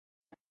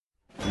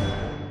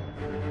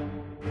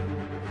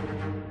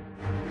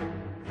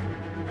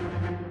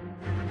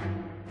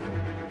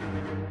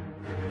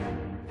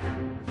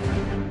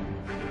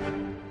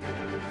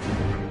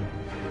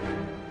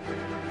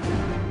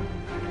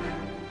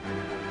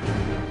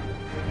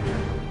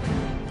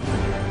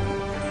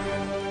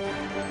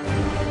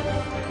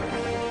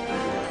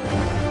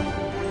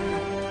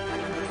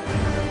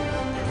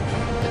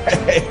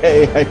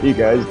Hey, how you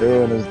guys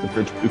doing? As the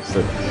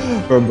producer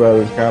from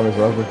Brothers Comics.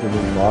 Welcome to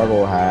the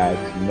Marvel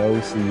Hacks. No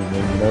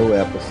season, no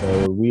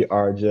episode. We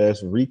are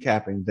just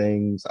recapping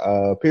things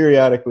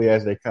periodically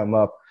as they come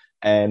up.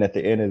 And at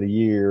the end of the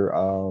year,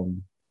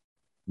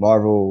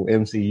 Marvel,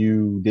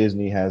 MCU,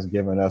 Disney has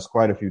given us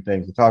quite a few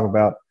things to talk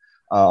about.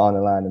 On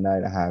the line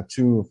tonight, I have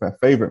two of my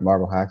favorite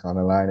Marvel hacks on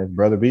the line. Is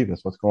Brother Beavis.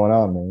 What's going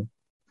on, man?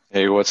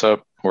 Hey, what's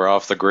up? We're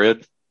off the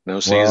grid. No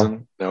Well,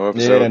 season, no yeah,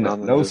 episode,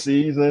 none. no Just,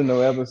 season,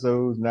 no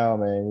episodes now,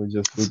 man. We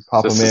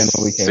pop them just a in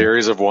when we can.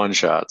 series of one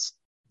shots.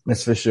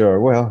 That's for sure.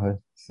 Well,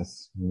 it's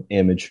just an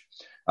image.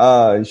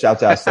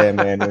 Shouts out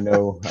Sandman. We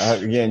know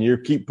again, you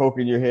keep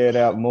poking your head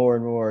out more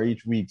and more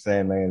each week,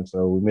 Sandman.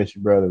 So we miss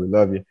you, brother. We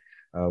love you.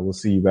 We'll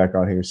see you back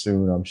on here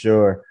soon, I'm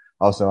sure.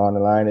 Also on the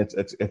line, it's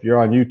if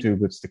you're on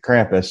YouTube, it's the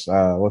Krampus.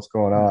 What's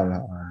going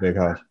on, Big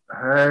Hush?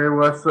 Hey,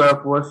 what's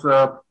up? What's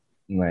up?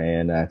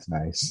 Man, that's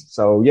nice.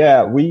 So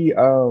yeah, we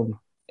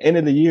end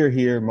of the year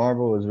here,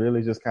 Marvel is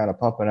really just kind of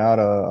pumping out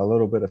a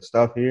little bit of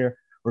stuff here.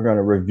 We're going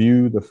to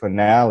review the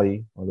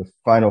finale or the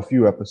final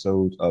few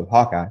episodes of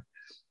Hawkeye,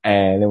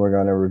 and then we're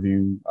going to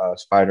review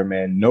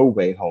Spider-Man No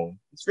Way Home.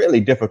 It's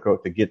really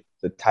difficult to get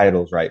the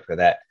titles right for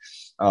that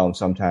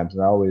sometimes,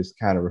 and I always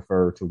kind of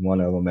refer to one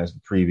of them as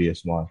the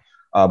previous one.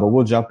 But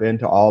we'll jump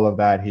into all of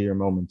that here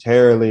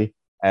momentarily.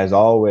 As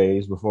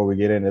always, before we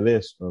get into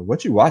this,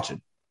 what you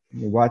watching?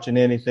 You watching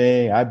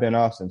anything? I've been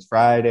off since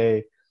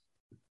Friday.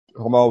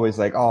 I'm always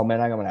like, oh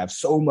man, I'm gonna have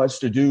so much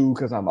to do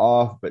because I'm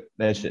off, but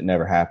that shit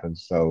never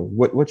happens. So,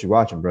 what you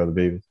watching, brother,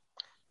 baby?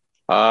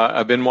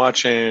 I've been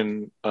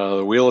watching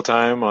The Wheel of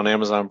Time on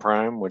Amazon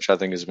Prime, which I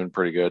think has been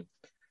pretty good.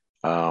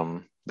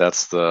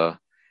 That's the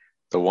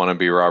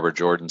wannabe Robert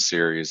Jordan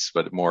series,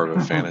 but more of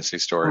a fantasy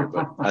story.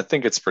 But I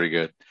think it's pretty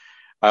good.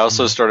 I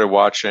also started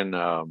watching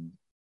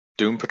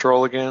Doom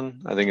Patrol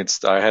again. I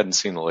hadn't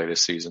seen the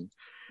latest season.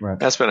 Right.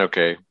 That's been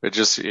okay.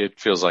 It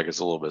feels like it's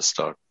a little bit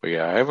stuck. But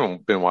yeah, I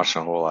haven't been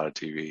watching a whole lot of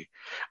TV.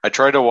 I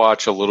tried to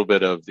watch a little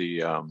bit of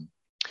the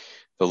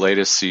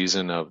latest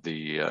season of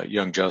the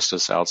Young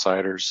Justice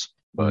Outsiders,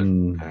 but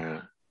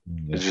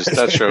it's just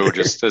that show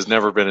just has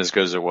never been as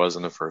good as it was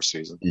in the first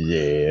season.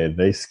 Yeah,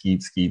 they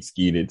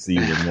skeeted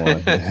season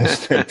one.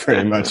 It's been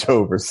pretty much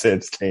over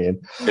since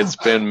then. It's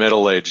been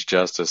middle-aged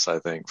Justice, I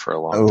think, for a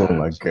long time. Oh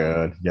my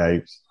God.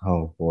 Yikes.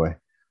 Oh boy.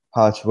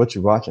 Hotch, what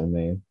you watching,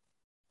 man?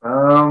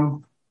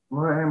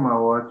 What am I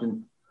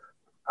watching?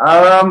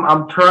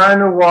 I'm trying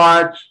to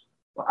watch.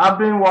 I've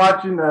been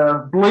watching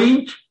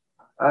Bleach.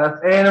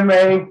 It's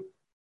anime.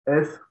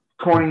 It's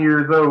 20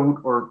 years old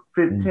or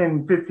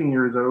 15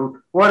 years old.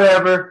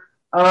 Whatever.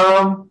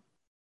 The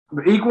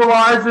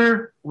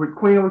Equalizer with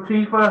Queen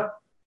Latifah.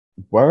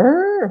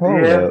 Word?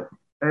 Hold up.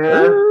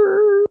 Yeah.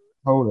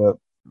 Hold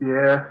up.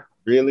 Yeah.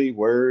 Really?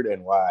 Word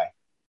and why?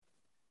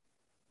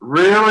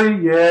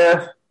 Really?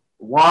 Yes.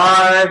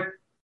 Why?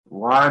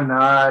 Why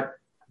not?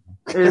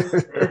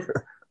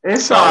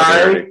 It's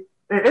alright.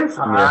 It's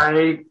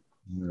alright.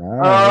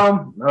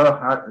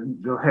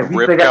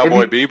 Rip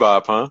Cowboy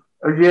Bebop, huh?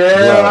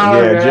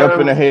 Yeah.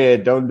 Jumping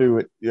ahead. Don't do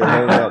it. You're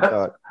that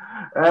thought.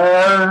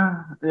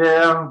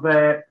 Yeah,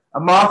 that.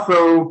 I'm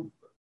also.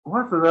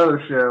 What's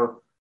another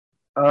show?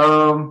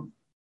 No,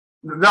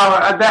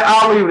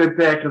 I'll leave it at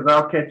that because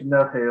I'll catch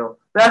enough hell.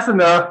 That's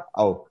enough.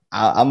 Oh,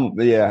 I'm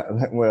yeah.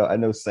 Well, I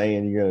know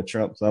saying you're gonna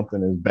trump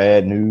something is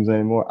bad news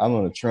anymore. I'm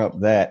gonna trump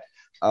that.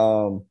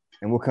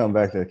 And we'll come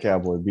back to the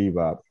Cowboy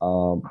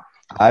Bebop.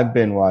 I've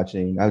been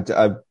watching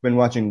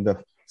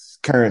the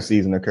current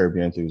season of Curb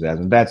Your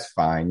Enthusiasm. That's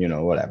fine,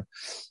 whatever.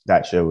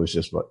 That show was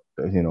just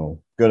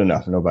good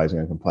enough. Nobody's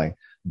gonna complain.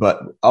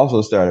 But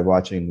also started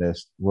watching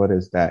this. What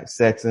is that?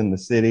 Sex in the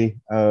City.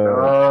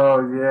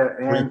 Oh yeah,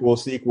 and prequel,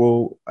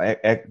 sequel,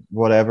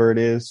 whatever it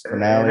is.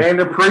 Finale and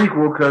the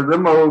prequel because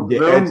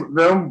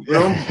them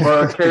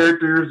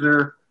characters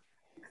are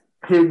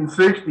hitting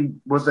 60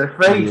 with their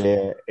face.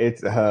 Yeah,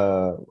 it's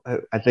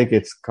I think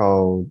it's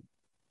called.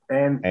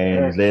 And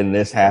then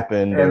this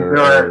happened, and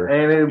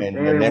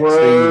the next was,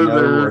 thing you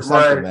know, or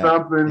something. Right,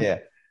 something. Yeah,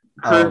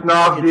 Chris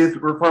Noth gets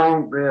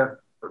reformed. Yeah,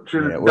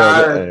 should have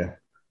died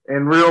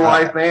in real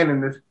life and in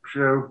this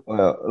show.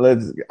 Well,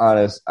 let's be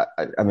honest.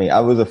 I mean,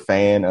 I was a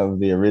fan of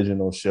the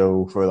original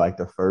show for like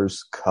the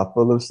first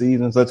couple of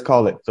seasons. Let's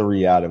call it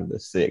 3 out of the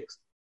 6.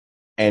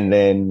 And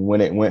then when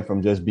it went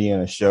from just being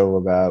a show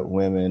about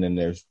women and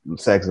their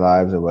sex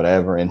lives or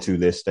whatever into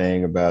this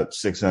thing about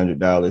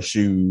 $600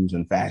 shoes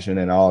and fashion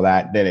and all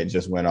that, then it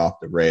just went off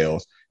the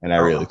rails and I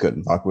really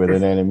couldn't fuck with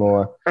it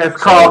anymore.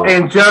 It's called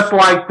And Just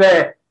Like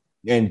That.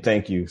 And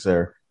thank you,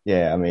 sir.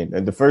 Yeah, I mean,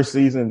 the first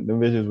season, the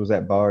Visions was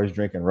at bars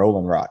drinking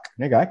Rolling Rock.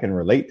 Nigga, I can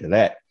relate to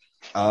that.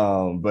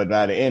 But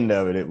by the end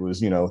of it, it was,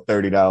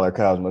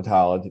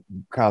 $30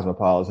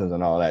 Cosmopolitans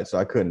and all that. So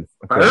I couldn't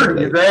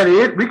 30, is that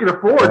it? We can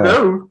afford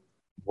those.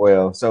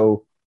 Well,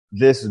 so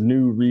this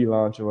new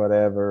relaunch or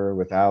whatever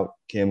without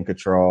Kim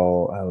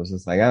Cattrall, I was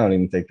just like, I don't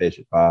even think they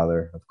should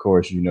bother. Of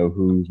course,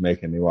 who's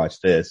making me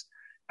watch this.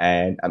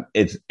 And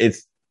it's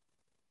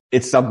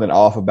it's something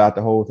off about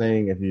the whole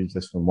thing if you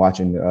just from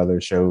watching the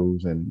other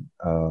shows. And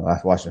I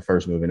watched the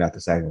first movie, not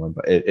the second one,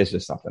 but it's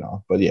just something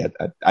off. But yeah,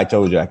 I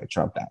told you I could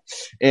trump that.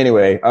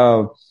 Anyway,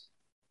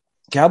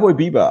 Cowboy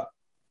Bebop.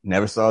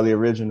 Never saw the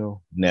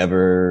original.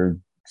 Never,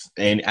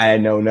 and I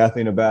know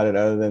nothing about it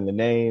other than the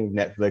name.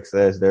 Netflix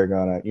says they're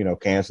gonna,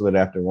 cancel it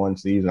after one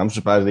season. I'm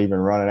surprised they're even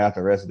running out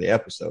the rest of the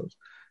episodes.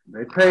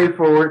 They paid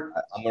for it.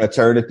 I'm gonna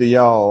turn it to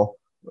y'all.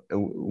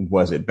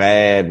 Was it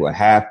bad? What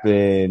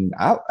happened?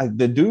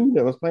 The dude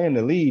that was playing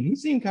the lead, he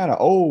seemed kind of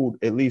old,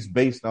 at least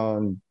based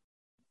on,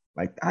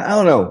 like, I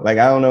don't know. Like,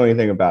 I don't know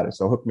anything about it,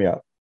 so hook me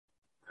up.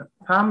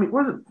 Tommy,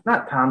 was it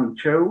not Tommy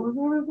Cho? Was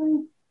it his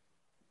name?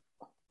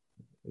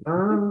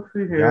 Let's see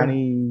here.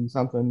 Johnny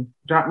something.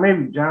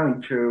 Maybe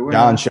Johnny Cho.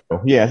 John Cho.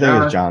 Yeah, I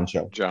think it's John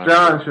Cho.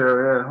 John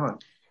Cho, yeah. Huh.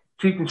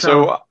 Cheating.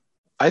 So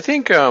I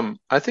think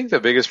the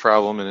biggest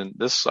problem in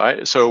this,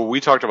 so we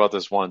talked about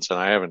this once, and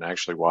I haven't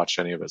actually watched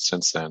any of it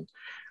since then.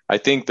 I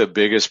think the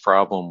biggest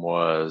problem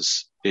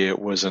was it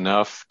was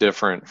enough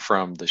different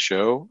from the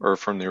show or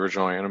from the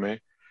original anime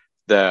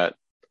that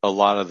a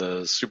lot of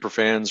the super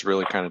fans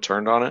really kind of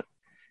turned on it.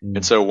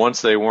 And so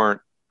once they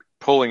weren't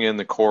pulling in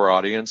the core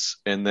audience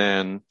and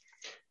then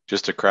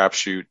just a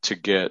crapshoot to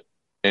get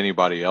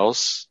anybody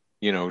else,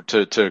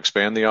 to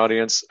expand the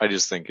audience, I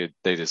just think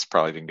they just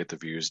probably didn't get the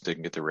views,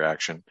 didn't get the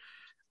reaction.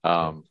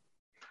 I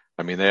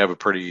mean, they have a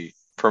pretty,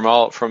 from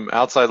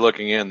outside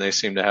looking in, they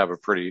seem to have a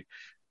pretty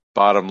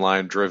bottom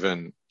line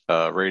driven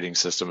rating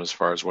system as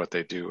far as what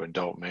they do and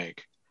don't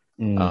make.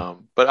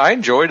 But I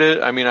enjoyed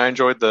it. I mean, I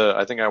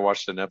think I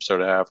watched an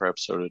episode and a half or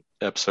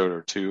episode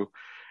or two.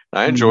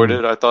 I enjoyed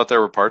it. I thought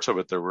there were parts of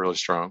it that were really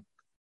strong.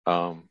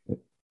 But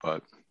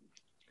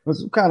it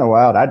was kind of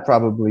wild. I'd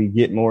probably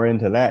get more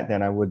into that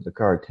than I would the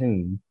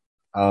cartoon.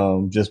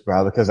 Just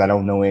probably because I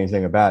don't know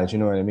anything about it. You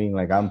know what I mean?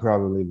 Like, I'm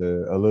probably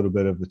a little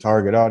bit of the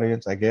target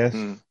audience, I guess,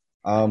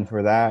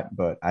 for that.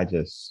 But I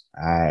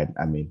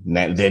mean,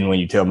 then when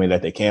you tell me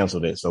that they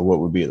canceled it, so what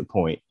would be the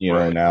point?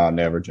 Right. Now I'll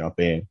never jump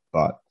in.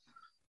 But,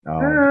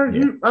 I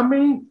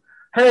mean,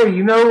 hey,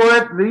 you know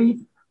what?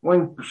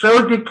 When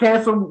shows get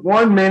canceled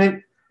 1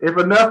 minute, if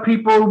enough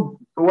people,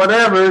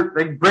 whatever,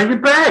 they bring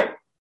it back.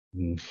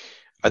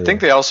 I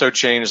think they also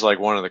changed like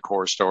one of the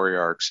core story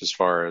arcs as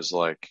far as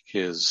like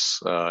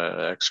his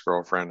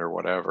ex-girlfriend or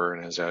whatever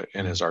and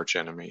his arch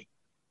enemy.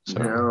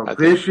 So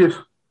vicious.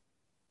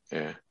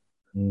 Yeah.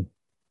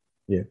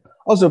 Yeah.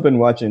 Also been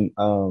watching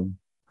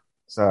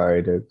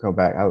sorry to go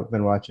back. I've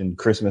been watching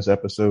Christmas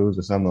episodes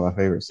of some of my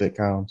favorite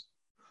sitcoms.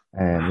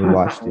 And we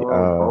watched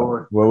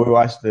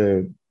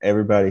the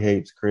Everybody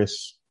Hates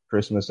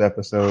Christmas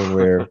episode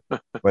where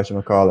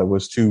whatchamacallit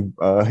was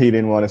he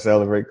didn't want to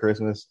celebrate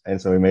Christmas,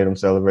 and so he made him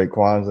celebrate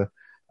Kwanzaa.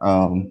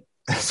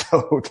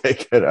 So they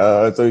could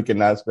so he could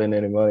not spend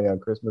any money on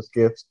Christmas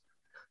gifts.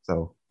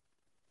 So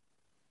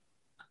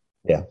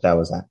yeah, that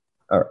was that.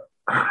 All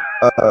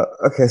right.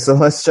 Okay, so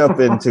let's jump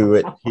into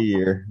it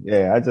here.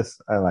 Yeah,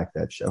 I like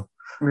that show.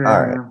 Yeah.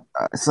 All right.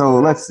 So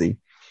let's see.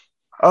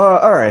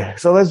 All right,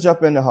 so let's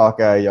jump into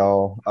Hawkeye,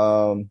 y'all.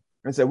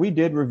 I said we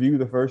did review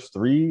the first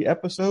 3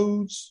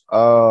 episodes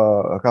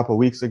a couple of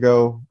weeks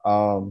ago,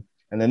 and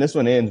then this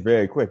one ends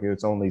very quick.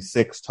 It's only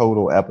 6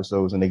 total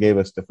episodes, and they gave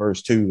us the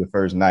first 2 the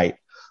first night.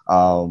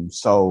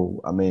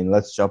 So I mean,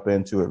 let's jump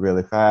into it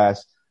really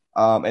fast.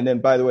 And then,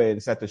 by the way,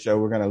 to set the show,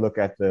 we're going to look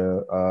at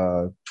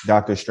the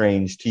Doctor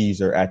Strange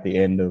teaser at the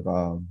end of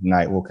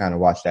night. We'll kind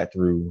of watch that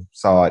through.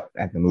 Saw it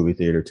at the movie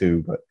theater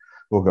too, but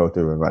we'll go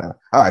through it right now.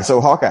 All right,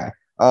 so Hawkeye.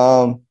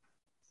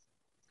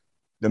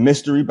 The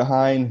mystery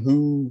behind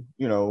who,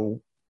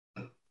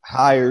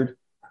 hired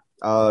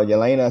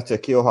Yelena to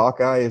kill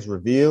Hawkeye is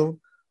revealed.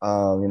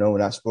 We're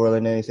not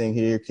spoiling anything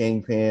here.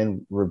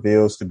 Kingpin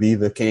reveals to be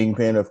the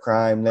kingpin of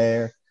crime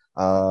there.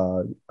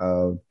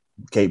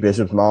 Kate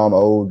Bishop's mom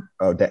owed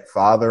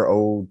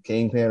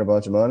Kingpin a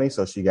bunch of money,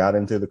 so she got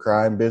into the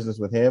crime business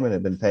with him and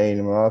had been paying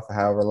him off for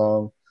however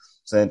long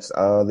since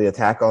the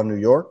attack on New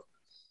York.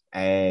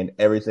 And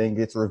everything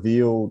gets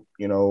revealed,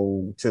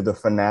 to the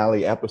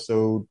finale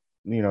episode,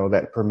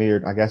 that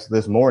premiered, I guess,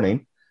 this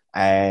morning.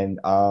 And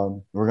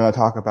we're going to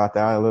talk about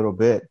that a little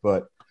bit.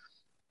 But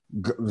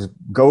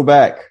go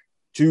back.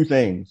 2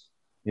 things.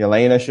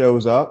 Yelena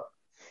shows up.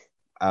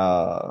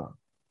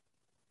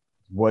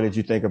 What did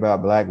you think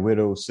about Black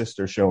Widow's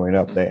sister showing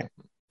up there?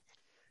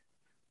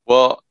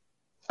 Well,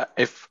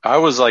 if I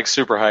was like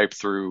super hyped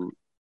through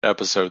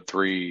episode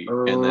 3,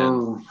 and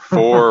then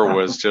 4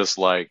 was just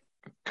like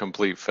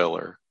complete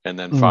filler, and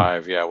then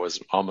 5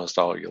 was almost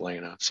all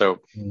Yelena. So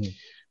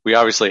we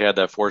obviously had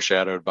that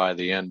foreshadowed by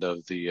the end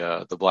of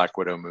the Black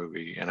Widow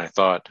movie, and I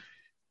thought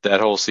that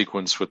whole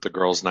sequence with the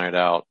girls' night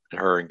out,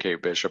 her and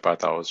Kate Bishop, I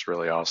thought was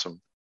really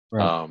awesome.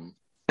 Right.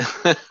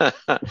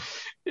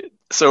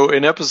 So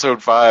in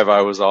episode 5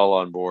 I was all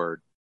on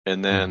board,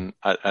 and then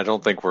I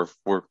don't think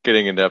we're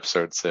getting into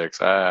episode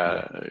 6. In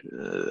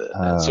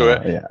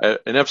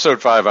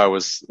episode 5 it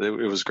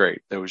was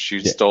great. She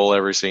stole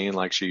every scene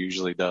like she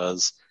usually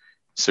does.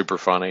 Super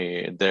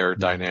funny. Their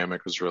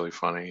dynamic was really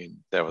funny.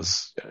 It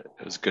was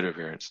a good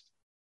appearance.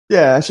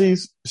 Yeah,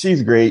 she's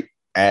great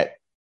at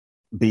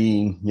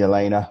being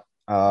Yelena.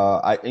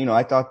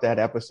 I thought that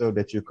episode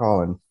that you're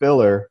calling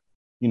filler,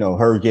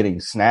 her getting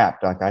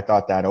snapped, like I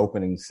thought that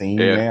opening scene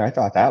Yeah. there, I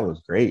thought that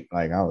was great.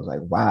 Like I was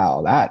like,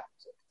 wow, that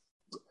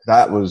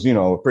was,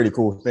 a pretty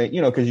cool thing,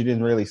 because you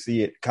didn't really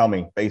see it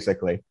coming,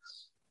 basically.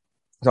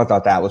 So I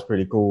thought that was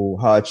pretty cool.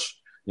 Hutch,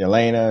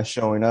 Yelena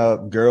showing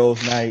up,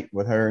 girls' night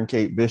with her and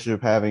Kate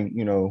Bishop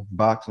having,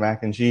 boxed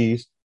mac and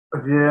cheese.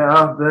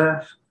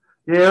 Yeah,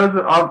 it was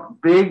a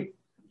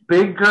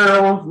big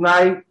girls'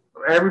 night.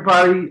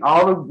 Everybody,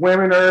 all the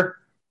women are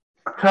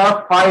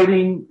tough,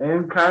 fighting,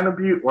 and kind of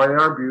beautiful. Well, they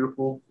are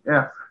beautiful.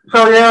 Yeah.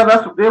 So yeah, it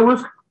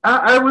was all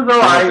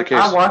right.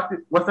 I watched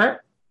it. What's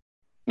that?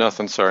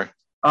 Nothing. Sorry.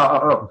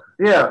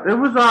 Yeah, it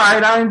was all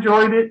right. I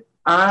enjoyed it.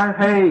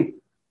 Hey,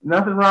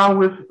 nothing wrong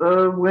with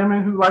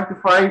women who like to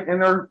fight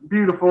and are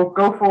beautiful.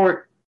 Go for it.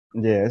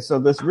 Yeah, so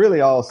this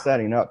really all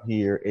setting up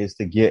here is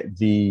to get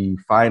the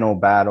final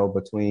battle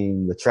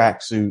between the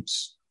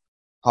tracksuits,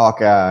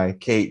 Hawkeye,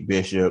 Kate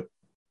Bishop,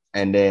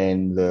 and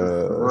then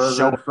the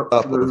showing up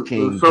of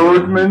King. The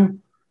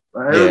swordsman.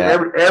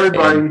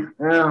 Everybody.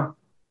 Yeah.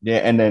 Yeah,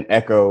 and then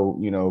Echo,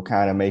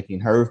 kind of making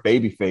her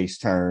babyface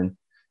turn,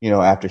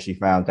 after she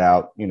found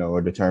out,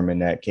 or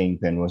determined that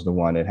Kingpin was the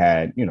one that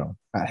had,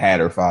 not had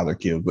her father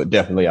killed, but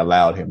definitely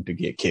allowed him to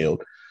get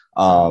killed.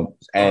 And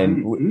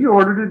he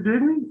ordered it,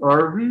 didn't he?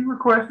 Or he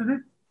requested it?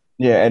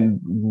 Yeah, and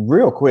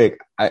real quick,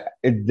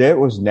 there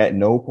was at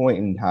no point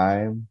in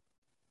time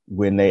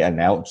when they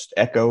announced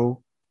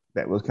Echo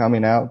that was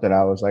coming out that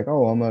I was like,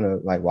 oh, I'm gonna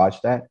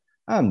watch that.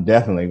 I'm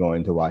definitely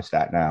going to watch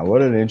that now.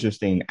 What an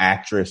interesting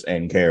actress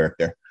and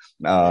character.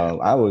 You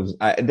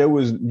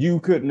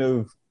couldn't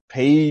have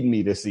paid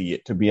me to see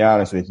it, to be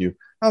honest with you.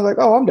 I was like,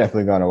 oh, I'm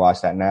definitely going to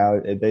watch that now.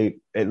 They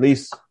at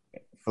least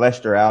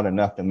fleshed her out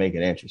enough to make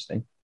it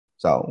interesting.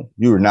 So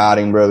you were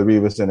nodding, Brother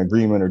Beavis, in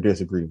agreement or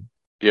disagreement?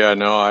 Yeah,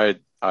 no,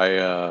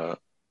 I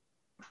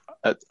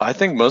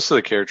think most of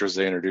the characters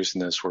they introduced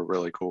in this were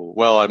really cool.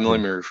 Well, let me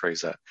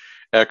rephrase that.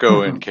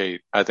 Echo and Kate,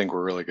 I think,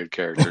 were really good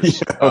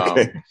characters.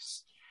 Okay.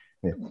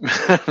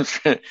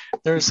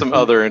 There's some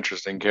other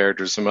interesting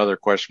characters, some other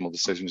questionable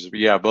decisions. But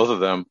yeah, both of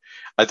them.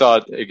 I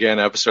thought, again,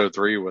 episode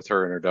 3 with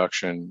her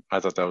introduction, I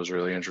thought that was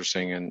really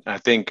interesting. And I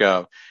think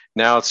now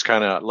it's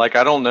kind of like,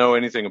 I don't know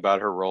anything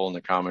about her role in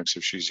the comics,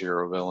 if she's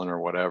hero, villain, or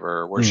whatever,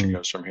 or where she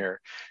goes from here.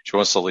 She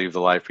wants to leave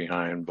the life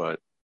behind, but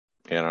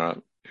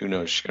who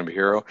knows? She's going to be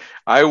hero.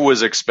 I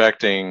was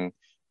expecting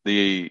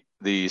the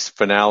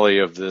finale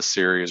of this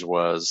series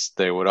was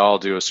they would all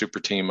do a super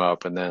team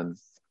up and then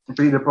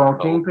beat up on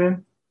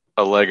Kingpin.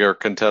 Allegra,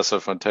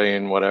 Contessa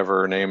Fontaine, whatever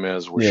her name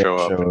is, will show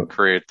up and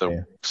create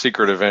the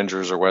Secret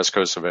Avengers or West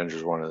Coast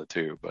Avengers, one of the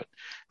two. But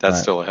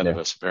that's still ahead of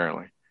us,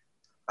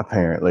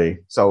 apparently.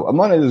 So I'm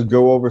going to just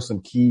go over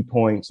some key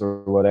points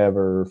or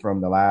whatever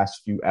from the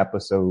last few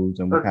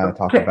episodes, and we'll kind of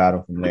talk about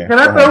them from there. Can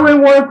I throw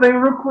in one thing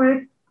real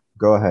quick?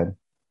 Go ahead.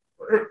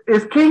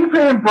 Is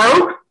Kingpin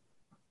broke?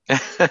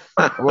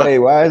 Wait,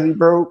 why is he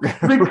broke?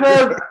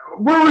 Because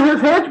where were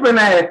his henchmen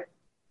at?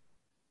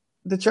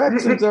 The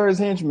tracksuits are his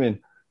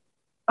henchmen.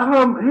 He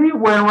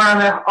went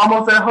around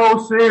almost that whole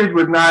series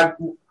with not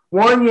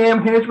one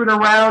yam henchman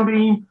around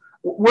him.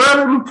 Where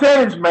are the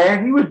lieutenants,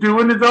 man? He was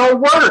doing his own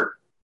work.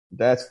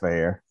 That's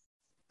fair.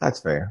 He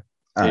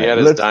had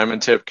his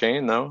diamond tip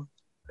cane, though.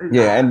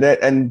 Yeah,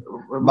 and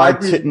my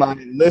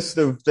list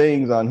of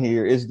things on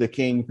here is the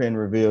Kingpin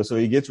reveal. So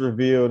he gets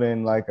revealed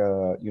in like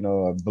a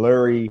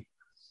blurry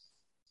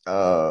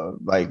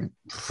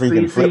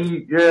freaking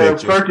flip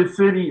Circuit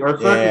City or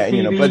Circuit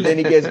TV. But then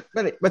he gets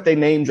but they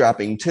name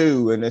dropping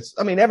too, and it's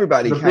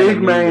everybody the big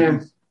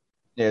man.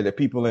 The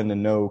people in the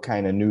know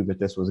kind of knew that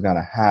this was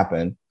gonna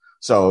happen.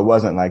 So it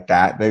wasn't like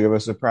that big of a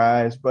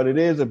surprise, but it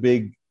is a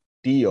big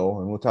deal,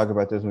 and we'll talk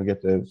about this when we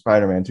get to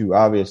Spider-Man 2,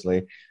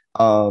 obviously.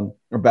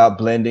 About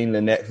blending the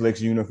Netflix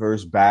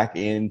universe back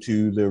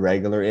into the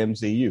regular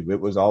MCU.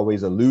 It was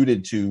always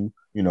alluded to,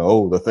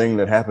 the thing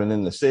that happened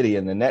in the city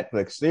in the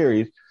Netflix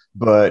series,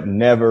 but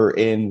never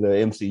in the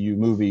MCU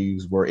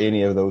movies were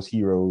any of those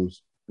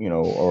heroes,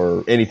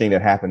 or anything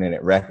that happened in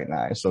it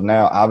recognized. So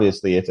now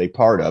obviously it's a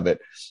part of it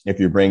if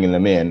you're bringing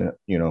them in,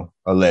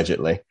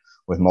 allegedly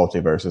with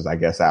multiverses, I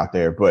guess, out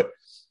there. But,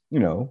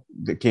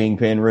 the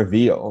Kingpin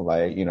reveal,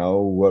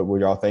 what were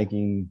y'all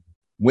thinking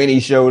when he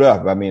showed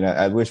up? I mean,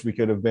 I wish we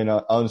could have been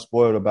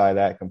unspoiled by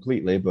that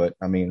completely, but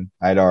I mean,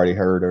 I'd already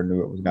heard or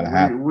knew it was going to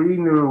happen. We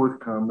knew it was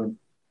coming.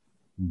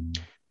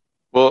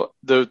 Well,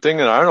 the thing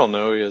that I don't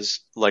know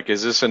is,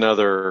 is this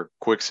another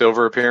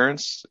Quicksilver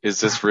appearance? Is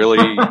this really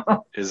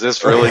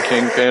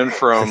Kingpin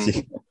from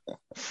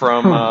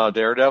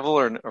Daredevil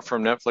or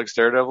from Netflix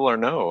Daredevil or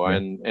no?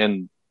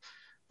 And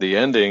the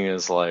ending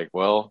is like,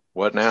 well,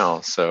 what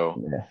now?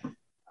 So,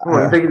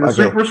 you think it's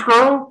a Super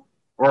Skrull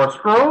or a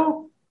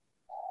Skrull?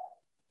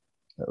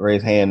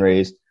 Hand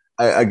raised.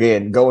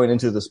 Again, going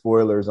into the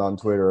spoilers on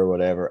Twitter or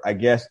whatever, I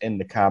guess in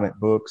the comic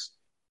books,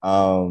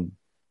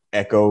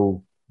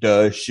 Echo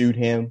does shoot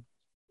him,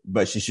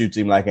 but she shoots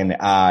him in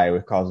the eye,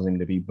 which causes him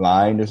to be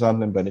blind or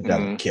something, but it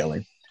doesn't kill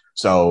him.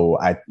 So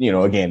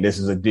again, this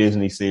is a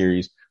Disney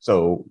series.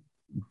 So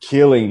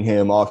killing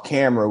him off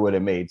camera would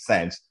have made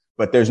sense,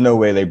 but there's no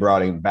way they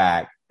brought him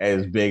back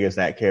as big as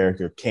that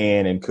character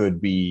can and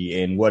could be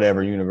in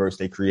whatever universe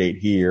they create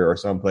here or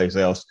someplace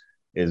else.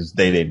 Is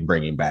they didn't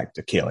bring him back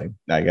to kill him.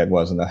 Like, it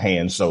wasn't a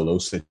Han Solo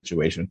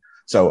situation.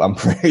 So I'm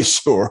pretty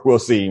sure we'll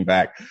see him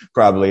back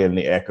probably in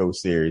the Echo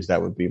series.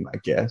 That would be my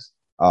guess.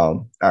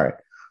 All right.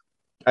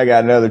 I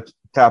got another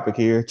topic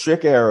here.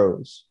 Trick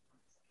arrows.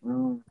 What do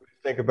you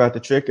think about the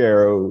trick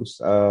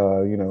arrows? It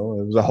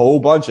was a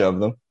whole bunch of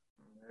them.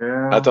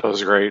 Yeah. I thought it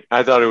was great.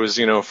 I thought it was,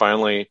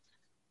 finally,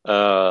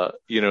 the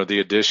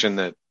addition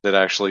that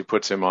actually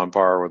puts him on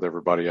par with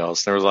everybody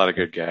else. There was a lot of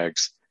good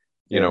gags,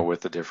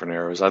 with the different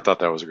arrows. I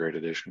thought that was a great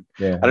addition.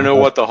 Yeah. I don't know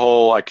what the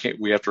whole, I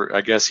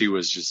guess he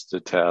was just a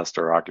test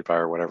or occupy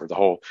or whatever. The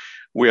whole,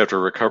 we have to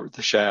recover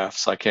the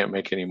shafts. I can't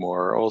make any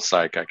more. Oh,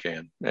 psych, I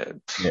can. Yeah.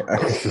 Do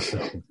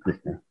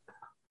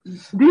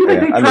you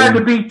think they tried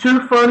to be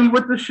too funny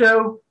with the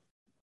show?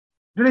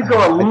 Did it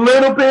go a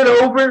little bit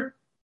over?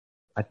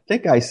 I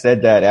think I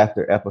said that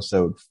after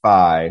episode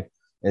 5,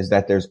 is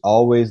that there's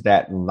always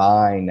that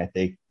line that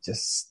they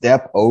just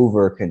step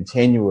over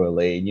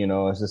continually.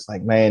 It's just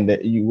like, man,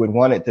 that you would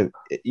want it to,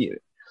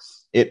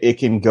 it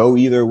can go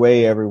either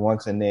way every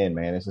once and then,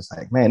 man. It's just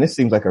like, man, this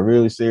seems like a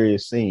really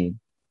serious scene,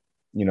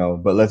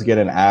 but let's get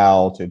an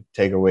owl to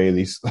take away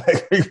these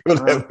people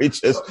that we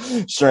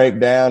just shrank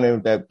down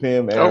with that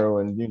Pym arrow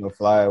and,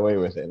 fly away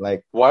with it.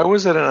 Like, why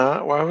was it an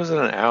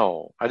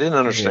owl? I didn't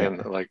understand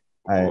that. Like,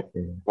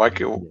 why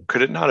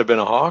could it not have been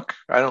a hawk?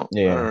 I don't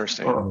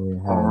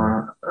understand.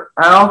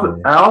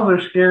 Owls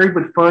are scary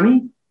but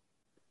funny.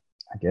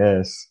 I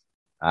guess.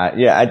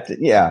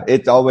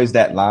 It's always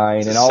that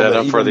line and all set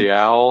up for the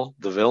owl,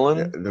 the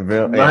villain. The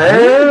villain.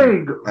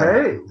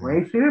 Hey, we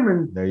ain't seen him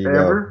in there you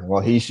ever. go.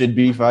 Well, he should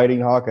be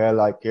fighting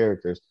Hawkeye-like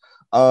characters.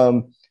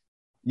 Even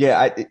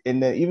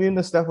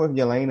the stuff with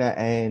Yelena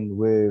and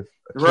with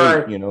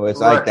Kate, it's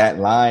like that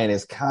line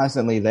is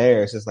constantly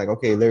there. It's just like,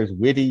 okay, there's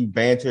witty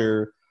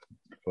banter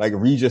like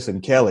Regis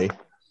and Kelly,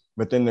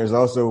 but then there's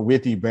also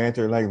witty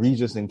banter like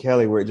Regis and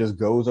Kelly where it just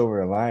goes over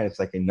the line. It's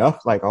like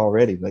enough, like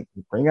already, like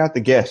bring out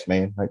the guests,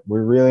 man. Like,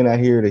 we're really not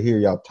here to hear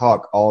y'all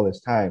talk all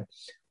this time.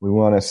 We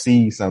want to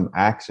see some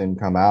action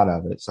come out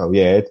of it. So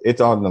yeah,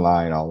 it's on the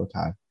line all the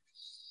time.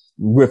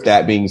 With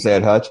that being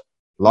said, Hutch,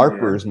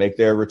 LARPers make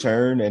their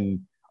return,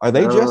 and are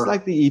they just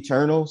like the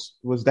Eternals?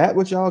 Was that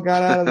what y'all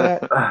got out of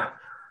that?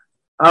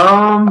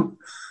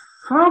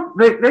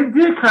 They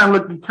did kind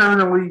of look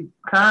eternally,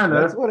 kind of.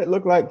 That's what it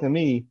looked like to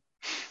me.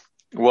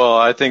 Well,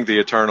 I think the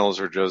Eternals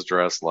are just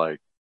dressed like,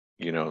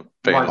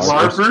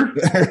 fantasy,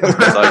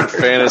 like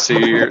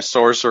fantasy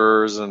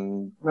sorcerers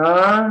and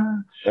royalty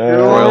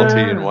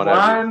and whatever.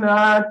 Why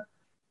not?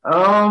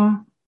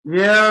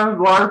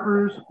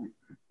 LARPers,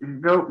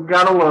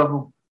 gotta love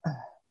them.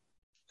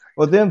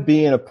 Well, them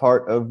being a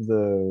part of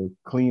the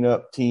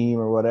cleanup team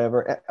or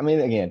whatever. I mean,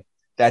 again,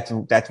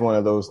 that's one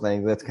of those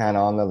things that's kind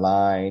of on the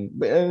line.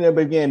 But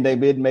again, they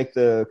did make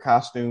the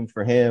costume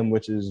for him,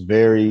 which is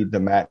very the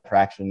Matt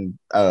Fraction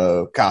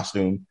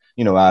costume,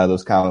 out of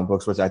those comic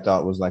books, which I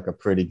thought was like a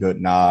pretty good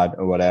nod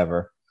or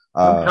whatever.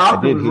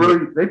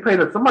 They paid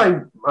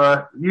somebody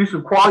used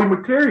some quality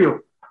material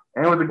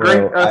and was a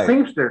great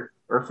seamster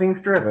or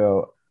seamstress.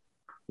 Well,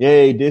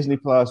 yay, Disney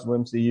Plus,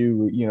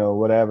 MCU,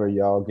 whatever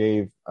y'all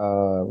gave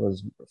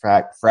was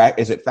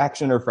is it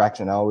Faction or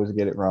Fraction? I always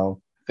get it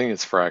wrong. I think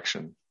it's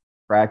Fraction.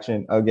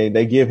 Okay,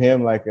 they give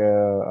him like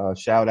a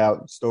shout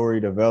out story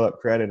develop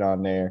credit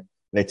on there.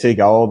 They take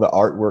all the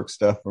artwork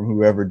stuff from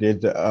whoever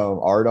did the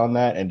art on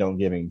that and don't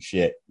give him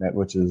shit,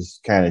 which is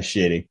kind of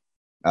shitty.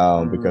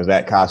 Because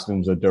that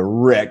costume's a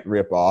direct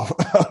rip off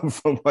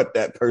from what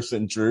that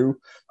person drew.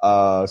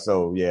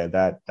 So yeah,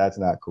 that's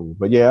not cool.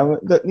 But yeah,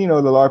 the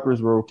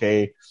LARPers were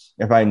okay.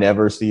 If I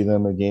never see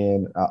them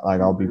again,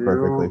 I'll be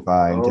perfectly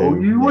fine too. Oh,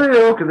 you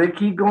will, because they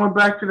keep going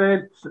back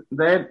to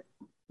that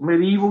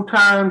medieval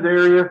times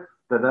area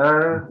that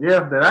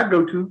I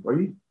go to.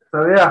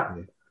 So yeah.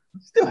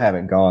 Still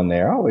haven't gone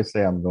there. I always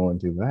say I'm going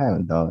to, but I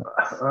haven't done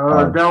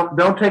it.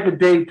 Don't take a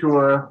date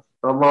to a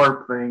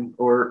LARP thing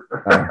or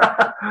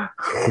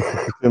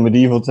the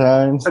medieval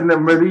times. And the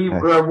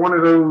medieval one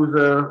of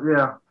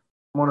those.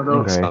 One of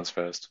those. Sounds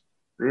fast.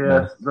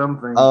 Yes,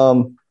 them things.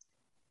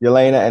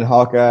 Yelena and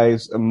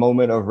Hawkeye's a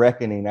moment of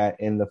reckoning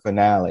in the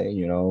finale.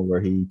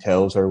 Where he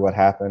tells her what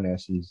happened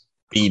as she's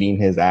beating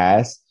his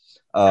ass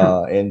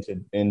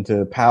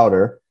into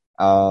powder.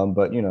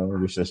 But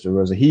your sister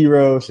was a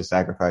hero. She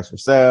sacrificed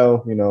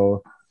herself,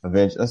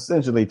 eventually,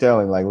 essentially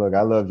telling like, look,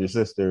 I loved your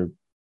sister,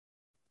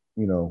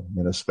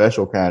 in a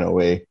special kind of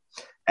way.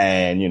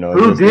 And, it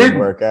just didn't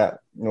work out.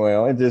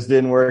 Well, it just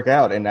didn't work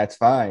out, and that's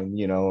fine,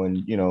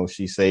 and,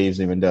 she saves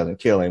him and doesn't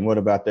kill him. What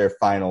about their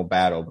final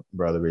battle,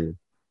 Brother Reed?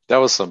 That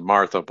was some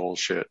Martha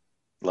bullshit.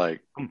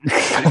 Like,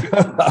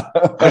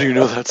 how do you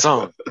know that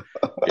song?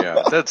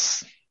 Yeah,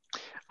 that's...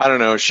 I don't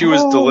know. She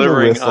was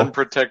delivering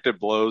unprotected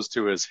blows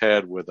to his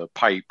head with a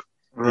pipe.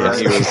 Right. And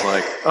he was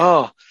like,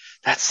 oh,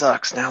 that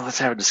sucks. Now let's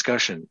have a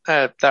discussion.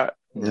 That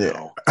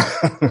No,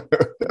 Yeah.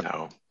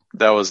 no,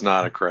 that was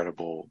not a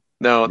credible.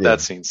 No, Yeah.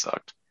 that scene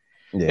sucked.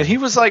 Yeah. And he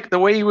was like, the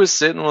way he was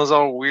sitting was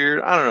all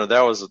weird. I don't know.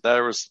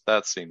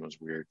 That scene was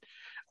weird.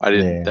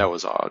 Yeah. That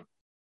was odd.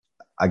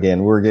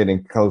 Again, we're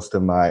getting close to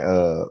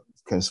my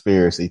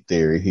conspiracy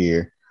theory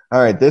here. All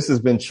right, this has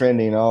been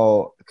trending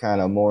all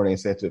kind of morning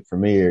since it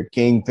premiered.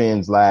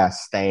 Kingpin's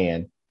Last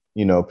Stand.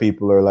 You know,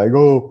 people are like,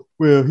 oh,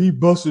 well, he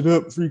busted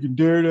up freaking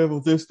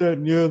Daredevil, this, that,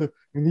 and the other,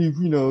 and he,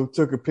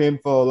 took a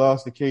pinfall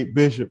loss to Kate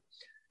Bishop.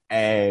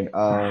 And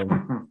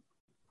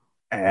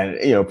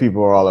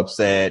people are all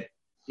upset,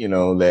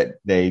 that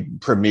they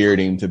premiered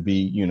him to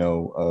be,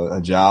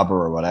 a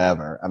jobber or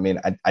whatever. I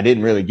mean, I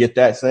didn't really get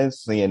that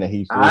sense, seeing that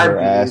he threw her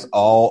ass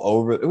all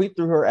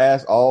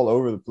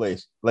over the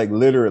place, like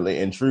literally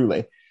and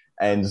truly.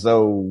 And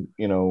so,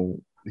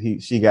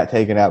 she got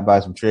taken out by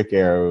some trick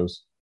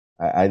arrows.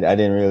 I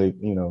didn't really,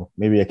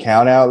 maybe a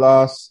count out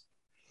loss,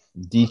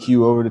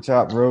 DQ over the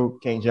top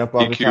rope, can't jump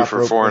off the top rope. DQ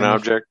for foreign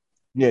object.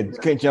 Yeah,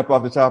 can't jump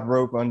off the top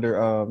rope under,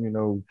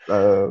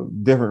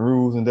 different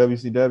rules in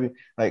WCW,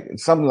 like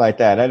something like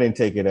that. I didn't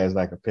take it as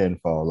like a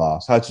pinfall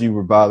loss. Hutch, you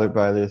were bothered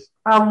by this?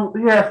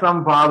 Yes,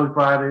 I'm bothered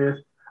by this.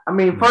 I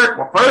mean,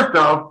 first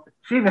off,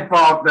 she didn't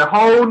fall the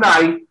whole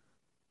night.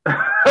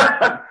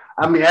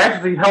 I mean,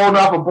 actually holding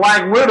off a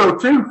Black Widow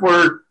too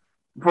for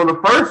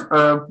the first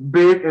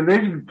bit, and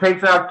then she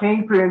takes out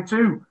Kingpin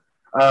too.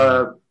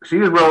 She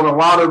is rolling a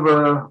lot of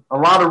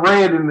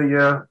red in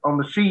the on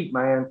the sheet,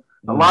 man.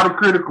 A lot of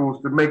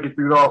criticals to make it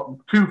through all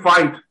 2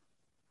 fights,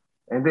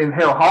 and then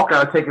hell,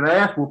 Hawkeye taking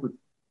ass whooping.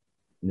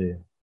 Yeah.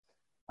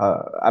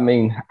 I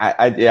mean,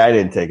 I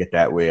didn't take it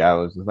that way. I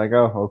was just like,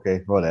 oh,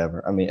 okay,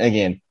 whatever. I mean,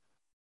 again,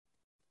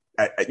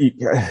 I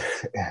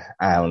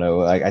don't know.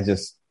 Like, I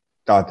just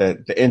thought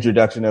that the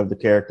introduction of the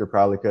character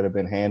probably could have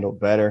been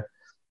handled better,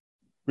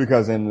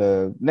 because in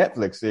the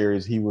Netflix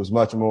series, he was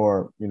much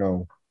more,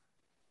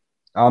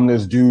 I'm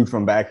this dude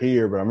from back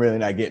here, but I'm really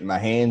not getting my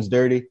hands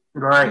dirty.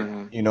 Right.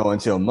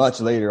 Until much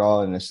later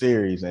on in the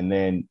series. And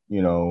then,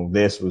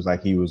 this was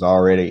like he was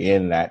already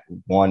in that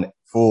one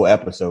full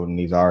episode and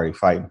he's already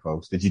fighting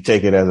folks. Did you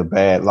take it as a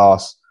bad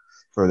loss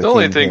for the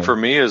only thing for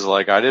me is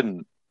like, I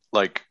didn't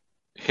like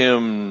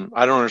him.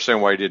 I don't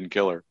understand why he didn't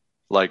kill her.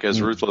 Like,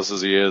 as ruthless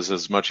as he is,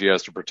 as much he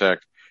has to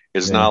protect,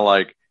 it's not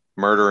like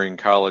murdering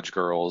college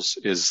girls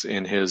is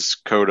in his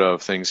coda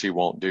of things he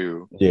won't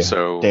do. Yeah.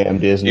 So damn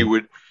Disney.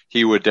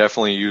 He would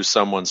definitely use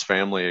someone's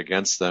family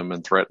against them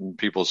and threaten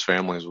people's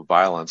families with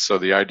violence. So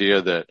the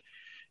idea that,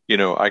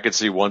 I could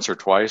see once or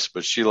twice,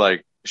 but she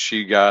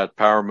got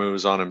power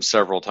moves on him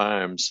several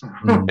times.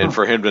 And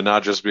for him to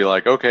not just be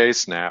like, okay,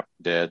 snap,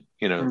 dead,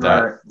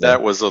 that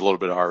was a little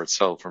bit hard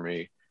sell for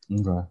me.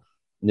 Okay.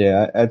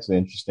 Yeah, that's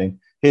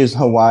interesting. His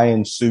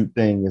Hawaiian suit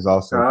thing is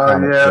also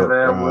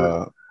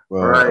approved.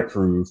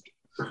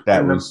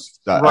 That was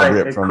a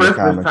rip from the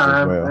comics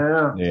as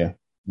well. Yeah.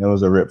 It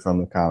was a rip from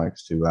the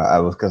comics too.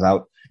 I'm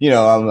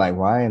like,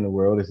 why in the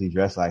world is he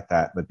dressed like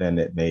that? But then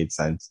it made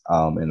sense,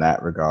 in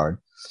that regard.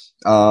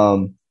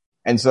 And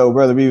so,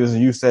 Brother Beavis,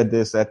 you said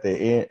this at the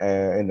end,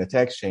 in the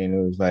text chain.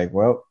 It was like,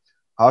 well,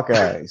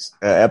 Hawkeyes,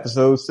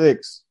 episode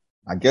 6.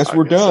 I guess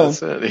we're done.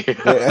 It.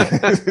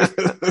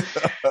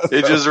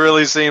 It just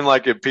really seemed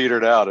like it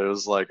petered out. It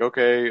was like,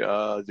 okay,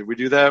 did we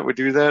do that? We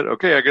do that?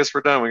 Okay, I guess we're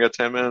done. We got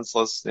 10 minutes.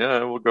 We'll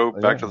go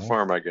back to the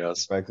farm, I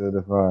guess. Back to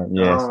the farm,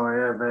 yes. Oh,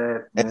 yeah,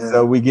 man. And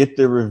so we get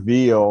the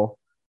reveal,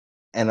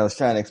 and I was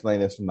trying to explain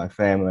this to my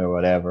family or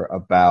whatever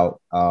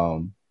about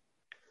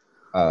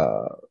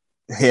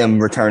him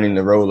returning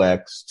the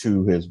Rolex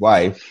to his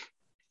wife.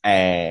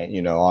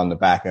 And, on the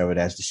back of it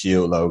has the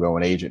SHIELD logo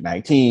and Agent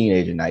 19.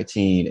 Agent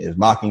 19 is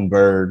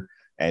Mockingbird.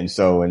 And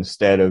so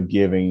instead of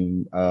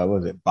giving,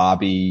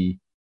 Bobby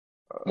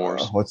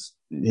Morse?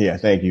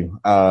 Thank you.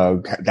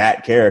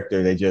 That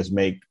character, they just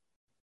make,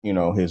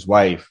 his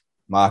wife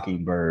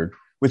Mockingbird,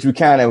 which we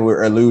kind of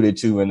were alluded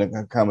to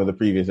in some of the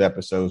previous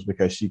episodes,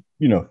 because she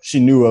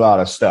knew a lot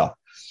of stuff.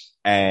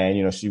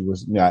 And, she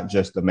was not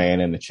just the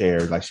man in the chair,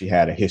 like she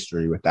had a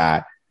history with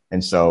that.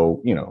 And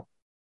so,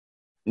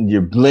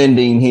 you're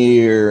blending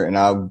here, and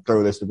I'll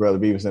throw this to Brother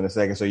Beavis in a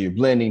second. So you're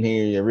blending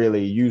here. You're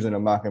really using a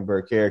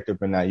Mockingbird character,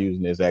 but not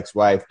using his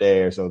ex-wife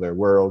there. So their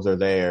worlds are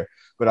there.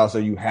 But also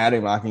you had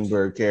a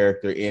Mockingbird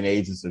character in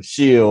Agents of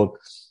S.H.I.E.L.D.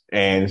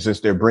 And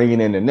since they're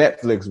bringing in the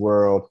Netflix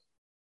world,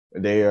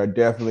 they are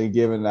definitely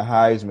giving the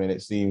Heisman,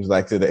 it seems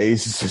like, to the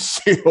Agents of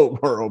S.H.I.E.L.D.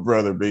 world,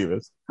 Brother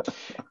Beavis.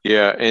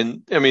 Yeah.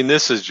 And I mean,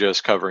 this is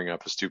just covering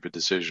up a stupid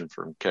decision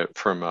from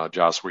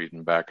Joss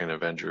Whedon back in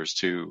Avengers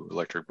 2,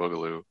 Electric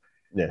Boogaloo.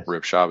 Yes.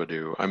 Rip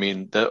Shabadoo. I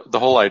mean, the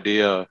whole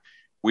idea,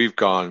 we've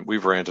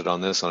ranted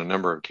on this on a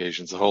number of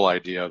occasions, the whole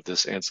idea of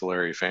this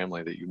ancillary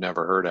family that you've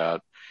never heard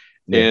of,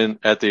 and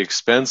at the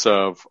expense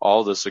of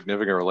all the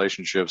significant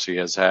relationships he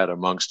has had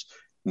amongst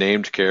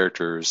named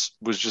characters,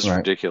 was just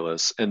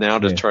ridiculous. And now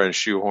to try to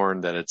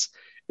shoehorn that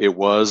it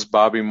was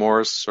Bobby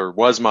Morse, or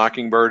was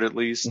Mockingbird at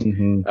least,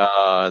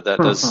 that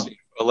does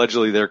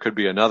allegedly there could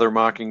be another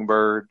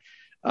Mockingbird.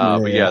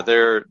 But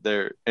they're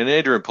and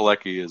Adrian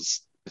Pilecki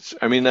is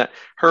I mean, that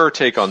her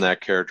take on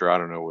that character, I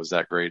don't know, was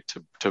that great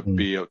to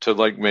be to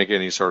like make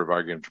any sort of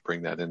argument to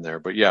bring that in there.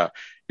 But yeah,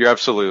 you're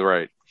absolutely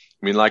right.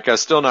 I mean, like, I'm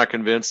still not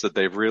convinced that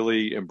they've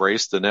really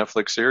embraced the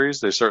Netflix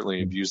series. They certainly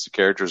have used the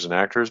characters and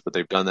actors, but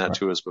they've done that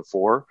to us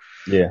before.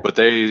 Yeah. But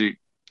they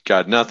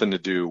got nothing to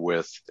do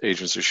with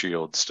Agents of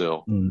S.H.I.E.L.D.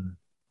 still.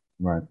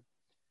 Right.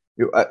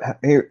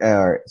 Here,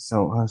 all right.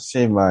 So I'll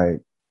say my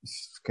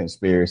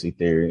conspiracy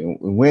theory.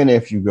 When,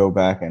 if you go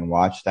back and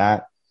watch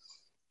that,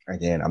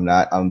 again,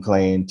 I'm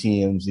playing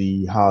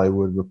TMZ,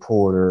 Hollywood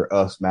Reporter,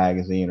 Us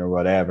Magazine, or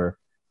whatever.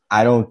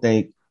 I don't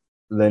think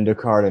Linda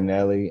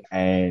Cardinelli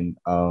and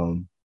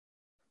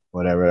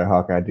whatever the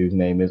Hawkeye dude's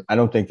name is, I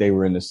don't think they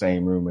were in the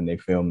same room when they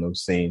filmed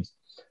those scenes.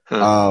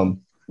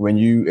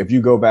 If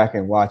you go back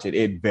and watch it,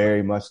 it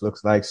very much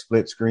looks like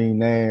split screen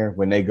there.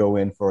 When they go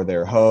in for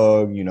their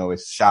hug,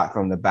 it's shot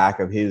from the back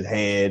of his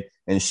head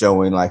and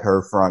showing like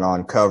her front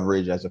on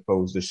coverage as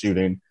opposed to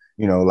shooting,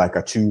 like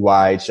a too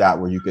wide shot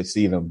where you could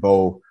see them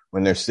both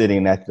when they're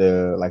sitting at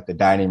the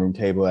dining room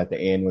table at the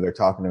end where they're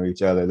talking to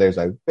each other. There's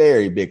a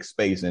very big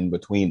space in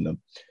between them.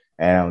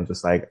 And I'm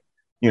just like,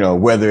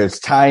 whether it's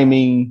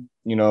timing,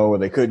 or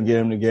they couldn't get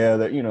them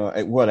together,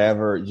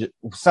 whatever,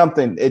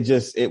 something,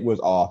 it was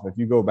off. If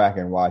you go back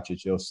and watch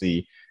it, you'll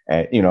see,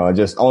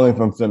 just only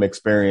from some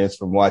experience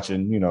from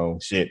watching,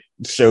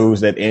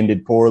 shows that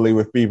ended poorly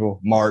with people,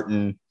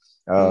 Martin,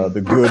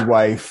 The Good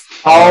Wife,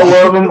 all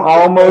of them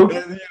almost, you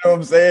know what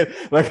I'm saying?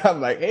 Like,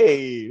 I'm like,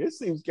 hey, this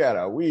seems kind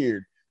of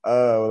weird.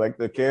 Like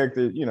the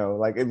character,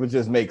 like it would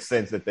just make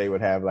sense that they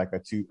would have like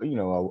a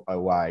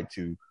wide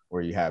two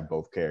where you have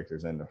both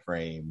characters in the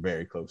frame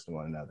very close to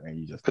one another, and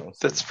you just don't.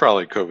 That's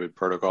probably COVID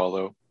protocol,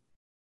 though.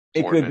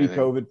 It could be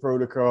COVID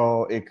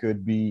protocol. It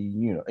could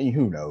be,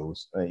 who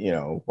knows,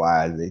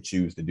 why they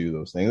choose to do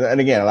those things. And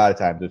again, a lot of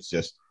times it's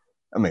just,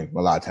 a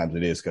lot of times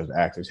it is because the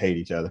actors hate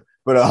each other,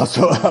 but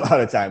also a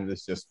lot of times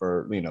it's just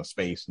for,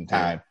 space and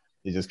time.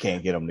 You just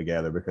can't get them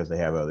together because they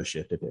have other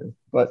shit to do.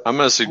 But I'm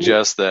going to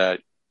suggest that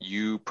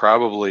you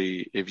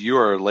probably, if you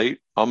are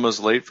almost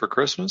late for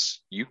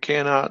Christmas, you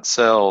cannot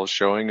sell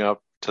showing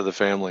up to the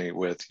family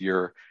with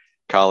your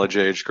college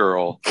age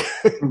girl.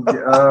 That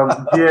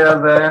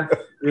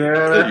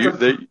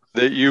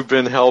you've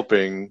been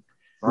helping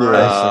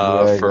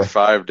for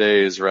 5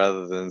 days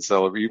rather than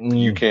celebrate.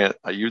 You can't.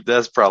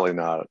 That's probably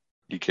not.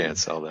 You can't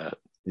sell that.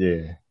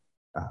 Yeah,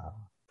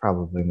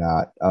 probably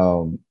not.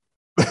 It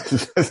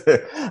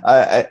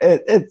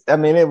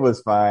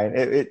was fine.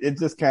 It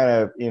just kind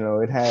of,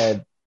 it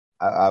had,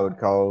 I would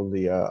call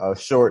a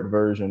short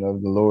version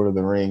of the Lord of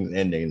the Rings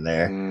ending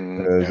there.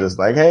 It was just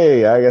like,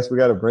 hey, I guess we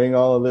got to bring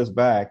all of this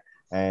back.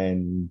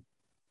 And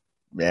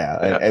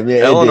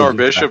Eleanor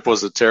Bishop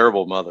was a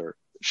terrible mother.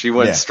 She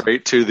went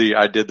straight to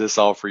I did this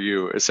all for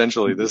you.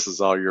 Essentially, this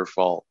is all your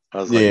fault. I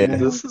was like,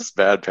 this is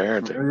bad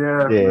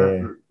parenting.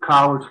 Yeah.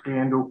 College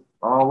scandal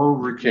all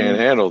over again. Can't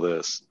handle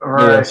this.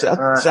 Right.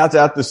 Shouts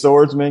out the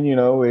swordsman,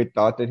 we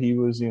thought that he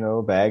was,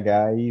 a bad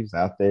guy. He's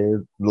out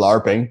there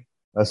LARPing,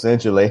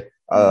 essentially.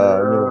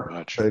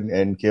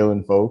 And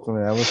killing folks.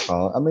 That was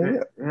fun.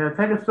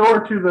 Take a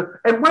sword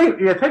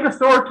take a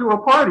sword to a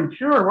party.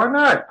 Sure, why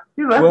not?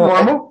 That's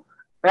normal.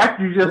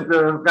 After you just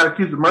got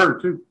accused of murder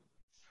too.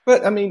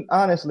 But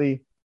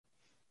honestly,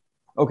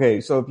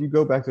 okay. So if you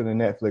go back to the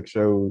Netflix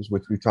shows,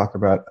 which we talked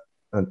about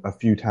a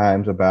few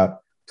times, about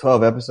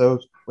 12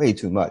 episodes, way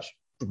too much.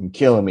 You're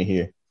killing me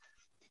here.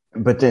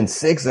 But then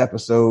 6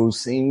 episodes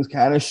seems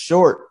kind of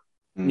short.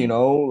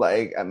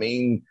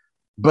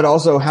 But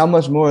also, how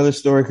much more of the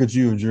story could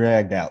you have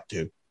dragged out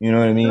to? You know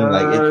what I mean?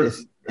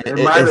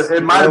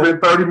 It might have been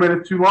 30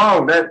 minutes too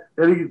long. The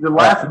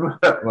last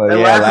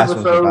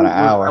episode was about an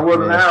hour.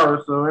 An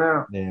hour, so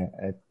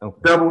okay.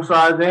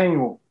 Double-sized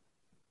annual.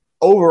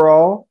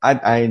 Overall,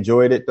 I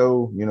enjoyed it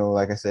though.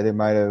 Like I said, it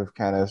might have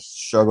kind of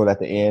struggled at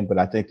the end, but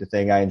I think the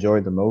thing I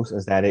enjoyed the most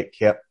is that it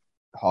kept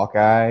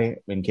Hawkeye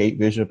and Kate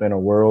Bishop in a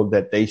world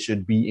that they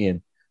should be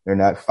in. They're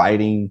not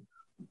fighting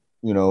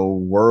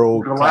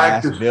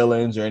world-class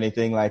villains or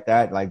anything like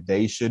that. Like,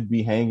 they should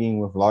be hanging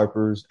with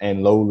LARPers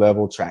and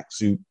low-level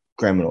tracksuit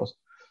criminals.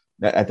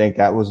 I think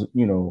that was,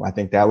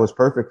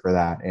 perfect for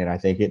that, and I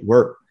think it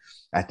worked.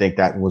 I think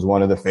that was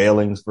one of the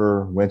failings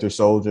for Winter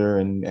Soldier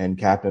and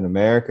Captain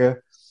America.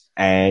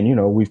 And,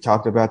 we've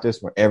talked about this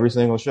for every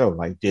single show.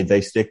 Like, did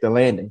they stick the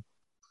landing?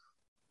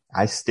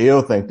 I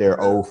still think they're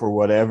O for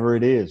whatever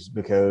it is,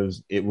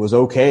 because it was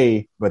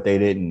okay, but they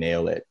didn't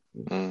nail it.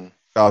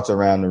 Thoughts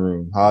around the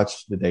room.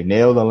 Hotch, did they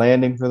nail the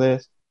landing for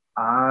this?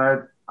 I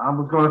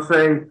was going to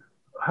say,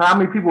 how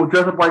many people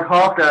dress up like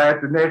Hawkeye at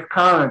the next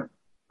con?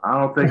 I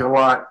don't think a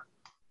lot.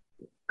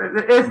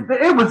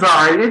 It was all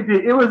right.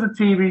 It was a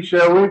TV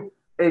show.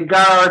 It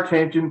got our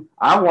attention.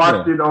 I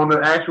watched it on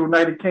the actual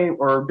night it came,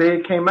 or day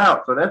it came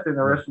out, so that's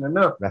interesting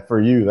enough. That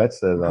for you, that's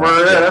that's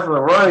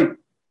all right.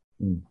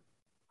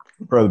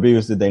 Brother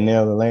Beavis, did they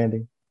nail the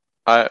landing?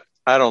 I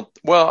don't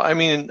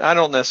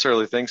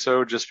necessarily think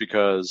so, just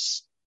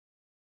because,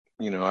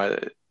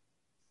 to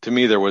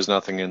me, there was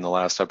nothing in the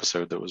last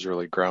episode that was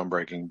really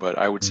groundbreaking. But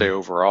I would say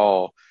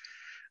overall,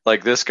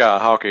 like this guy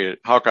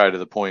Hawkeye to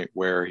the point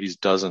where he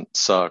doesn't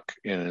suck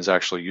and is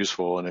actually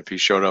useful. And if he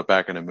showed up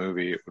back in a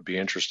movie, it would be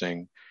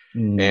interesting.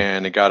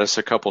 And it got us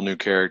a couple new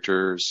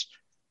characters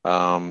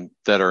that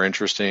are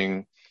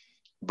interesting.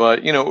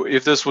 But,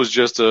 if this was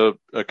just a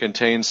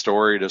contained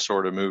story to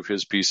sort of move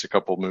his piece a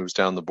couple moves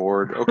down the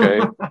board,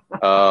 okay.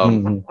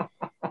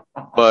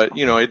 But,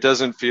 it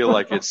doesn't feel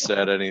like it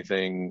set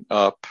anything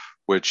up,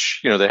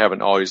 which, they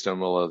haven't always done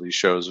with a lot of these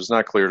shows. It was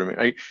not clear to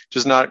me.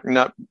 Just not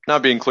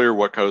being clear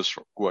what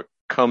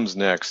comes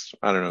next.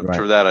 I don't know. Right.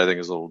 For that, I think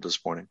is a little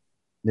disappointing.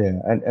 Yeah,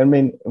 and I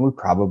mean, we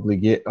probably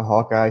get a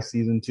Hawkeye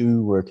season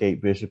 2 where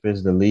Kate Bishop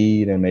is the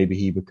lead and maybe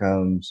he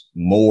becomes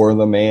more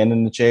the man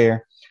in the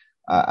chair.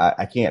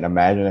 I can't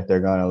imagine if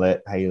they're going to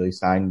let Haley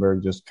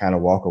Steinberg just kind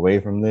of walk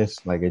away from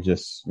this. Like it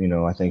just,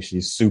 I think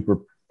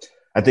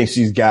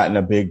she's gotten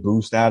a big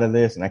boost out of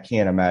this, and I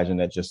can't imagine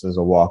that just as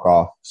a walk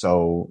off.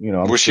 So,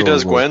 she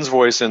does Gwen's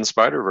voice in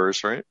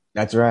Spider-Verse, right?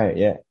 That's right.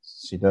 Yeah,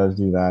 she does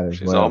do that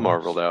as well. She's all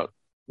marveled out.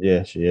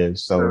 Yeah, she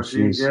is. So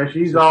she's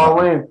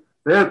all in.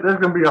 There's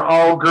going to be an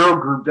all-girl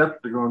group. That's what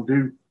they're going to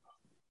do.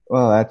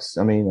 Well, that's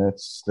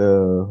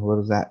the, what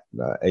is that?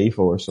 The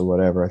A-Force or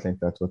whatever. I think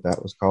that's what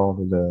that was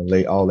called.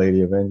 The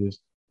All-Lady Avengers.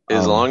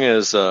 As long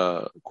as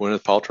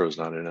Gwyneth Paltrow's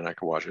not in it, I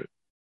can watch it.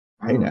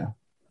 Hey now.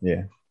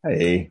 Yeah.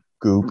 Hey,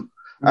 Goop.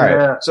 All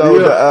right. So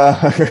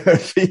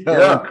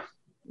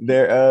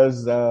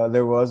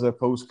there was a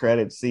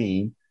post-credit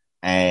scene,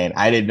 and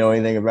I didn't know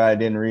anything about it,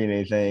 didn't read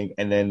anything.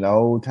 And then the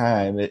whole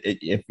time,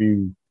 if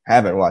you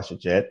haven't watched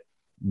it yet,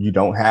 you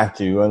don't have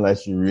to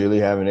unless you really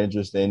have an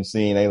interest in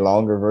seeing a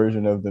longer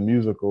version of the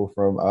musical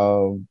from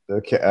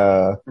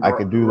I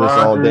Could Do This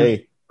All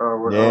Day.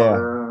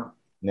 Yeah.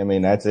 I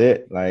mean, that's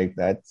it. Like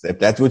if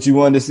that's what you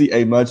wanted to see,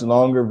 a much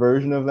longer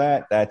version of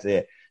that, that's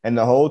it. And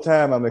the whole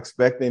time I'm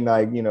expecting,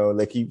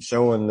 they keep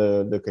showing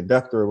the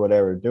conductor or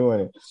whatever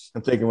doing it.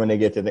 I'm thinking when they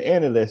get to the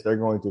end of this, they're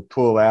going to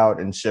pull out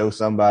and show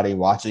somebody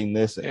watching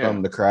this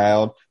from the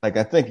crowd. Like,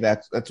 I think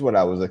that's what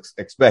I was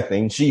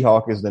expecting.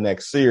 She-Hulk is the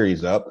next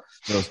series up.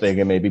 I was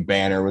thinking maybe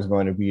Banner was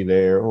going to be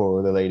there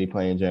or the lady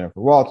playing Jennifer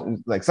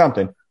Walters, like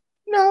something.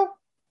 No.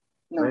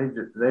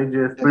 They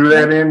just threw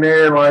that in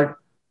there like,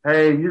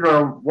 hey, you're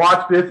going to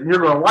watch this and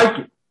you're going to like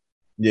it.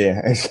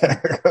 Yeah,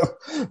 exactly.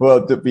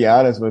 Well, to be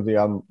honest with you,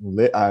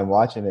 I'm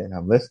watching it and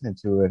I'm listening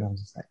to it. I'm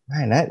just like,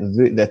 man, that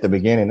at the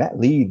beginning, that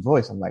lead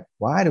voice. I'm like,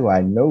 why do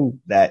I know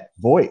that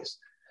voice?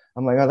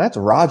 I'm like, oh, that's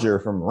Roger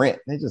from Rent.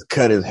 They just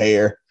cut his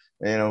hair,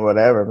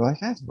 whatever. I'm like,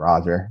 that's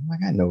Roger. I'm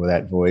like, I know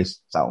that voice.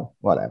 So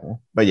whatever.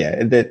 But yeah,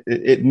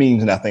 it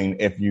means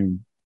nothing if you,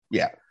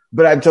 yeah.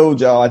 But I've told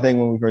y'all, I think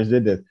when we first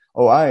did this,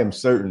 I am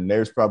certain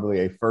there's probably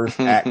a first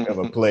act of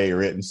a play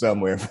written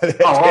somewhere for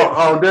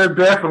that. There's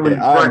definitely,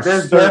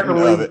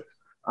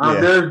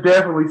 there's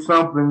definitely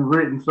something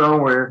written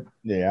somewhere.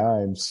 Yeah,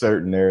 I'm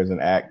certain there's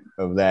an act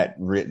of that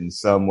written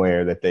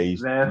somewhere that they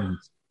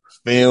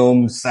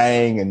filmed,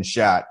 sang, and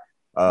shot.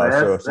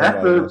 So if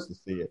somebody wants to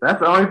see it,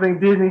 that's the only thing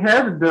Disney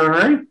hasn't done,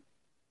 right?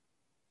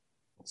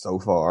 So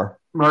far.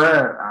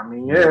 But I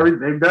mean,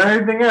 they've done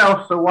everything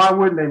else, so why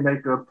wouldn't they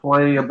make a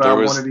play about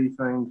one of these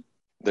things?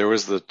 There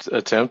was the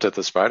attempt at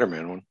the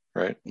Spider-Man one,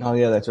 right? Oh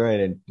yeah, that's right.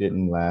 It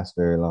didn't last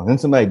very long.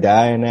 Didn't somebody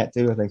die in that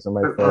too? I think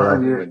somebody fell.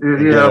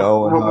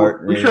 Owen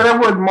Hart. You sure that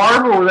wasn't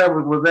Marvel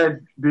or was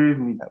that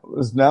Disney? That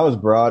was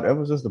broad. It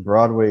was just a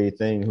Broadway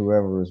thing.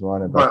 Whoever was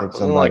running, but I think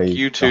somebody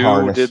like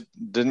U2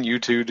 didn't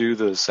U2 do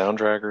the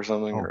soundtrack or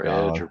something, or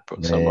God, Edge or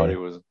somebody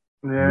was.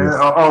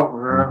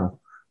 Yeah.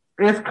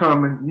 It's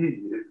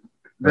coming.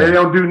 They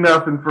don't do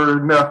nothing for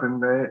nothing.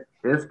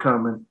 It's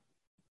coming.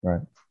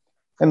 Right.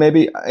 And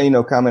maybe,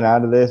 coming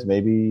out of this,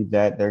 maybe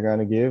that they're going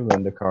to give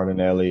Linda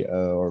Cardinelli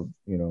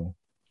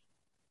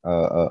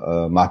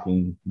a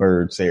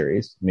Mockingbird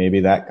series. Maybe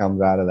that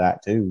comes out of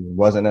that too. It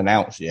wasn't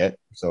announced yet.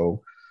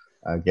 So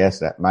I guess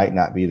that might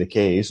not be the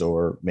case.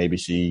 Or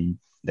maybe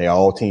they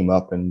all team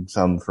up in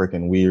some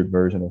freaking weird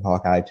version of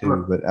Hawkeye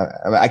too. But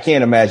I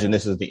can't imagine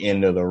this is the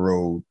end of the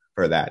road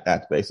for that.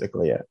 That's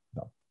basically it.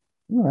 So,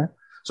 all right.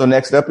 So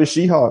next up is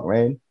She-Hulk,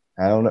 man.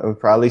 I don't know,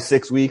 probably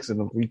 6 weeks,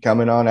 and we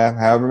coming on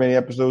however many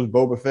episodes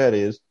Boba Fett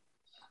is.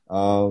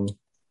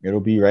 It'll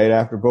be right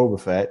after Boba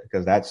Fett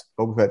because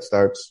Boba Fett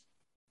starts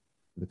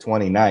the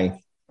 29th.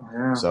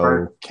 Yeah,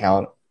 so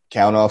count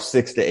off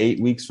 6 to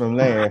 8 weeks from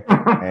there,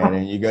 and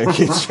then you gotta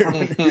get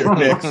your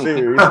next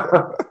series.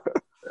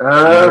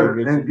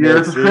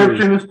 Your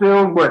subscription is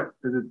still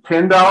is it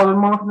 $10 a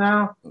month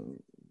now?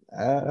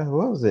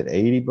 What was it?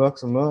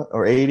 $80 a month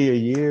or $80 a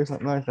year,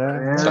 something like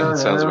that. Yeah,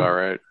 sounds about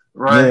right.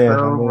 Right,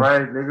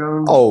 right. They're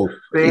gonna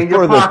stay in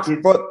your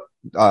pocket.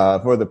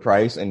 For the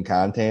price and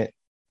content,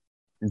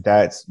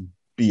 that's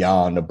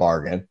beyond a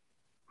bargain.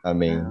 I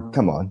mean,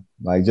 come on,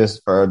 like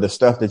just for the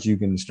stuff that you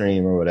can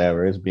stream or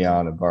whatever, it's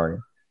beyond a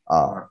bargain.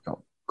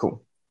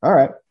 Cool. All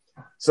right.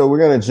 So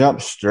we're gonna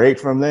jump straight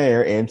from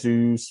there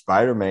into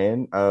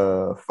Spider-Man,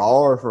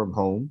 Far From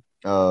Home.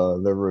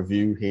 The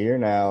review here.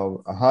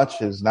 Now, Hutch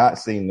has not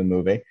seen the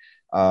movie.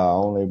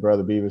 Only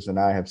Brother Beavis and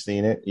I have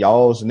seen it.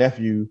 Y'all's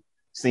nephew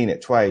seen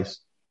it twice.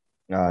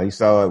 He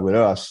saw it with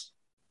us.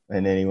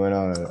 and then he went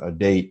on a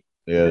date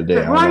the other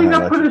day. Why you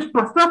not put his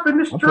stuff in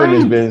the street? I'm putting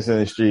his business in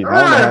the street.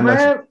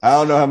 I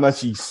don't know how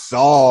much he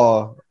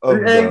saw of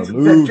the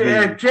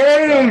movie.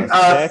 James,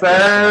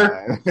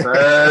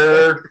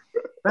 sir.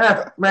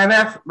 That's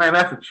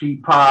a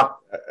cheap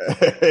pop.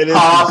 It is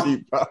a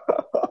cheap pop.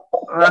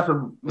 That's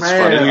man.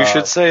 Funny you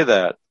should say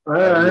that.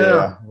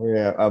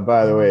 Yeah.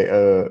 By the way,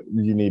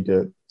 you need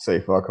to say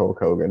fuck Hulk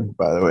Hogan.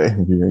 By the way,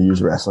 you're gonna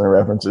use wrestling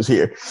references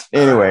here.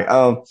 Anyway,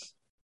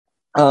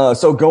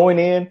 so going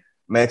in,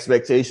 my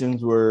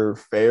expectations were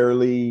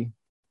fairly,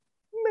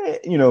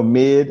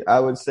 mid. I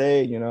would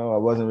say, I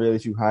wasn't really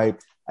too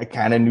hyped. I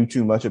kind of knew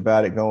too much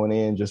about it going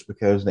in, just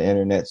because the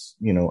internet's,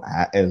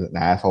 as an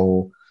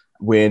asshole.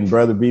 When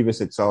Brother Beavis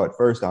had saw it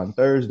first on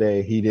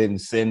Thursday, he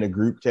didn't send a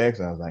group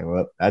text. I was like,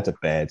 well, that's a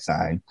bad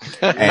sign.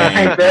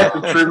 Ain't that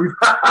the truth?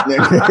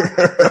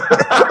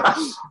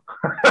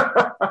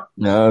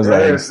 No, I was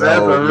like, so,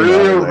 that's a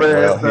real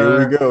bad sign.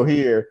 Here we go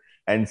here.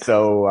 And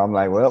so I'm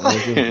like, well,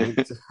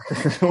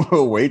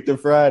 we'll wait till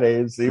Friday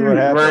and see what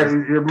happens.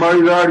 Right. Your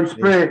money's already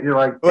spent. You're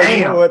like, damn.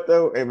 You know what,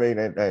 though? I mean,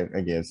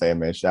 again,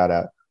 Sandman, shout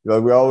out.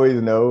 We always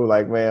know,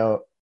 like,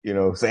 well,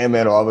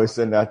 Sandman will always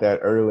send out that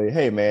early,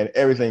 hey, man,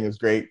 everything is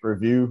great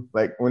review,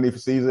 like when he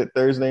sees it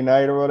Thursday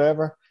night or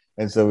whatever.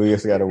 And so we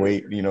just got to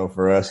wait,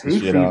 for us to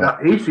shit on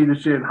it. He see the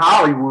shit in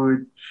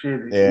Hollywood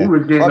shit. Yeah. He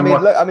was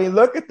getting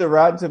look at the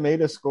Rotten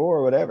Tomatoes score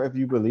or whatever, if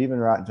you believe in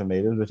Rotten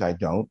Tomatoes, which I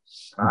don't.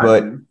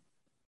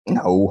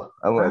 No,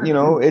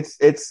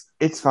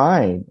 it's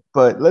fine.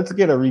 But let's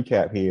get a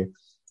recap here.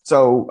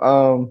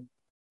 So,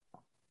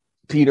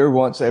 Peter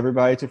wants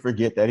everybody to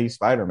forget that he's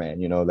Spider-Man,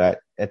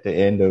 that at the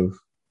end of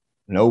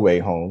No Way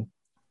Home,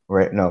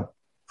 right? No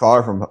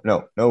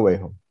Way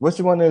Home. Which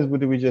one what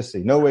did we just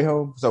see? No Way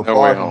Home? So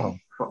Far From Home.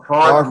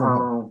 Far From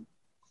Home.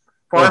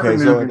 Okay,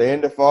 so at the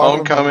end of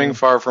Homecoming,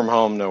 Far From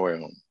Home, No Way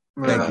Home.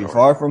 Thank you.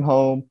 Far From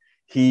Home,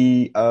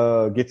 he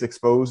gets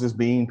exposed as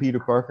being Peter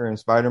Parker and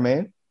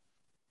Spider-Man.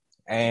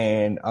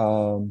 And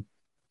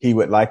he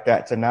would like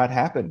that to not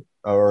happen,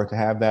 or to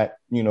have that,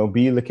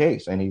 be the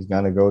case. And he's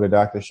going to go to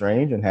Doctor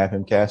Strange and have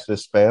him cast a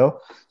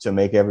spell to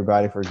make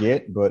everybody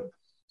forget. But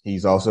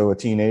he's also a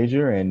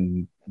teenager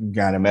and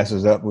kind of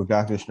messes up with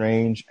Doctor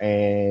Strange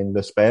and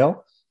the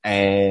spell,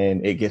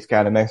 and it gets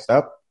kind of messed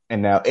up.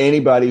 And now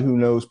anybody who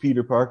knows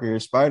Peter Parker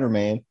is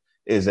Spider-Man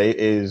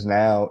is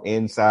now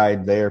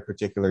inside their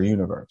particular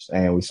universe.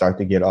 And we start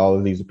to get all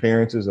of these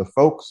appearances of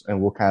folks,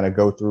 and we'll kind of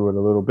go through it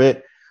a little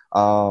bit.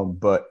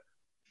 But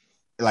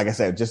like I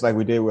said, just like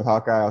we did with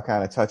Hawkeye, I'll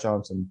kind of touch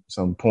on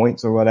some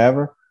points or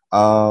whatever.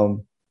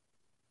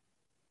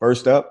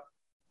 First up,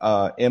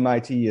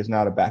 MIT is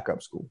not a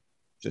backup school.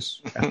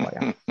 Just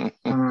FYI.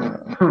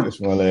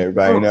 Just want to let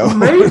everybody know.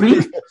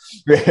 Maybe.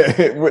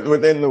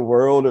 Within the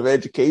world of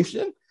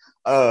education,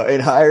 in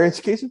higher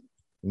education,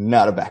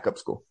 not a backup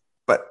school.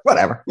 But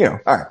whatever, all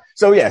right.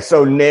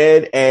 So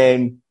Ned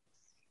and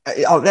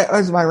that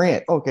was my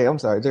rant. Okay, I'm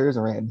sorry. There is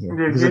a rant here.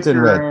 Yeah, it's in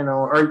red.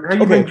 Have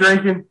you been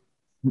drinking?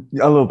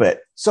 A little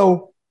bit.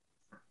 So,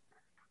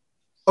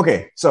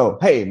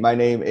 hey, my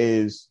name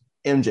is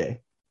MJ,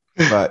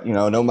 but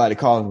nobody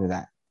calls me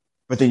that.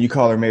 But then you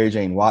call her Mary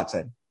Jane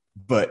Watson,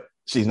 but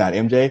she's not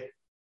MJ.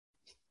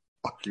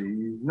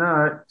 She's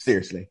not.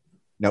 Seriously.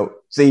 No.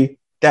 See,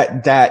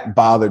 that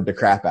bothered the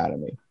crap out of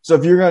me. So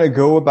if you're going to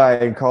go by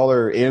and call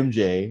her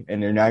MJ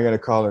and they're not going to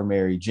call her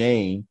Mary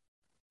Jane,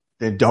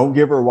 then don't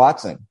give her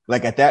Watson.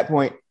 Like at that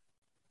point,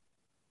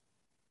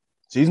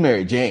 she's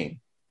Mary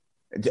Jane.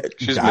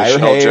 She's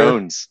Michelle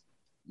Jones.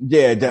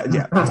 Yeah.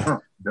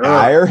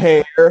 Dye her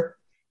hair.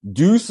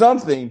 Do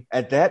something.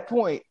 At that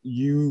point,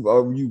 you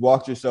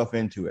walked yourself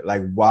into it.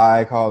 Like,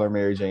 why call her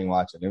Mary Jane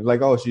Watson? It was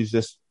like, oh,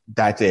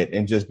 that's it.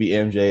 And just be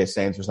MJ. It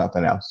stands for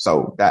something else.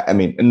 So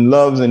and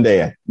love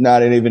Zendaya.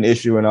 Not an even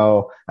issue and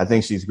all. I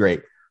think she's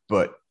great.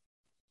 But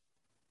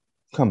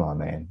come on,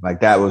 man.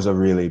 Like, that was a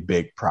really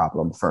big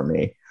problem for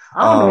me.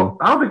 I don't know.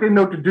 I don't think they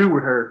know what to do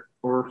with her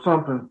or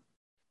something.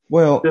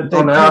 Well, just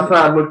on the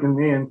outside looking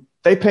in.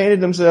 They painted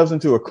themselves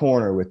into a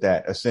corner with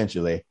that,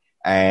 essentially.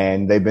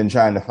 And they've been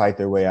trying to fight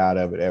their way out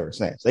of it ever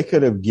since. They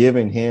could have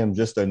given him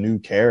just a new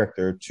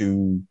character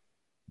to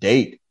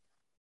date.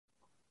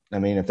 I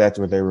mean, if that's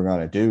what they were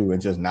going to do,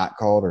 and just not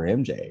called her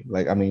MJ.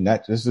 Like, I mean,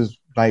 this is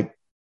like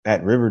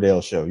that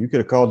Riverdale show. You could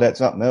have called that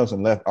something else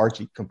and left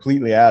Archie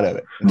completely out of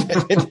it.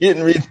 It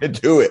didn't really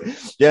do it.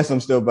 Yes,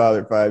 I'm still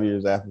bothered 5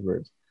 years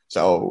afterwards.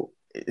 So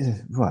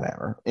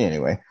whatever.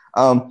 Anyway.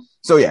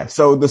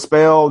 So the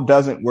spell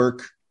doesn't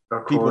work.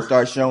 People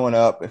start showing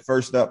up.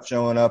 First up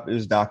showing up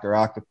is Dr.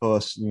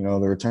 Octopus, the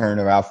return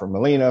of Alfred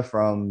Molina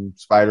from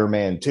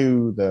Spider-Man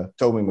 2, the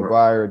Tobey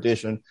Maguire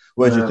edition.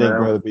 What do you think,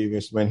 Brother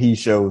Beavis, when he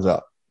shows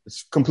up?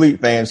 It's complete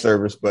fan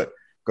service, but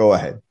go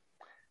ahead.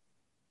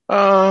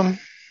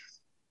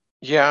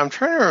 Yeah, I'm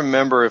trying to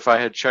remember if I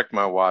had checked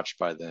my watch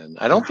by then.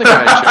 I don't think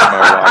I had checked my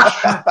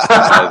watch by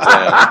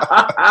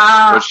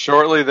then. But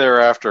shortly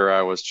thereafter,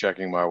 I was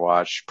checking my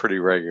watch pretty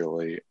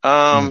regularly.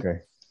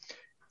 Okay.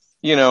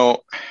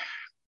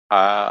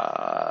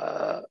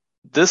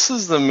 This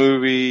is the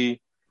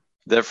movie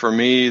that for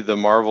me, the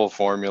Marvel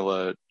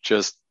formula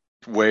just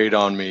weighed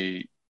on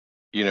me,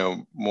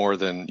 more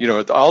than,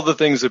 all the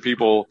things that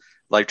people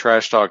like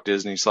trash talk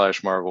Disney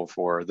 / Marvel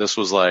for. This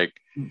was like,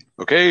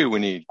 okay, we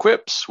need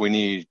quips, we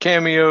need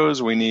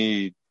cameos, we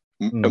need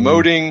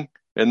emoting,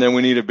 and then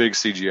we need a big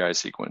CGI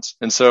sequence.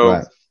 And so,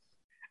 right.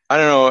 I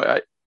don't know,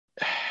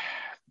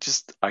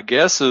 I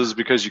guess it was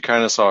because you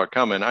kind of saw it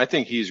coming. I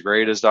think he's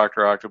great as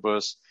Dr.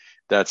 Octopus.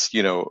 That's,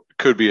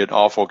 could be an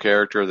awful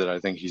character that I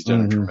think he's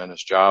done a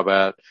tremendous job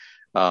at.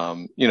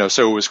 So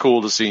it was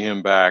cool to see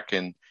him back.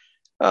 And,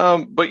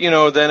 but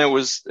then it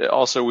was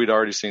also, we'd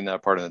already seen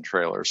that part in the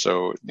trailer.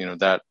 So,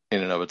 that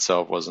in and of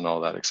itself wasn't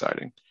all that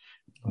exciting.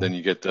 Then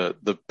you get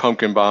the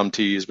pumpkin bomb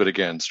tease, but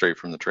again, straight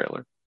from the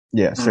trailer.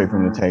 Yeah, straight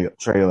from the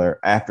trailer.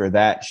 After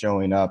that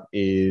showing up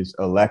is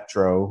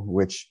Electro,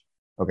 which,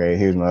 okay,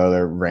 here's my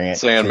other rant.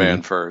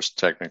 Sandman first,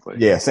 technically.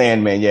 Yeah,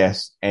 Sandman,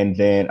 yes. And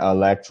then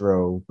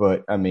Electro.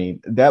 But, I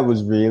mean, that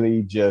was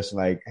really just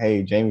like,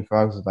 hey, Jamie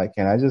Foxx was like,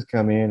 can I just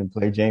come in and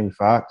play Jamie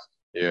Foxx?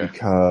 Yeah.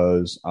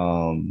 Because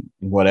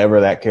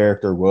whatever that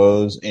character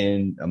was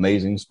in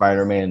Amazing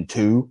Spider-Man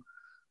 2,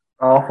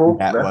 awful.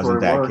 That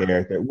wasn't that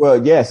character.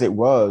 Well, yes, it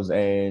was,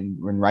 and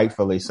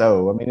rightfully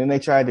so. I mean, and they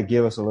tried to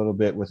give us a little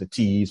bit with a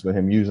tease with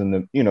him using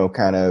the,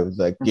 kind of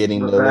like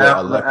getting the little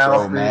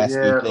electro mask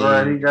thing.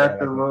 Right, he got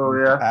the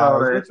little, I saw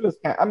that. Which was,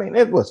 I mean,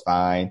 it was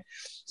fine.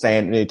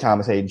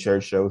 Thomas Hayden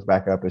Church shows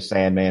back up as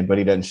Sandman, but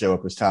he doesn't show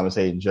up as Thomas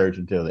Hayden Church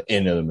until the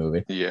end of the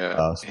movie.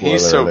 Yeah,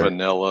 he's so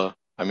vanilla.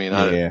 I mean,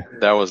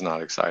 that was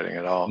not exciting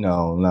at all.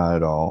 No, not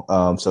at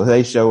all. So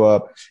they show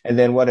up, and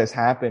then what has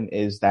happened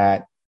is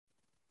that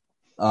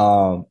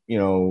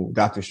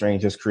Doctor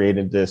Strange has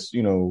created this,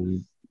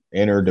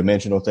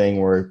 interdimensional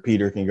thing where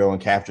Peter can go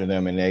and capture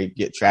them, and they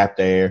get trapped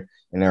there,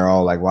 and they're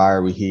all like, why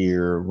are we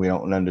here? We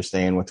don't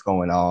understand what's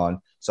going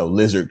on. So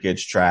Lizard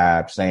gets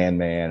trapped,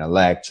 Sandman,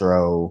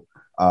 Electro,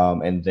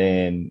 and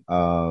then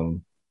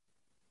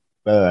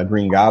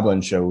Green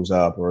Goblin shows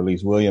up, or at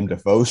least William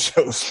Dafoe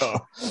shows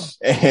up,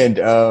 and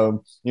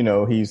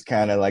he's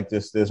kind of like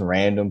this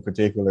random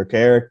particular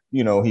character.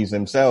 He's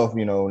himself,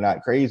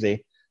 not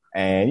crazy.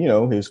 And,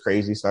 his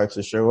crazy starts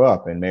to show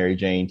up, and Mary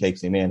Jane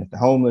takes him in at the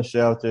homeless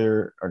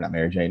shelter, or not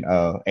Mary Jane,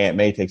 Aunt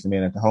May takes him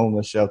in at the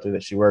homeless shelter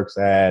that she works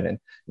at. And,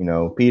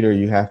 Peter,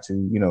 you have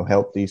to,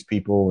 help these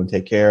people and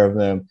take care of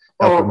them,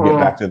 help them get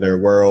back to their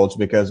worlds,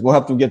 because we'll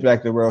help them get back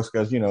to their worlds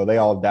because, they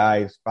all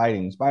die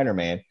fighting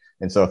Spider-Man.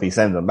 And so if he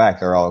sends them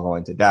back, they're all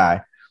going to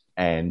die.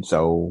 And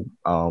so,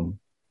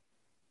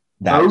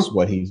 that's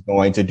what he's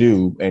going to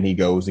do. And he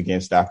goes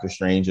against Doctor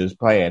Strange's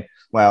plan.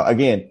 Well,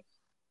 again,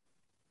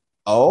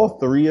 all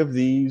three of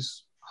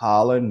these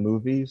Holland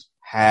movies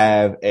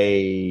have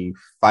a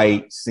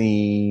fight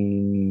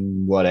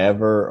scene,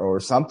 whatever,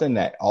 or something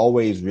that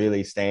always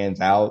really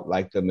stands out,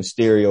 like the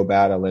Mysterio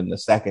battle in the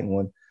second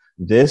one.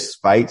 This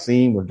fight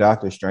scene with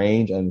Doctor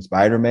Strange and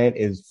Spider-Man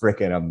is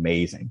freaking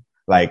amazing.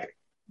 Like,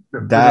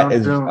 that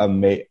is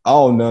amazing.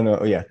 Oh, no.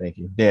 Oh, yeah, thank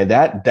you. Yeah,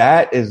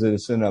 that is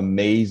just an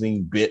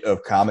amazing bit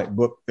of comic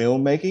book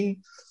filmmaking,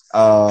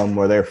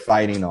 where they're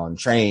fighting on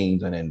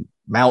trains and in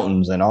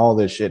mountains and all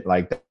this shit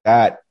like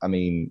that. I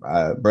mean,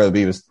 Brother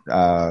Beavis,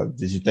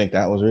 did you think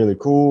that was really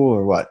cool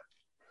or what?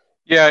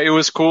 Yeah, it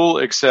was cool,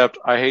 except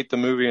I hate the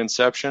movie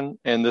Inception,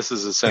 and this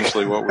is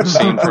essentially what we've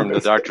seen from the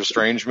Doctor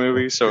Strange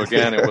movie. So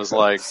again, it was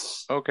like,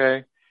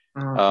 okay.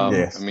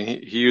 Yes. I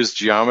mean, he used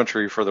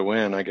geometry for the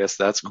win. I guess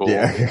that's cool.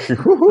 Yeah,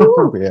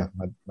 yeah.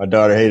 My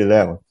daughter hated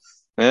that one.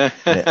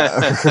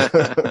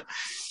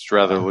 Just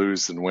rather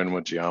lose than win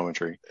with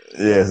geometry.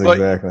 Yes,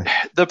 exactly.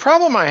 But the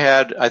problem I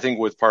had, I think,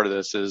 with part of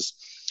this is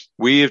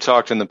we have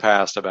talked in the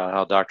past about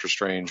how Doctor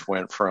Strange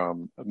went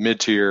from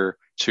mid-tier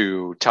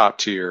to top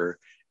tier,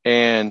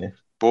 and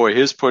boy,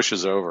 his push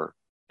is over.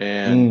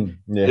 And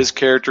his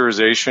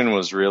characterization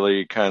was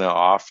really kind of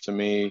off to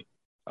me.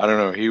 I don't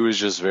know. He was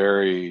just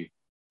very.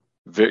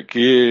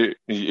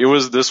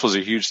 This was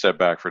a huge step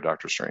back for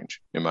Doctor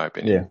Strange, in my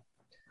opinion. Yeah,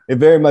 it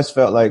very much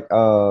felt like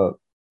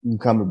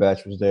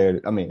Cumberbatch was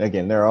there. I mean,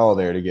 again, they're all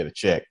there to get a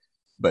check,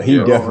 but he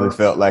definitely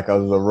felt like it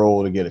was a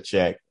role to get a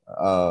check.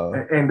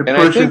 And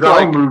I think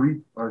like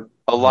movie.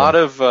 A lot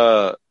of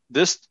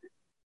this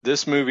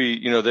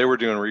movie, they were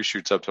doing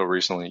reshoots up till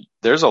recently.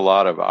 There's a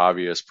lot of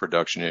obvious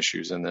production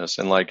issues in this,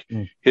 and like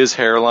his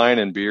hairline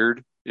and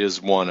beard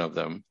is one of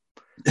them.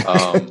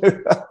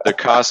 The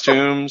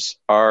costumes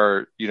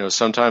are,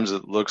 sometimes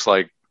it looks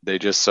like they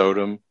just sewed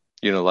them,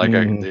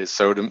 they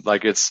sewed them,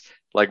 like it's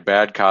like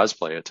bad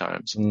cosplay at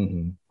times.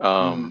 And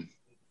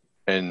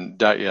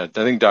I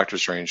think Doctor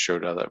Strange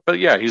showed that. But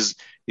yeah, he's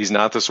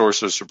not the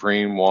Sorcerer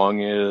Supreme.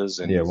 Wong is,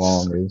 and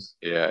Wong is.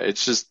 Yeah,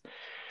 it's just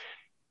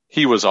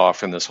he was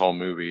off in this whole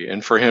movie,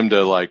 and for him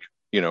to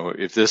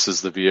if this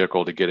is the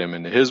vehicle to get him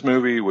into his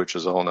movie, which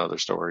is a whole nother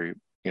story,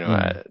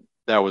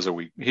 that was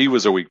he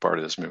was a weak part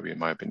of this movie, in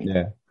my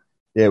opinion.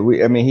 Yeah.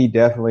 He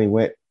definitely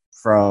went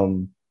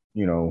from,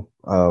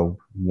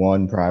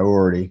 one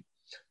priority,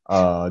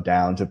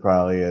 down to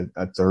probably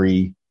a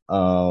 3,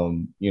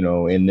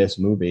 in this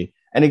movie.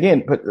 And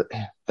again, but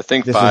I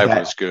think 5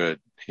 was good.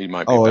 He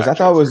might be. Oh, I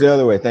thought it was the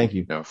other way. Thank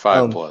you. No,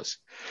 5+.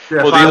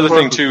 Yeah, well, the other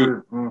thing was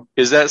too good.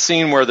 is that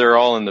scene where they're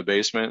all in the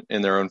basement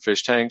in their own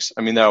fish tanks.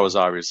 I mean, that was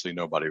obviously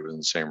nobody was in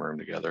the same room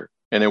together,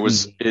 and it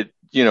was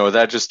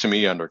that just to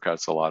me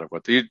undercuts a lot of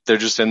what they're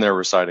just in there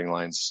reciting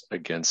lines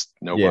against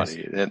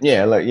nobody.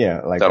 Yes.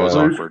 Like that was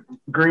awkward.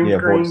 Green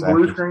screen,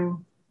 blue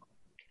screen.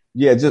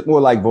 Yeah, just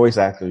more like voice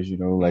actors,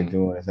 like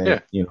doing a thing,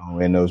 Yeah.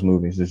 In those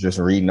movies. It's just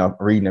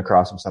reading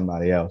across from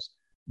somebody else.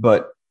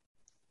 But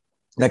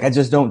like, I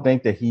just don't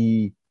think that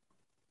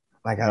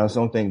I just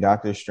don't think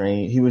Doctor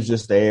Strange, he was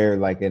just there,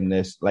 like, in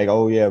this, like,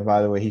 oh yeah,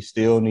 by the way, he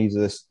still needs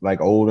this,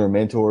 like, older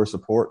mentor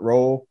support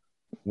role,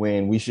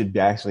 when we should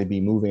actually be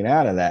moving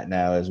out of that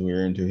now, as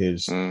we're into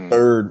his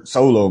third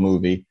solo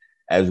movie,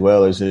 as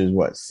well as his,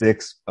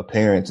 sixth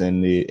appearance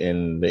in the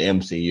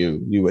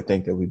MCU. You would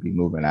think that we'd be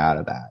moving out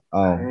of that.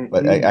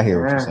 But I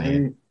hear what you're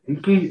saying.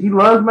 He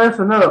loves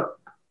messing up,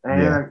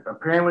 and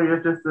apparently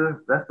it's just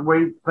that's the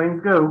way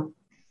things go.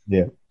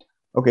 Yeah.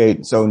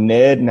 Okay, so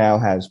Ned now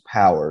has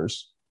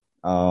powers.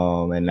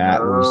 And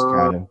that was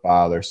kind of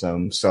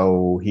bothersome.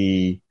 So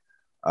he,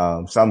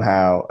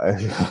 somehow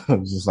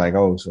was just like,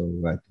 oh, so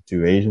like the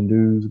two Asian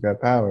dudes got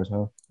powers,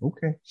 huh?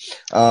 Okay.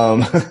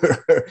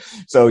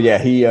 So yeah,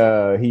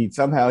 he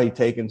somehow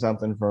taken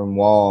something from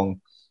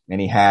Wong,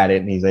 and he had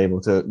it, and he's able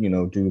to,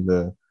 do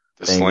the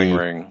sling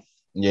ring.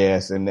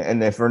 Yes. And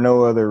if for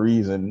no other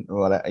reason,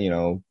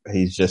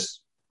 he's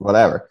just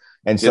whatever.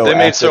 And so they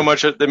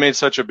made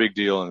such a big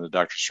deal in the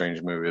Doctor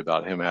Strange movie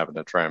about him having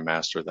to try and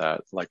master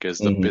that, like, as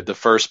the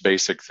first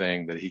basic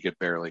thing that he could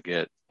barely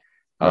get.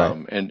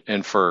 Right.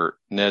 And for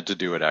Ned to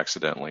do it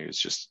accidentally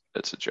it's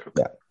a joke.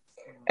 Yeah.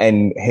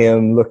 And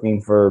him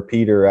looking for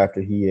Peter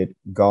after he had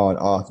gone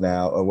off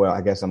now. Well,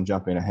 I guess I'm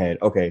jumping ahead.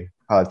 Okay.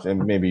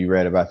 Maybe you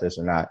read about this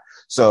or not.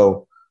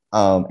 So,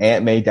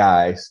 Aunt May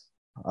dies,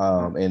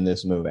 in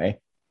this movie.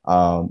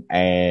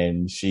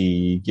 And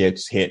she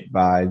gets hit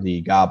by the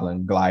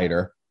Goblin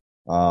glider.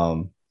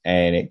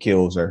 And it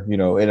kills her,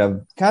 in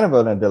a kind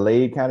of a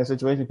delayed kind of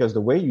situation, because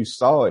the way you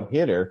saw it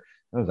hit her,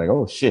 I was like,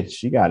 oh shit,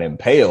 she got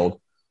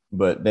impaled.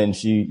 But then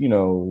she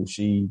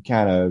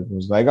kind of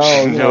was like,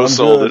 oh, no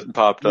soul it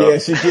popped up. Yeah,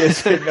 she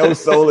just no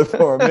soul it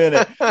for a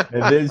minute.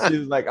 And then she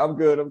was like, I'm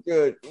good.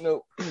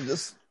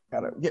 Just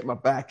kind of get my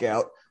back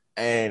out.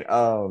 And,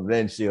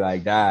 then she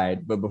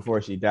died. But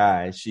before she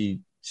died,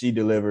 she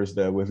delivers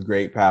the "with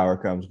great power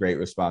comes great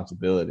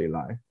responsibility"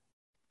 line.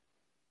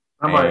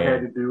 I might have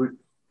had to do it.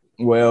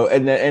 Well,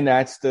 and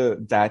that's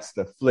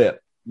the flip,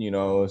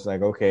 it's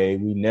like, okay,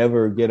 we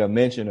never get a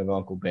mention of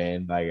Uncle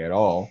Ben, at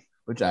all,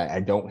 which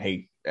I don't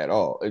hate at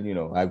all.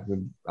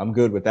 And, I'm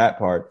good with that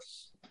part,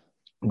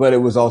 but it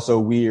was also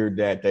weird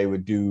that they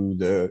would do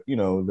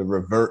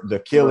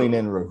the killing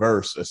in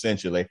reverse,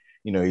 essentially.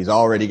 He's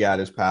already got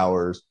his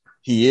powers.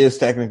 He is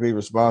technically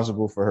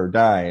responsible for her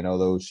dying,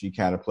 although she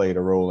kind of played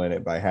a role in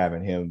it by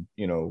having him,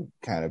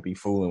 kind of be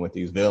fooling with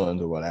these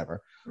villains or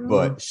whatever.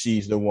 But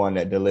she's the one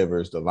that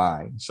delivers the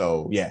line.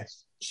 So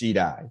yes, she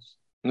dies.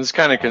 And it's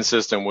kind of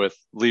consistent with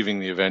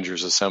leaving the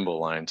Avengers Assemble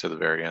line to the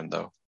very end,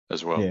 though,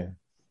 as well. Yeah.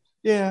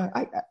 Yeah.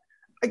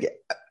 I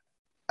get.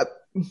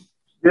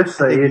 Just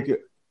say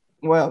it.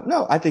 Well,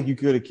 no, I think you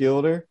could have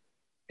killed her.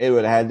 It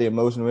would have had the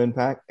emotional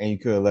impact, and you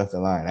could have left the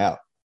line out.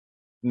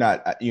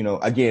 Not,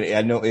 again,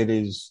 I know it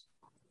is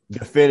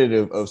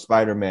definitive of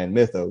Spider-Man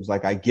mythos.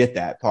 I get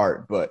that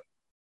part, but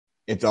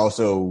it's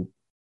also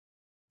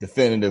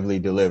definitively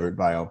delivered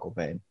by Uncle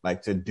Ben.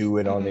 To do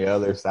it on the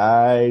other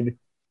side,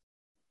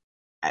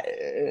 I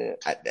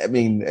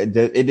mean, it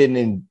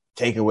didn't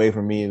take away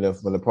from me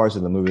for the parts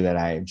of the movie that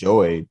I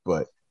enjoyed,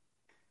 but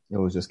it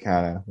was just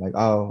kind of like,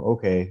 oh,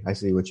 okay, I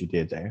see what you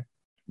did there.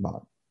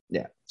 But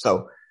yeah,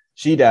 so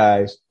she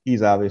dies.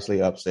 He's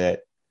obviously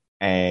upset,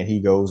 and he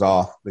goes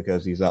off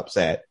because he's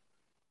upset.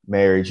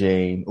 Mary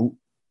Jane,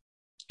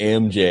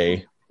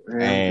 MJ,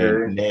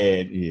 and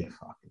Ned. Yeah,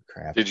 fucking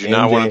crap. Did you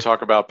not want to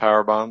talk about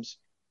power bombs?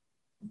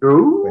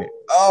 Wait.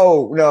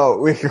 Oh no!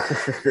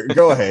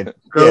 Go ahead.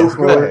 Go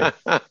ahead.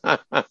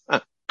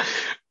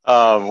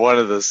 One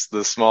of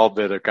the small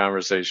bit of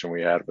conversation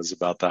we had was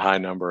about the high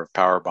number of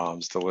power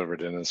bombs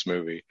delivered in this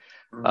movie.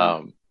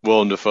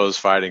 Willem Dafoe's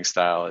fighting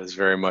style is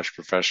very much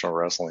professional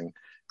wrestling.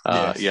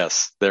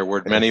 Yes, there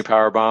were many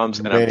power bombs,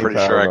 and I'm pretty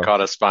sure I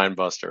caught a spine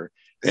buster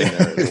in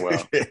there as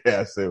well.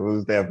 Yes, it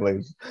was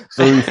definitely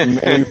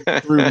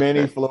through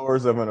many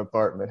floors of an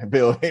apartment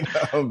building.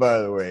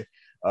 By the way.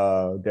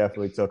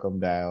 Definitely took them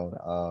down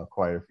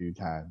quite a few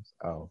times.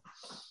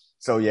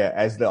 So yeah,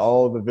 as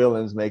all the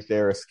villains make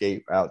their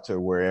escape out to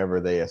wherever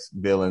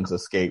villains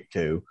escape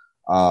to,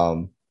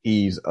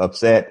 he's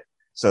upset.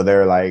 So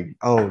they're like,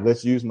 oh,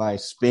 let's use my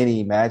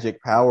spinny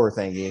magic power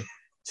thingy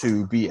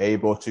to be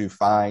able to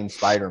find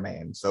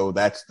Spider-Man. So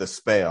that's the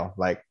spell,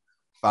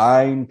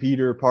 find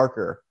Peter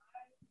Parker,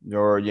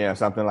 or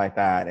something like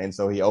that. And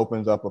so he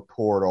opens up a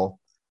portal,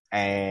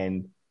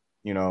 and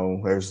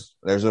there's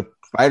a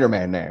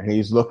Spider-Man there.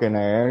 He's looking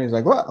there, and he's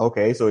like, what?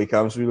 Okay. So he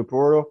comes through the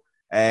portal,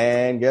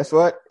 and guess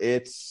what?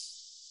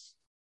 It's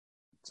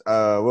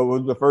What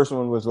was the first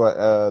one? Was what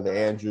the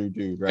Andrew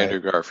dude, right? Andrew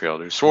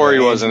Garfield, who swore he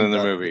wasn't in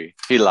the movie.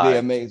 He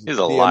lied. He's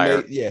a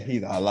liar. Yeah,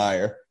 he's a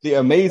liar. The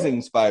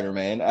Amazing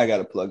Spider-Man. I got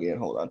to plug in.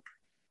 Hold on.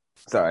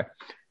 Sorry.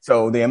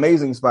 So the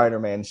Amazing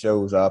Spider-Man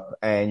shows up,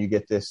 and you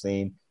get this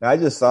scene. Now, I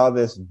just saw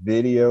this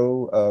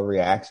video,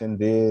 reaction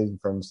vid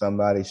from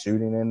somebody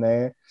shooting in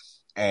there,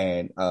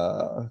 and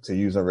to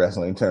use a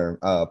wrestling term,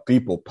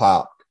 people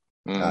popped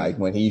like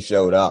when he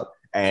showed up.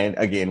 And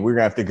again, we're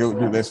gonna have to go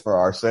do this for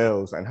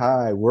ourselves. And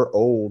hi, we're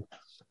old.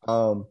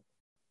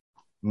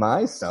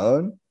 My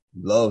son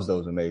loves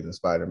those Amazing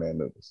Spider-Man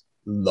movies.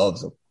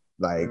 Loves them.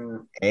 Like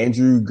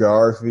Andrew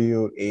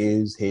Garfield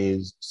is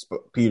his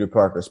Peter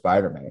Parker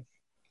Spider-Man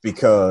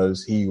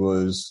because he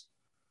was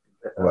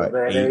what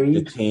 8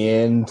 to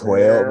 10,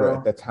 12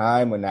 at the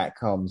time when that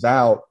comes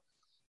out,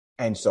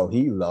 and so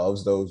he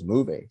loves those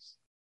movies.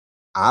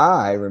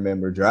 I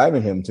remember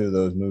driving him to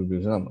those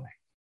movies, and I'm like,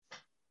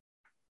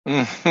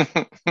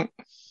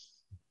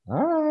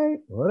 all right,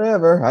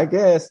 whatever, I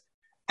guess.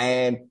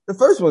 And the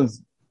first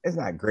one's it's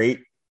not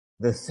great.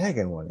 The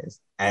second one is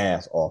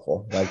ass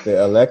awful. Like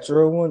the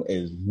Electro one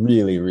is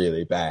really,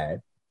 really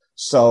bad.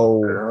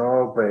 So,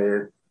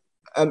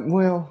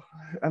 well,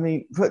 I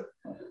mean, but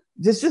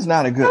it's just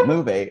not a good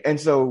movie. And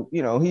so,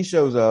 he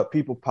shows up,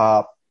 people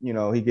pop,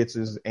 he gets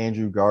his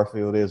Andrew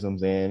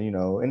Garfield-isms in,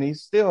 and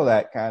he's still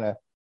that kind of,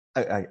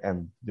 I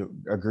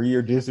agree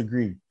or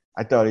disagree.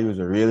 I thought he was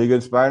a really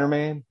good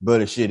Spider-Man,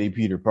 but a shitty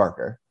Peter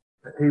Parker.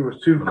 He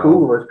was too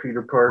cool as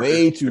Peter Parker.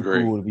 Way too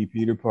cool to be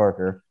Peter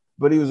Parker,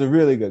 but he was a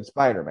really good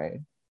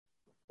Spider-Man.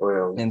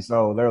 Well, and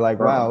so they're like,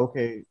 wow,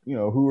 okay,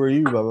 who are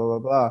you, blah, blah, blah,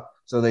 blah.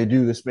 So they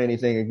do the spinny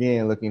thing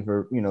again, looking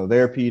for,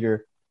 their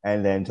Peter,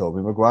 and then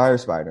Tobey Maguire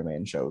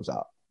Spider-Man shows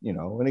up,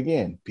 and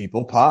again,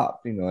 people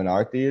popped, in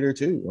our theater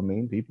too. I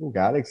mean, people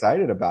got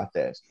excited about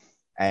this.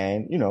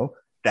 And,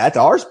 that's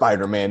our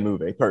Spider-Man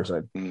movie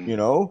person, At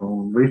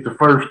least the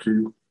first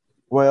two.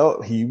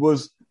 Well, he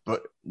was,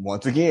 but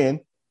once again,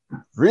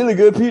 really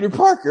good Peter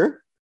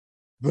Parker,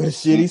 but a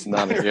shitty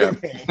Spider-Man.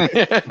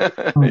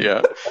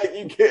 Yeah.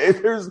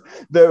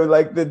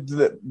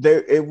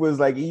 It was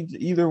like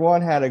either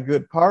one had a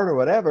good part or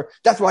whatever.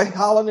 That's why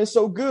Holland is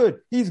so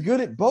good. He's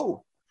good at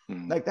both.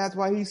 Like, that's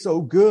why he's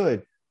so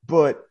good.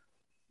 But,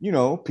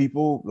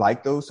 people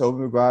like those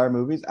Tobey Maguire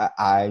movies.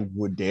 I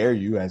would dare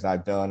you, as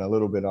I've done a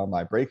little bit on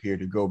my break here,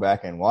 to go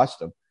back and watch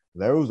them.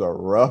 Those are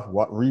rough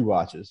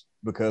rewatches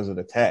because of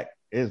the tech.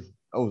 Those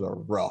are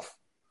rough.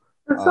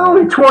 It's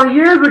only 20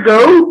 years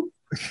ago.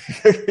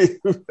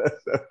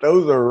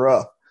 Those are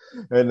rough.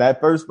 And that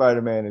first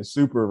Spider-Man is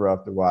super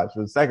rough to watch.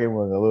 The second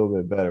one's a little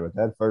bit better, but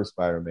that first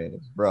Spider-Man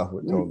is rough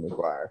with Tobey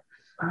Maguire.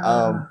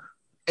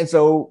 And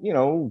so,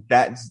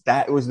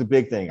 that was the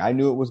big thing. I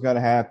knew it was going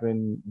to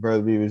happen.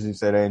 Brother Beavers, you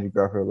said Andrew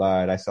Garfield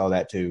lied. I saw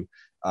that too.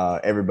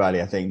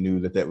 Everybody, I think, knew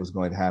that was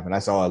going to happen. I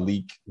saw a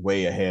leak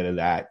way ahead of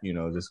that,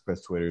 just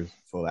because Twitter's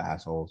full of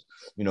assholes.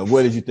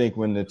 What did you think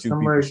when the two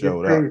people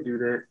showed up?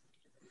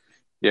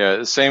 Yeah,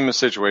 the same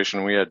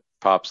situation. We had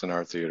pops in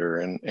our theater,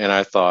 and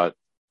I thought,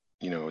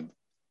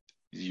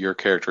 your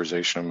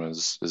characterization of him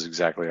is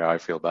exactly how I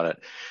feel about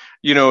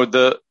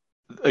it.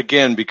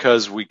 Again,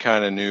 because we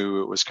kind of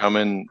knew it was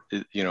coming,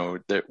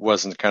 that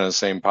wasn't kind of the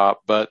same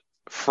pop, but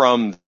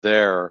from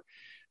there,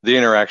 the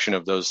interaction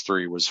of those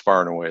three was far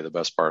and away the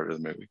best part of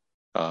the movie.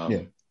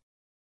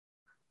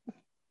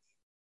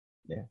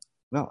 Yeah.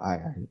 No, I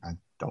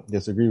don't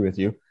disagree with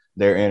you.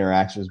 Their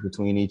interactions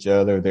between each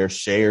other, their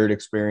shared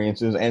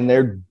experiences, and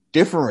their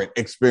different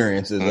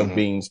experiences of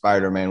being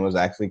Spider-Man was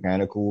actually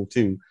kind of cool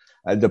too.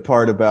 The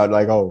part about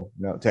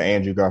to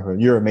Andrew Garfield,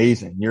 you're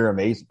amazing. You're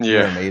amazing. Yeah.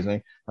 You're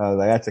amazing.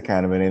 That's a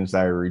kind of an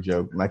insidery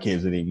joke. My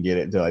kids didn't even get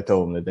it until I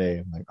told them today.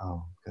 I'm like,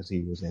 oh, because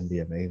he was in The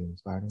Amazing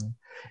Spider-Man.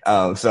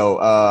 So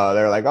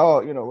they're like,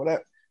 oh,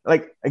 whatever.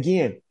 Like,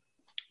 again,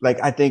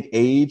 I think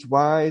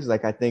age-wise,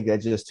 I think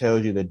that just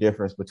tells you the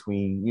difference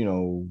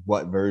between,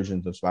 what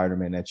versions of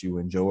Spider-Man that you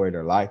enjoyed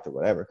or liked or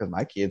whatever. Because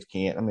my kids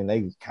can't. I mean,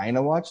 they kind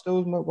of watch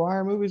those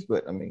Maguire movies,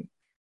 but I mean,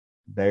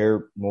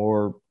 they're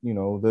more,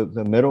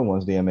 the middle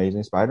one's The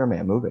Amazing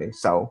Spider-Man movie.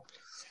 So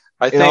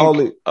I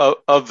think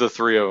of the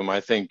three of them, I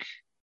think,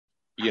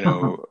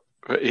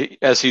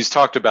 as he's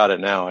talked about it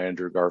now,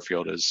 Andrew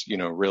Garfield is,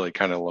 really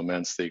kind of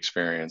laments the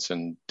experience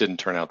and didn't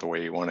turn out the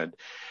way he wanted.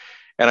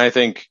 And I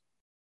think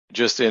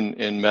just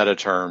in meta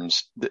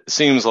terms, it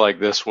seems like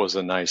this was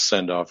a nice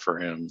send off for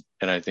him.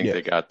 And I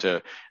think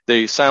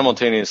they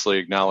simultaneously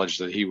acknowledged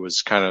that he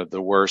was kind of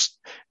the worst,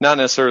 not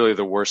necessarily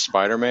the worst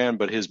Spider-Man,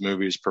 but his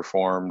movies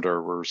performed or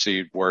were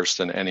received worse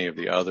than any of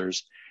the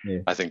others. Yeah.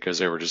 I think because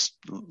they were just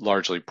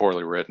largely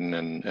poorly written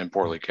and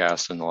poorly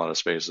cast in a lot of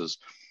spaces.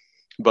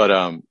 But,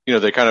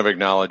 they kind of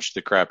acknowledged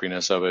the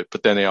crappiness of it,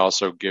 but then they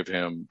also give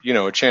him,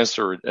 a chance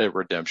to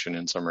redemption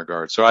in some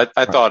regard. So I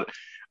thought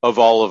of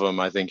all of them,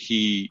 I think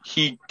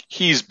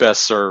he's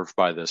best served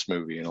by this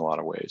movie in a lot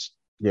of ways.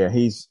 Yeah,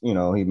 he's, he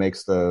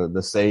makes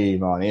the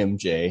save on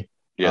MJ.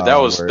 Yeah, that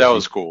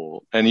was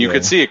cool. And you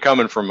could see it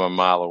coming from a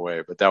mile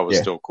away, but that was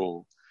still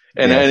cool.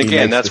 And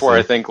again, that's where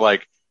I think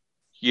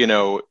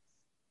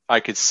I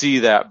could see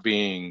that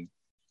being,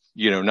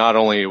 not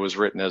only it was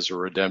written as a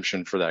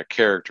redemption for that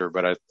character,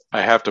 but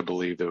I have to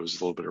believe there was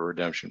a little bit of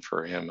redemption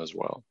for him as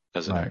well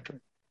as an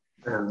actor.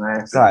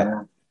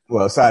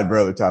 Side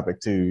brother topic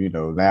too,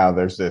 now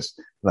there's this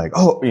like,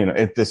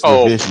 if this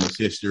revisionist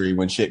history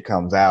when shit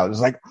comes out, it's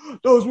like,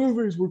 those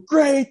movies were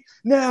great.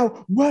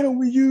 Now, why don't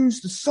we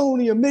use the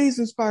Sony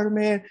Amazing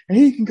Spider-Man and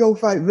he can go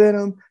fight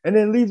Venom and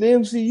then leave the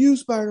MCU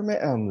Spider-Man?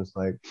 I'm just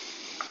like,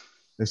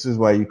 this is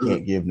why you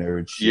can't give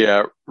nerds shit.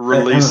 Yeah,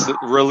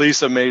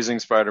 release Amazing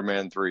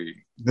Spider-Man 3,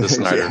 the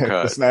Snyder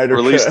Cut.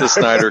 The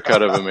Snyder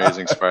Cut of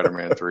Amazing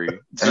Spider-Man 3.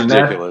 It's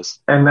ridiculous.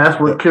 That's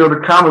what killed the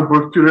comic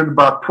books too. There's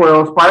about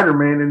 12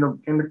 Spider-Man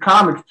in the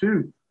comics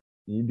too.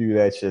 You do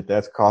that shit,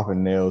 that's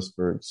coffin nails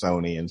for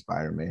Sony and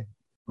Spider-Man.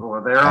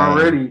 Well, they're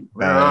already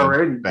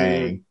bang.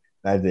 dead.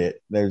 That's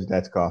it.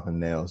 That's coffin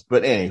nails.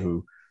 But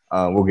anywho,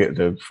 we'll get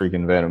to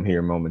freaking Venom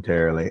here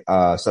momentarily.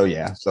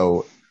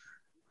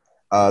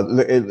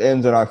 It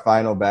ends in our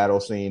final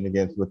battle scene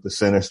with the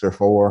Sinister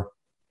Four.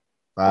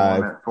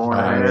 Five.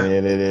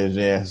 It is,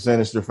 yeah.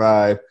 Sinister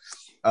Five,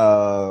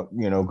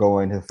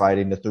 going to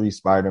fighting the three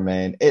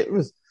Spider-Man. It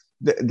was,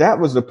 that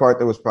was the part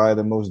that was probably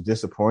the most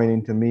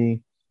disappointing to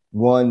me.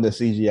 One, the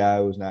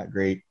CGI was not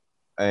great.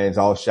 And it's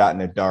all shot in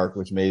the dark,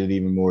 which made it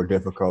even more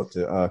difficult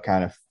to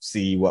kind of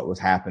see what was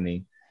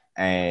happening.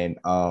 And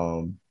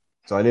so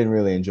I didn't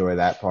really enjoy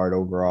that part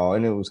overall.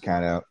 And it was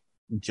kind of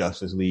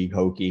Justice League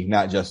hokey,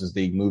 not Justice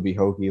League movie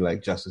hokey,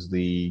 like Justice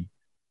League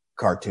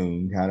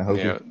cartoon kind of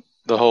hokey. Yeah,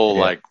 the whole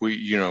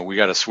we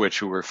got to switch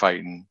who we're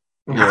fighting.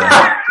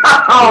 Yeah.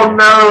 Oh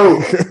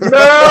no!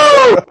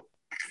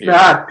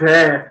 God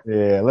damn.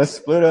 Yeah, let's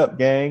split up,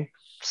 gang.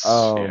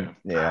 And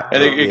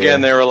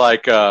again, they were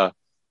like, "All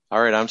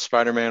right, I'm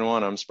Spider-Man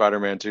 1, I'm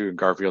Spider-Man 2," and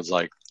Garfield's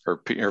like, or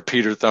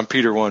Peter, I'm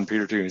Peter 1,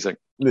 Peter 2, and he's like,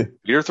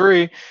 Peter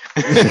 3.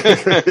 Yeah,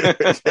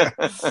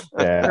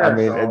 I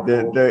mean,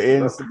 the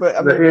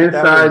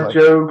inside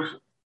jokes.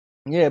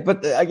 Yeah,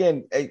 but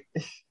again,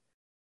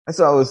 that's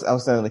what I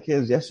was telling the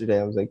kids yesterday.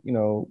 I was like,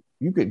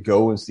 you could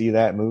go and see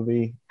that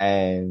movie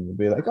and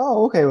be like,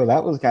 oh, okay, well,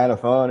 that was kind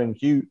of fun and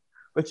cute.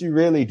 But you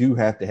really do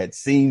have to have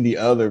seen the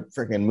other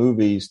freaking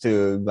movies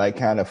to like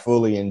kind of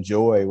fully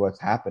enjoy what's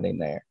happening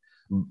there.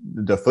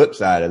 The flip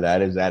side of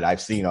that is that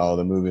I've seen all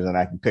the movies and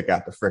I can pick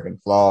out the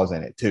freaking flaws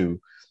in it too.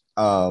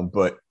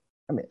 But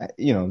I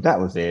mean,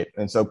 that was it.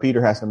 And so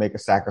Peter has to make a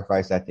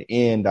sacrifice at the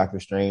end. Doctor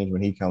Strange,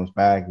 when he comes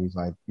back, he's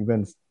like, you've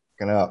been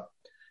fucking up.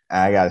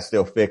 I got to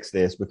still fix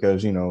this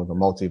because, the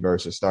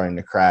multiverse is starting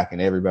to crack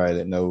and everybody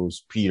that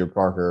knows Peter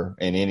Parker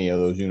in any of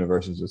those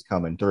universes is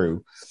coming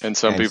through. And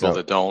some people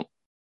that don't.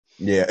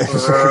 Yeah.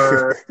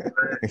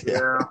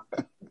 Yeah.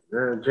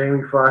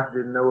 Jamie Foxx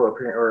didn't know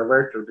or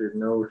Electro didn't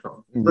know or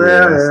something.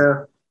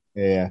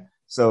 Yeah.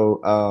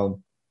 So,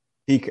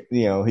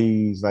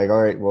 he's like,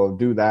 all right, well,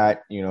 do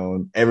that.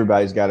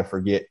 Everybody's got to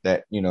forget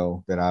that,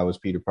 that I was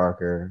Peter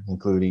Parker,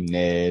 including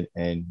Ned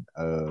and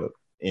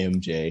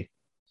MJ.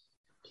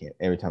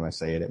 Every time I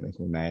say it, it makes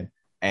me mad.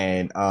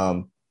 And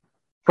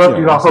fuck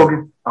you,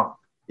 Hogan. Oh.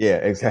 Yeah,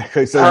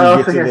 exactly. So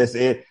you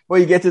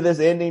get to this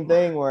ending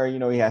thing where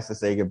he has to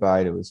say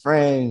goodbye to his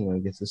friends. He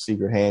gets a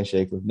secret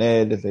handshake with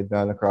Ned that they've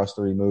done across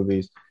 3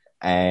 movies,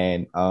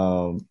 and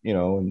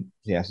and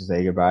he has to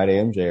say goodbye to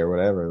MJ or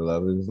whatever, the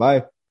love of his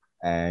life.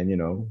 And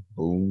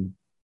boom,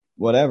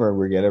 whatever,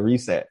 we get a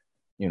reset.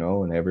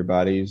 And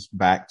everybody's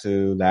back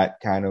to that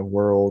kind of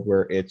world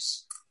where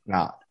it's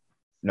not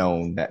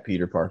known that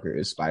Peter Parker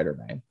is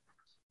Spider-Man,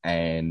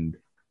 and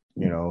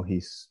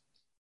he's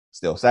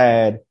still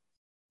sad.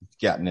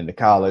 Gotten into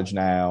college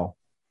now.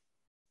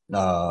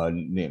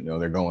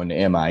 They're going to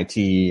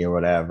MIT or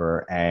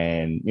whatever.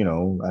 And,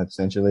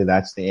 essentially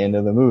that's the end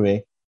of the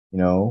movie,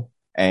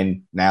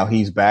 and now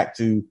he's back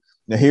to,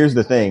 now here's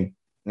the thing.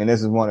 And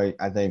this is one of,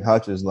 I think,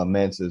 Hutch's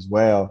laments as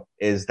well,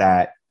 is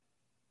that,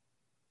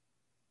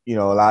 a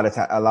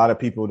lot of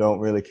people don't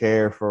really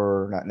care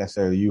for, not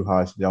necessarily you,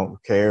 Hutch,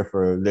 don't care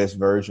for this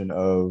version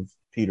of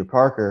Peter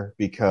Parker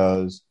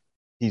because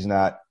he's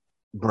not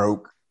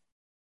broke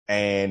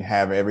and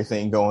have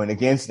everything going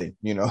against him.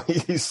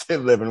 He's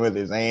still living with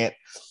his aunt.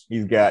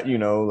 He's got,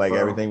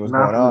 everything was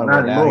going on.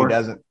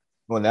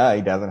 But now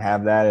he doesn't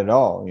have that at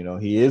all.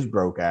 He is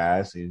broke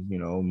ass. He's,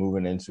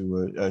 moving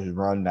into a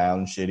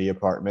rundown, shitty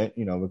apartment,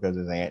 because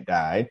his aunt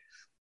died.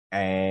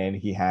 And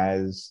he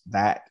has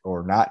that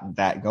or not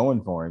that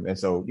going for him. And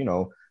so,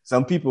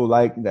 some people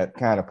like that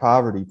kind of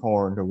poverty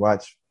porn to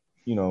watch,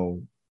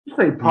 You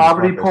say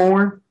poverty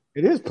porn?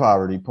 It is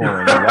poverty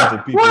porn. Watching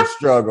people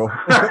struggle.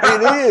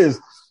 It is.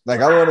 Like,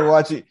 I want to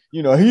watch it.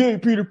 He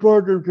ain't Peter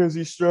Parker because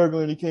he's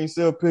struggling. He can't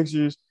sell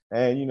pictures.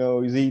 And,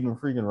 he's eating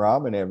freaking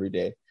ramen every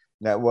day.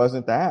 That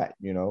wasn't that,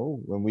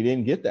 when we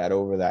didn't get that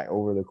over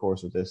the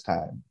course of this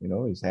time.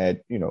 He's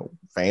had,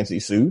 fancy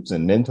suits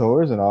and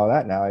mentors and all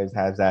that. Now he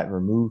has that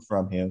removed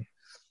from him.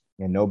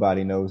 And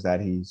nobody knows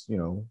that he's,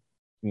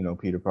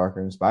 Peter Parker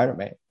and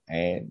Spider-Man.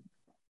 And,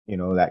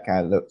 that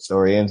kind of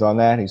story ends on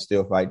that. He's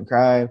still fighting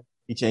crime.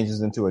 He changes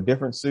into a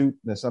different suit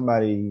that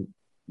somebody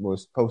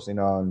was posting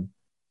on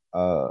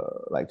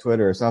like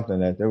Twitter or something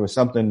that there was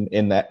something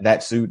in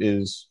that suit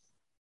is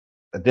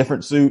a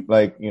different suit,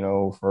 like, you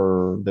know,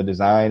 for the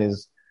design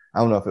is, I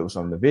don't know if it was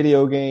from the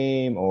video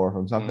game or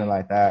from something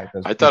like that.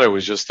 I thought it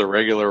was just the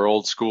regular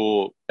old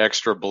school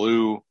extra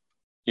blue,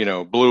 you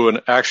know, blue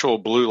and actual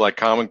blue, like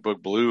comic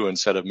book blue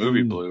instead of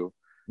movie blue.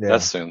 Yeah.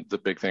 That's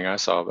the big thing I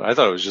saw. But I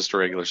thought it was just a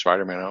regular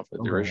Spider-Man outfit.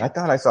 The original. I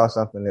thought I saw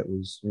something that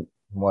was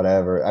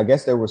whatever. I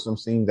guess there were some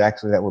scenes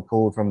actually that were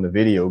pulled from the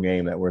video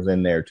game that was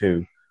in there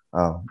too.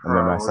 I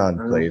mean, my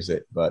son plays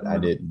it, but I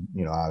didn't,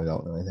 you know, I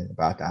don't know anything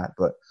about that.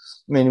 But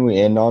I mean, we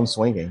end on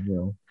swinging, you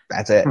know,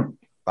 that's it.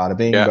 Bada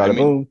bing, bada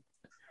boom.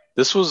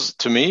 This was,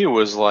 to me, it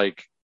was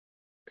like,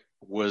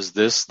 was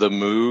this the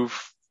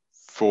move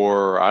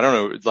for, I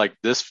don't know, like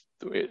this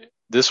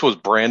was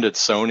branded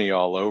Sony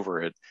all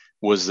over it.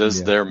 Was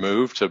this their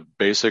move to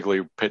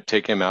basically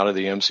take him out of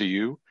the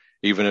MCU,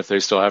 even if they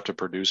still have to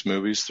produce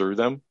movies through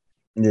them?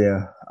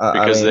 Yeah.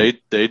 Because they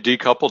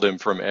decoupled him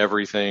from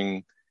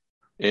everything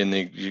in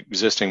the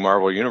existing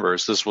Marvel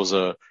universe. This was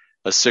a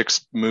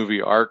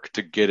 6-movie arc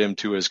to get him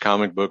to his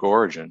comic book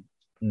origin.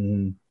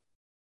 Mm-hmm.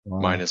 Wow.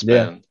 Minus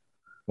Ben.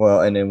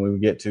 Well, and then we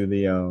get to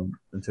the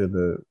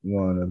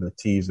one of the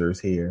teasers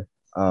here.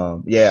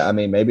 Yeah, I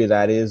mean, maybe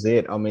that is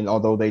it. I mean,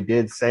 although they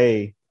did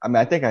say, I mean,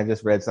 I think I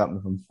just read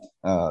something from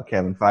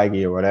Kevin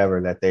Feige or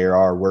whatever that they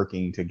are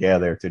working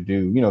together to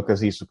do, you know, because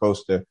he's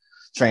supposed to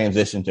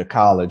transition to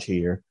college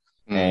here,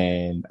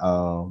 and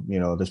you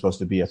know, there's supposed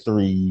to be a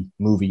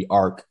 3-movie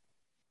arc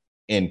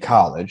in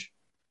college,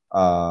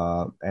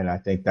 and I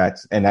think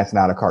that's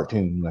not a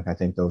cartoon. Like, I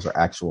think those are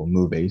actual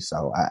movies.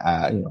 So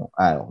I you know,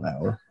 I don't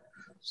know.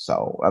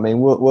 So, I mean,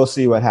 we'll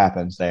see what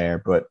happens there.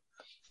 But,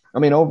 I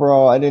mean,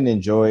 overall, I didn't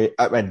enjoy it.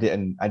 I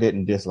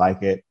didn't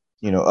dislike it.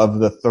 You know, of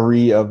the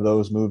 3 of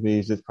those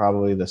movies, it's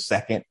probably the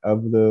second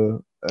of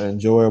the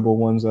enjoyable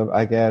ones of,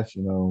 I guess.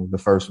 You know, the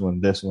first one,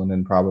 this one,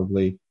 and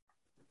probably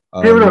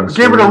give it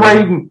a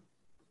rating.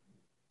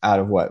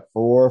 Out of what,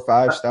 4 or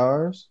 5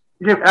 stars?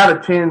 Give out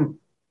of 10.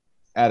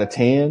 Out of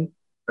 10?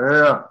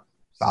 Yeah.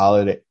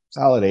 Solid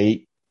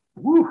 8.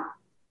 Woo.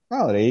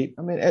 Solid 8.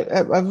 I mean,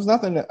 it was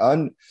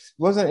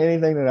wasn't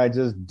anything that I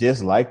just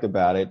disliked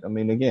about it. I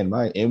mean, again,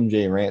 my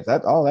MJ rants,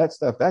 all that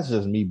stuff, that's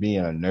just me being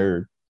a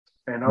nerd.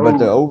 But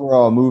the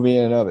overall movie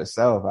in and of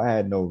itself, I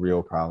had no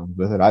real problems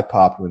with it. I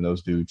popped when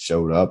those dudes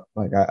showed up.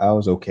 Like, I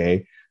was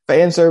okay.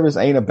 Fan service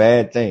ain't a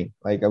bad thing.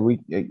 Like, we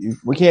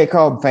can't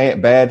call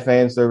bad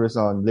fan service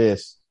on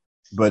this,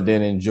 but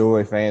then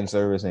enjoy fan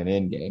service in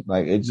Endgame.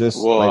 Like, it just.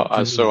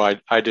 Well, so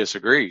I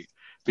disagree,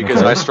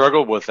 because I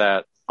struggled with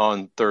that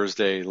on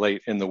Thursday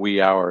late in the wee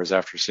hours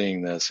after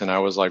seeing this, and I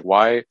was like,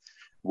 why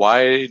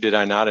did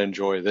I not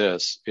enjoy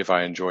this if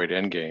I enjoyed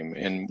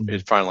Endgame? And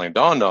it finally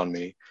dawned on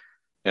me,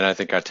 and I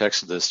think I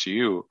texted this to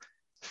you: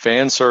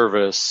 fan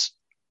service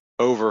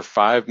over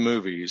 5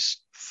 movies,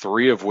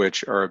 3 of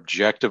which are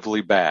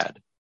objectively bad,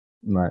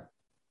 right?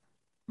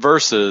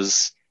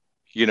 Versus,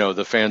 you know,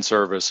 the fan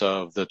service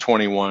of the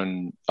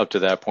 21 up to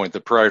that point,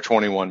 the prior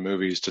 21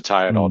 movies to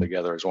tie it all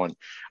together as one.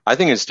 I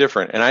think it's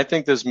different. And I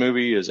think this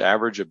movie is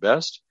average at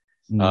best.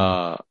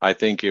 I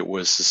think it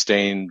was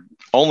sustained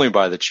only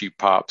by the cheap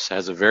pops,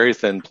 has a very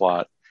thin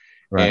plot,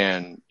 right,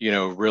 and, you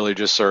know, really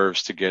just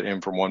serves to get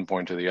him from one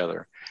point to the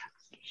other.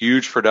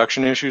 Huge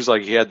production issues.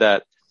 Like, he had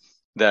that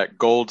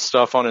gold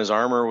stuff on his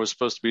armor was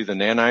supposed to be the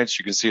nanites.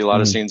 You can see a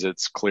lot of scenes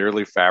it's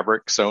clearly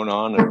fabric sewn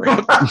on. And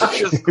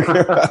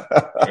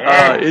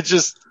it's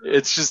just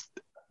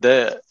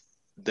that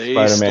they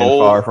Spider-Man stole,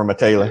 far from a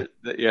tailor.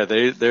 Yeah,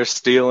 they're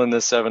stealing the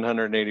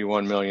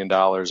 $781 million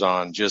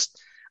on just,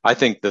 I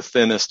think, the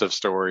thinnest of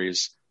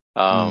stories.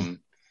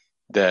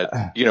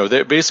 That, you know,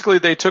 they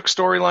took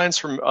storylines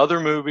from other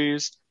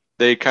movies.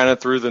 They kind of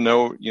threw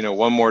the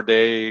One More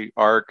Day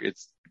arc.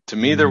 It's, to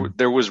me,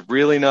 there was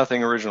really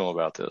nothing original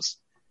about this.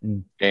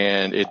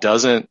 And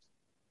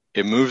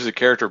it moves the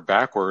character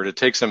backward. It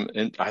takes him,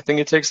 and I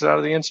think it takes it out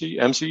of the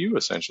MCU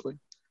essentially.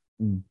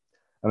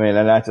 I mean,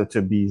 and that's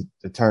to be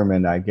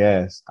determined, I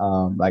guess.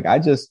 Like,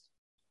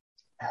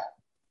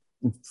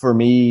 for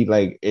me,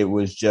 like, it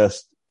was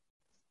just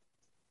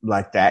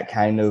like that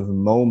kind of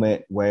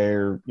moment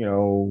where, you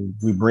know,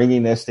 we're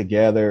bringing this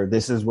together.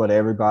 This is what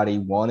everybody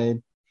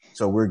wanted,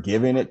 so we're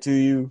giving it to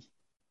you.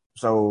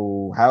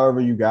 So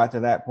however you got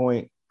to that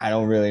point, I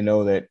don't really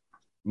know that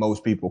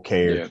most people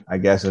cared, I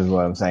guess is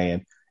what I'm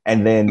saying.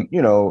 And then,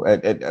 you know,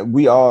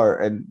 we are,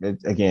 and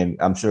again,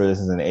 I'm sure this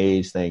is an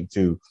age thing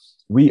too.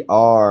 We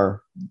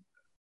are,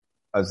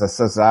 as a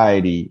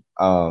society,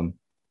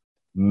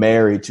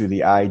 married to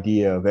the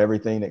idea of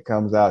everything that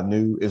comes out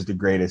new is the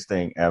greatest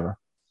thing ever.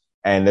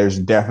 And there's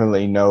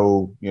definitely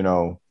no, you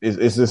know,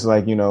 it's just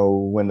like, you know,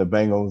 when the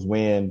Bengals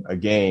win a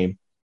game,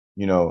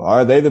 you know,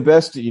 are they the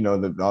best? You know,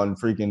 on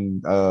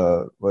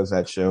freaking, what's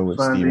that show with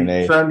Stephen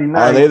A? Sunday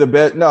night. Are they the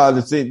best? No,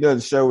 the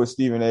show with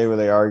Stephen A where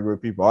they argue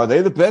with people. Are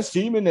they the best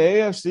team in the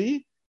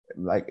AFC?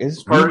 Like,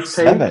 it's first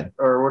 7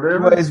 or or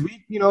whatever. Well,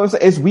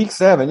 it's week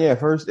 7. Yeah,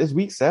 first it's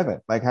week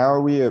 7. Like, how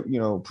are we?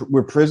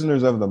 We're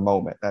prisoners of the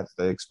moment. That's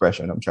the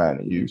expression I'm trying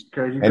to use.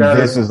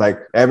 This is like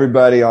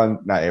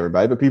not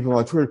everybody, but people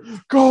on Twitter.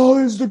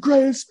 God is the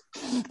greatest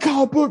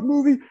comic book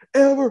movie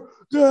ever.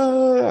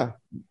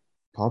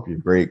 Pump your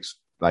brakes.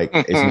 Like,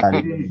 it's not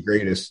even the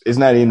greatest. It's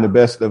not even the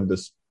best of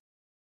the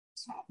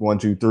 1,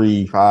 2,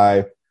 3,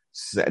 5.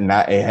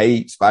 Not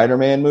 8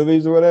 Spider-Man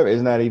movies or whatever.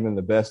 It's not even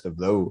the best of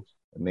those.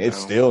 I mean, it's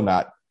still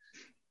not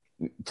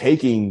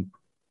taking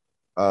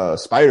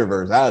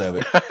Spider-Verse out of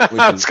it.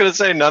 I was going to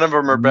say none of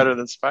them are better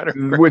than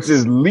Spider-Verse. Which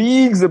is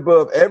leagues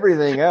above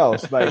everything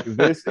else. Like,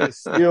 this is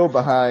still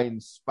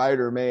behind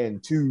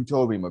Spider-Man 2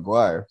 Tobey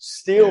Maguire.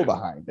 Still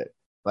behind it.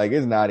 Like,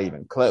 it's not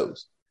even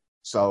close.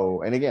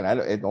 So, and again,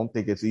 I don't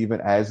think it's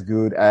even as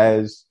good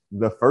as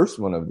the first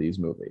one of these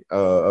movies,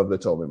 of the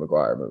Tobey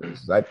Maguire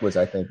movies, which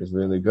I think is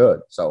really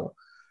good. So,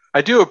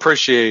 I do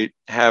appreciate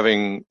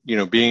having,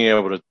 being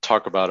able to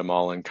talk about them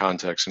all in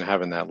context and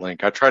having that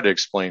link. I tried to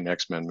explain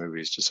X-Men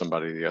movies to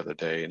somebody the other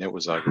day, and it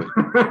was ugly.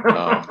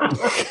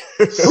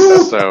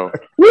 So,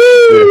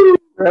 that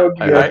would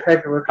be a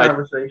heck of a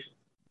conversation.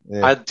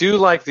 I do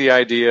like the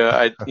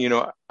idea.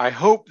 I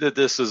hope that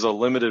this is a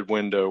limited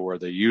window where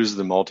they use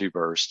the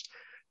multiverse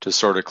to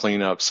sort of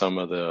clean up some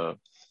of the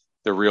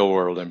real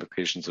world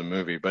implications of the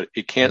movie, but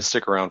it can't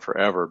stick around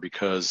forever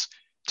because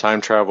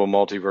time travel,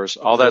 multiverse,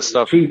 all that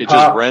stuff, it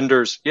just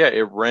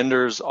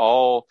renders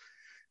all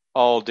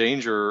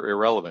danger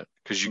irrelevant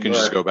because you can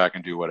just go back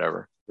and do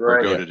whatever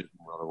or go to different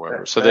world or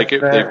whatever. So they've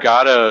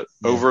got to,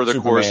 over the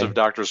course of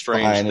Doctor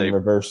Strange,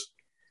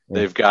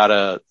 they've got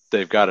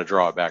to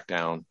draw it back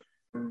down.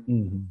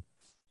 Mm-hmm.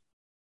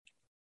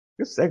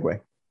 Good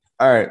segue.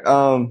 All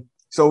right.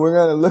 So we're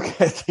going to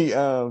look at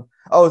the,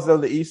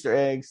 the Easter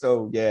egg.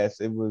 So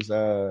yes, it was,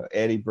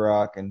 Eddie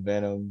Brock and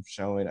Venom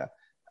showing up.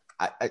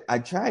 I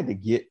tried to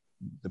get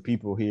the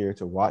people here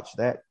to watch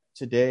that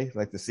today,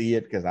 like to see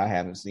it, because I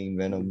haven't seen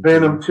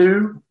Venom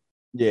 2.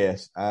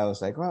 Yes. I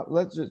was like, well,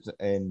 let's just,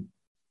 and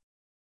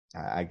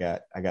I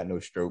got no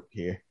stroke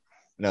here.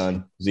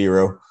 None.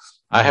 0.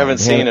 I haven't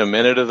seen a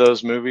minute of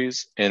those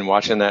movies, and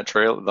watching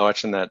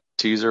that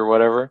teaser,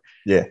 whatever.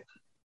 Yeah.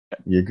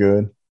 You're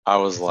good. I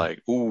was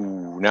like,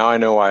 ooh, now I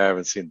know why I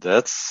haven't seen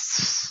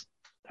that's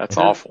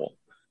awful.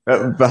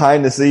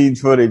 Behind the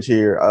scenes footage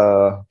here.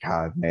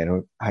 God,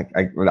 man, I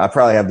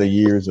probably have the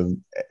years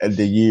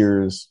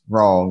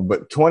wrong,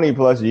 but 20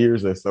 plus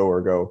years or so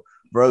ago,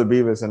 Brother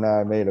Beavis and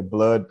I made a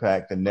blood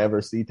pact to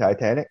never see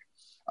Titanic.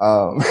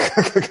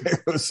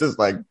 It was just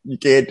like, you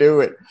can't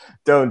do it.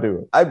 Don't do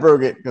it. I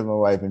broke it because my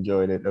wife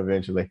enjoyed it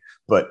eventually.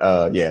 But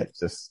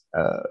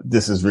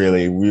this is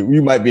really,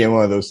 we might be in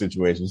one of those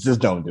situations.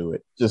 Just don't do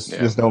it.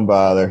 Just don't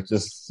bother.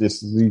 Just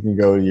you can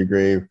go to your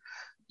grave,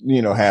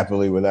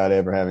 happily without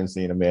ever having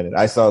seen a minute.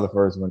 I saw the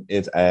first one.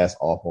 It's ass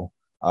awful.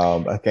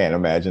 I can't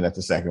imagine that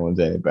the second one's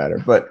any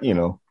better. But,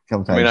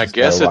 sometimes. I mean, I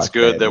guess it's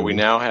good that we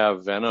now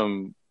have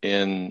Venom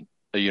in,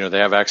 they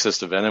have access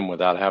to Venom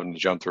without having to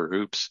jump through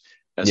hoops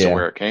as to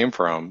where it came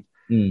from.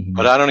 Mm-hmm.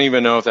 But I don't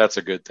even know if that's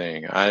a good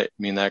thing. I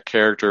mean, that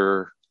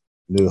character.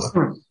 You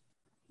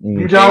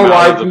don't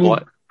like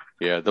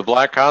the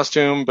black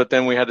costume, but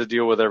then we had to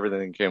deal with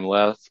everything that came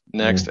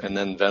next, and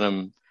then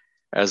Venom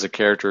as a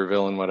character,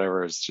 villain,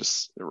 whatever, is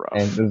just rough.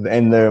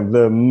 And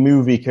the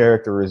movie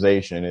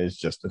characterization is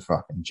just a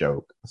fucking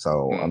joke.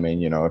 So, I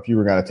mean, if you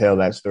were going to tell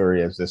that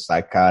story as this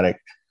psychotic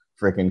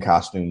freaking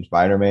costume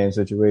Spider-Man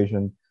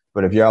situation,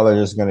 but if y'all are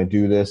just going to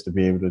do this to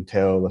be able to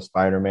tell the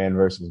Spider-Man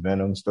versus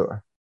Venom story,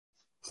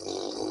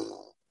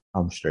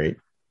 I'm straight.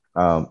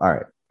 All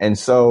right. And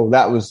so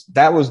that was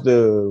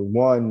the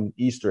one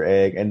Easter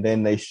egg. And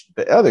then the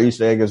other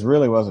Easter egg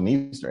really wasn't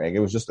an Easter egg. It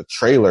was just a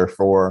trailer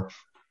for,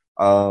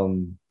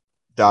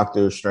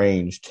 Doctor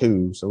Strange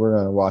 2. So we're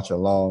going to watch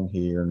along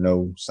here.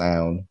 No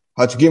sound.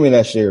 Hutch, give me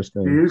that share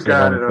screen. You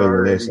got it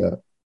already. This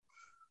up.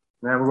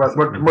 Now, what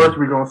commercial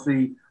we going to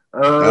see?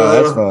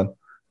 That's fun.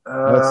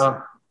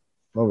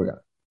 What we got?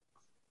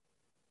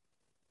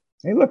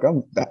 Hey, look,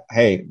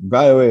 hey,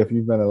 by the way, if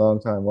you've been a long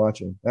time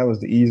watching, that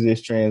was the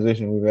easiest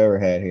transition we've ever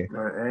had here.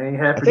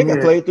 I think I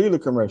played through the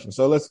commercial,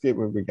 so let's get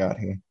what we got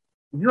here.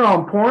 You're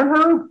on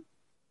Pornhub?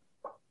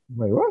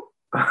 Wait, what?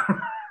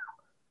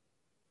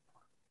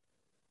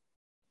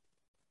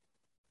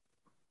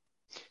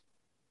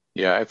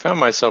 Yeah, I found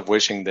myself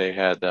wishing they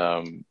had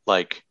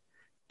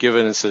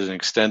given us an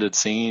extended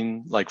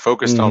scene,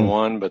 focused on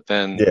one, but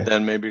then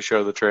maybe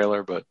show the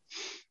trailer. But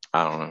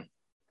I don't know.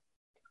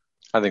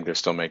 I think they're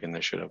still making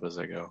this shit up as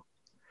they go.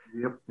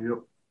 Yep.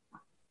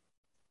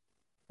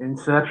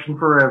 Inception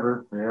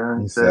forever. Yeah,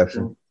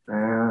 Inception.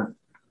 Yeah.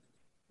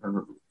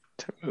 That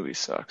movie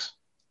sucks.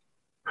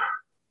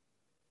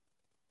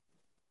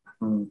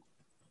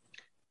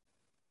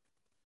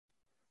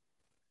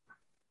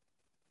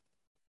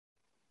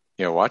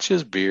 Yeah, watch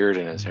his beard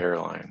and his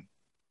hairline.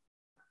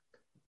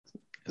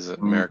 Is it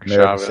America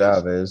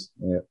Chavez?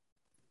 Yeah.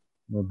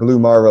 Well, blew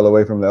Marvel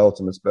away from the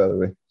Ultimates, by the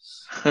way.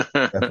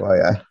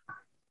 FYI.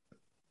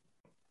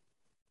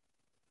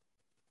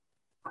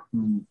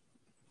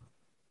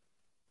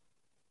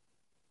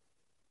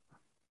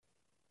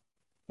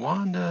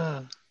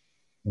 Wanda.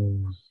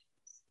 Mm.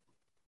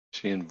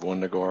 She and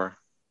Wundagore.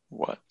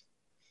 What?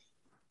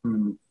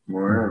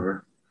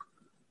 Wherever.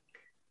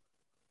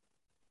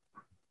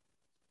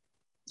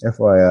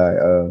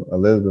 FYI,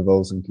 Elizabeth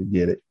Olsen could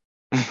get it.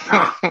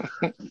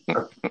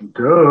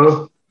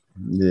 Duh.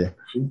 Yeah.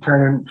 She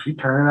turning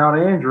out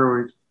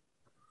androids.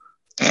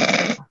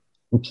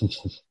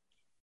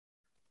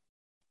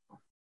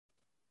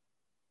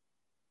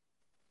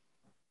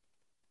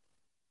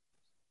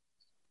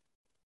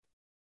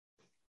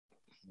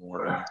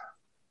 Mordo.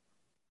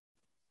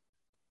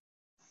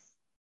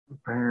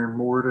 Baron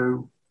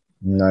Mordo.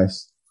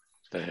 Nice.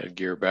 The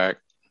headgear back.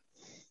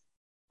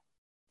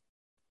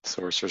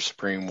 Sorcerer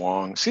Supreme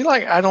Wong. See,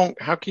 like,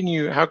 how can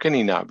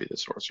he not be the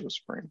Sorcerer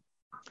Supreme?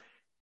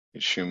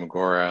 It's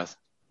Shumagorath.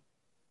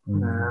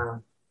 Yeah.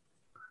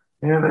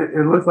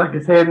 It looks like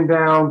it's heading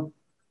down.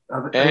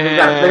 They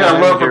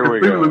got love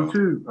for Cthulhu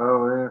too.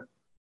 Oh yeah.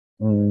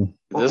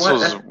 This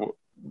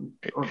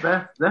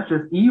that's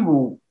just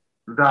evil.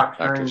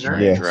 Doctor Strange,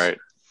 Strange, right?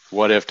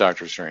 What if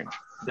Doctor Strange?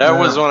 That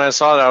was when I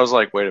saw that. I was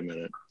like, wait a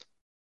minute.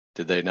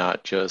 Did they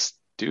not just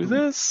do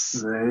this?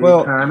 They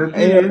kind of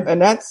did.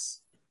 And that's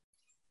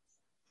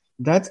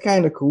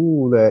kind of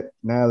cool that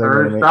now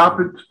they're going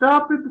to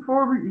stop it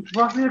before it's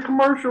about to be a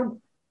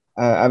commercial.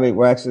 I mean,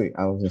 well, actually,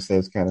 I was gonna say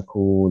it's kind of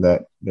cool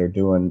that they're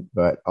doing,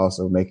 but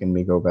also making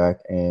me go back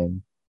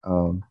and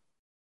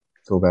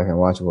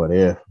watch What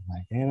If. I'm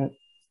like, damn it,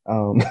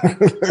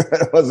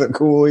 that wasn't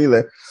cool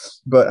either.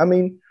 But I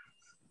mean,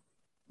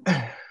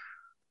 I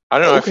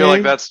don't know. Okay. I feel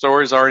like that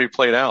story's already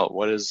played out.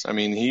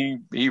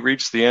 He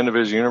reached the end of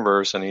his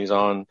universe and he's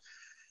on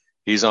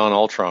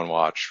Ultron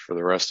watch for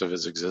the rest of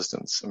his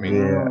existence. I mean,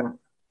 yeah.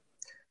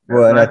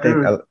 Well, and I think.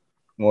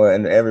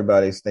 And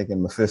everybody's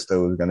thinking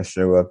Mephisto is going to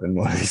show up in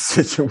one of these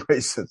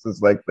situations.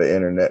 It's like the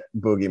internet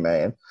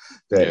boogeyman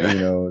that,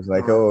 is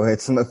like, oh,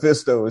 it's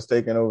Mephisto is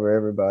taking over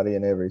everybody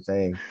and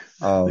everything.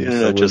 The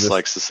internet just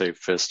likes to say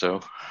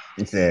Fisto.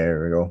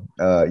 There we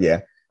go. Yeah.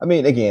 I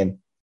mean, again,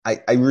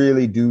 I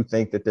really do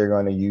think that they're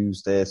going to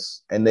use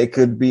this, and they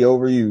could be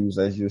overused,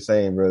 as you're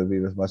saying, Brother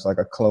Beavis, much like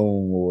a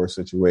Clone War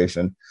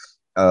situation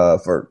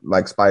for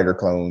like spider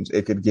clones.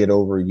 It could get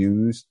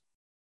overused.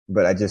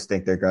 But I just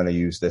think they're going to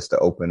use this to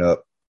open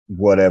up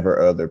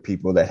whatever other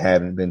people that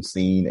haven't been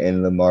seen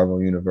in the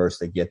Marvel universe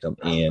to get them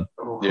in.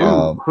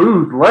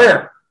 Who's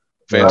left?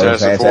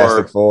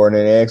 Fantastic Four and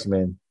then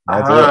X-Men.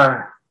 That's it.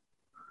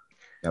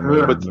 I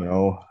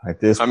mean, at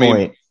this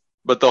point.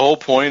 But the whole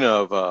point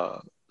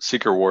of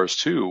Secret Wars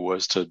 2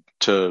 was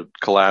to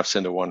collapse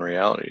into one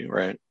reality,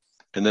 right?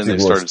 And then they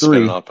started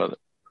spinning off of it.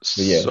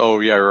 Yeah.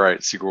 Oh yeah,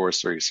 right. Secret Wars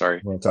 3.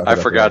 Sorry, I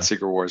forgot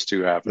Secret Wars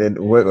 2 happened.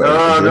 We all.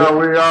 I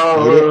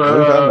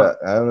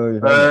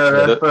don't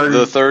know.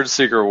 The third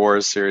Secret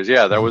Wars series.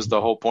 Yeah, that was the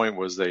whole point.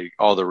 Was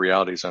all the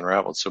realities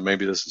unraveled. So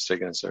maybe this is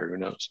taking us there. Who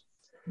knows?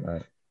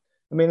 Right.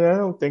 I mean, I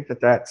don't think that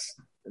that's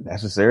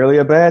necessarily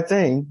a bad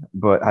thing,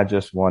 but I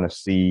just want to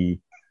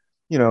see.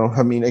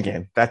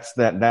 Again, that's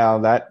that now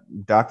that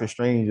Doctor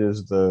Strange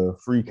is the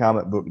free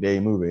comic book day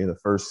movie, the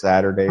first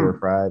Saturday or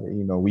Friday,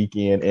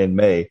 weekend in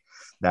May.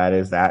 That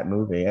is that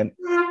movie. And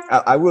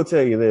I will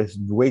tell you this,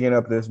 waking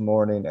up this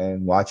morning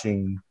and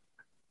watching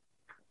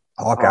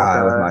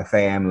Hawkeye with my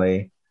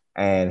family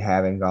and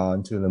having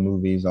gone to the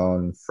movies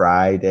on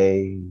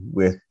Friday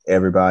with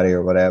everybody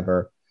or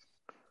whatever.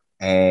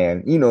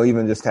 And,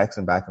 even just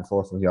texting back and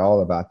forth with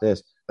y'all about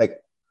this. Like,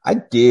 I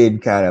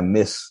did kind of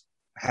miss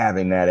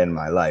having that in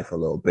my life a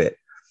little bit.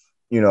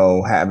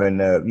 Having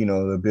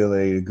the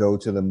ability to go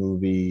to the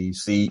movie,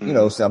 see,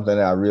 something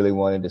that I really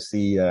wanted to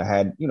see. I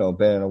had,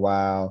 been in a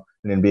while.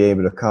 And then be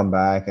able to come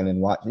back and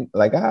then watch.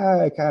 Like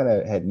I kind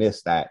of had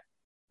missed that,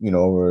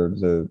 over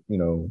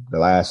the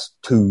last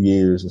 2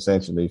 years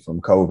essentially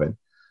from COVID.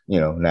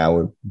 Now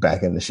we're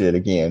back in the shit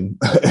again.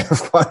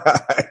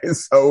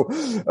 So,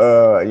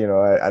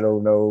 I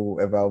don't know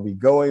if I'll be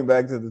going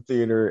back to the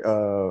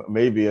theater,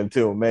 maybe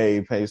until May,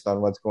 based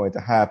on what's going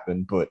to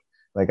happen. But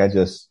like I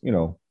just,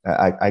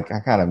 I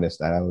kind of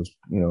missed that. I was,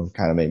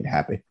 kind of made me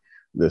happy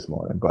this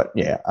morning. But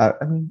yeah,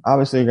 I mean,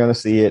 obviously you're gonna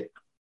see it.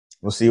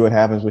 We'll see what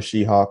happens with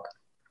She-Hulk.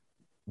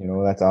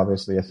 That's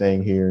obviously a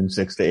thing here in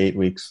 6 to 8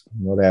 weeks,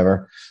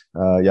 whatever.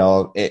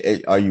 Y'all,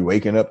 are you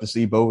waking up to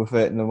see Boba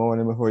Fett in the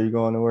morning before you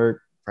go into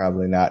work?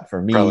 Probably not for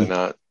me. Probably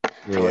not.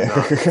 Yeah.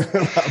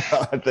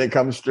 I think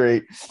I'm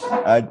straight.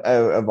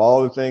 Of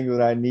all the things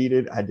that I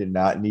needed, I did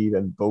not need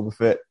a Boba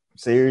Fett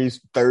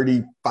series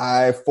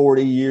 35,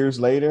 40 years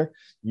later.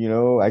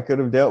 I could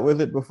have dealt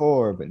with it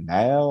before, but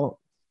now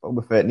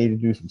Boba Fett need to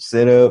do some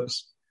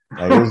sit-ups.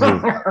 Like,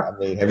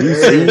 have you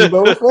seen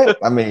Boba Fett?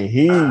 I mean,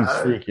 he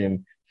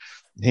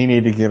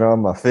need to get on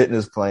my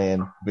fitness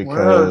plan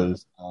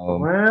because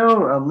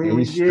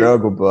he's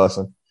struggle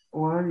busting.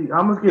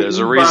 There's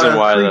a reason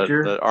why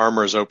the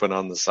armor's open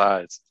on the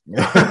sides.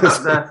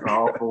 That's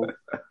awful.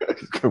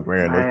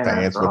 Wearing those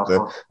pants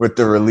with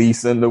the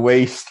release in the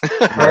waist.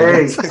 Hey,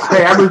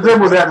 I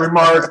resemble that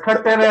remark.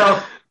 Cut that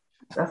out.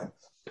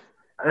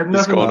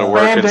 He's going to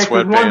work in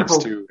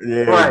sweatpants too.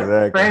 Yeah, right.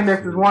 Exactly.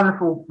 Spandex is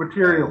wonderful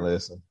material.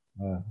 Listen.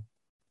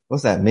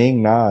 what's that?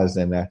 Ming Na is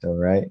in that though,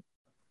 right?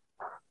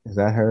 Is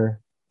that her?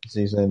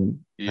 She's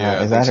in.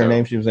 Yeah, is that her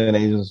name? She was in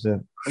Agents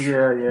of.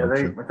 Yeah.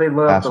 They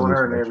love throwing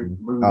her in every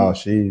movie. Oh,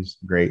 she's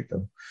great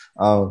though.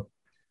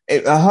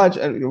 A hunch.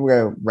 We're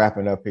gonna wrap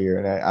it up here,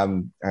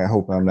 and I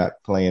hope I'm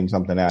not playing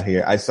something out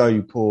here. I saw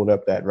you pulled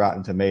up that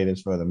Rotten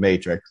Tomatoes for The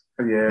Matrix.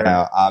 Yeah.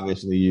 Now,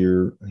 obviously,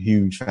 you're a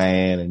huge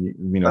fan, and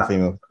you know,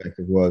 Female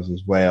Perspective was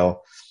as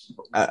well.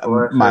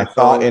 My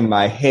thought in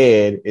my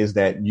head is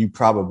that you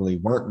probably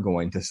weren't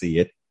going to see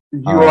it.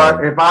 If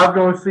I was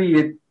going to see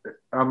it,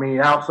 I mean,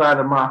 outside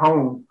of my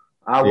home,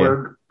 I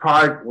would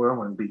probably, well, it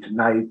wouldn't be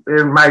tonight.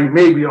 It might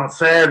maybe on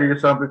Saturday or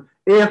something.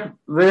 If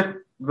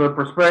the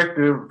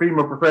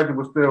female perspective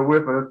was still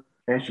with us,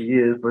 and she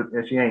is, but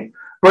she ain't.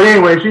 But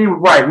anyway, she was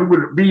right. We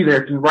would be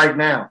there right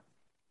now.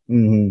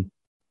 Mm-hmm.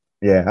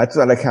 Yeah, that's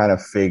what I kind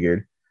of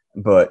figured.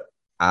 But,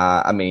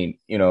 I mean,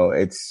 you know,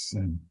 it's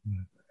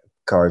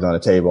cards on the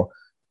table.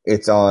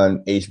 It's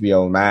on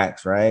HBO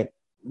Max, right?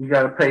 You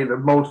got to pay the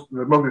most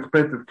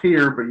expensive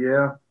tier, but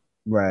yeah.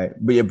 Right.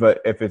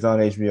 But if it's on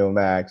HBO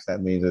Max, that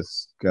means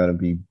it's going to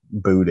be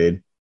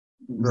booted.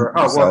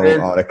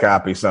 On a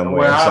copy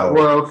somewhere.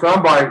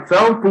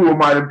 Some fool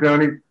might have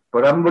done it,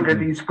 but I'm looking at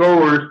these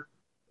scores.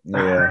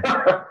 Yeah.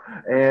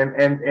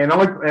 and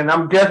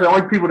I'm guessing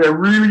only people that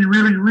really,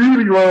 really,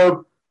 really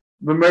love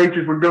The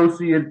Matrix would go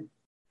see it.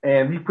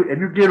 And if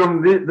you get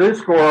them this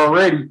score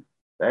already,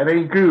 that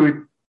ain't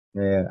good.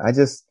 Yeah,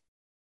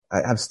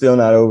 I'm still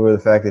not over the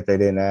fact that they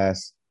didn't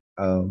ask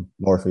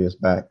Morpheus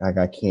back. Like,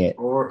 I can't get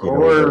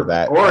over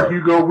that. Or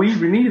Hugo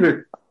Weaving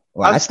either.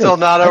 Well, I'm still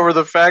not over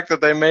the fact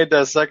that they made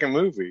that second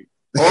movie.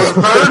 Or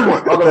the third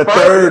one. Or the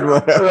third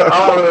one.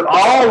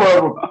 All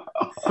of them.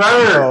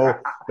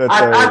 Third.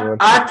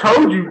 I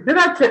told you.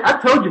 I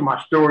told you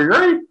my story,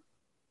 right?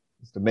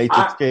 It's the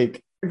Matrix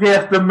cake.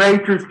 Yes, the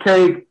Matrix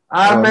cake.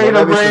 I made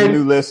a red. Some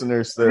new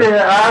listeners. So.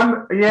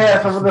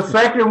 Yeah, so for the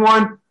second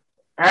one,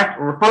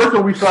 the first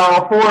one we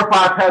saw 4 or 5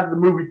 times at the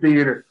movie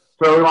theater.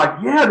 So we're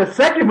like, yeah, the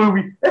second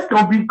movie, it's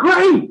going to be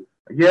great.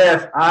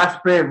 Yes, I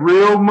spent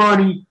real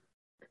money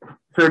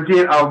to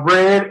get a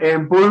red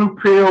and blue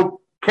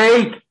pill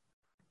cake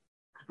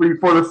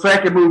for the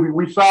second movie.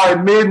 We saw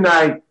it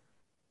midnight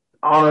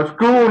on a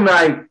school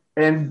night,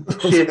 and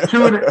shit,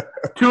 two and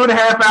a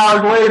half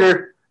hours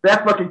later,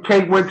 that fucking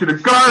cake went to the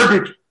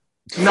garbage,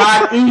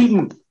 not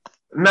eaten,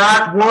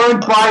 not one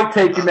bite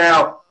taken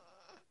out,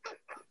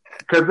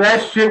 because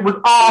that shit was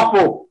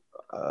awful.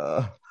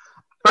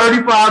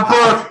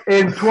 $35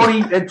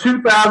 in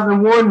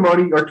 2001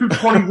 money or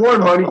 221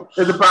 money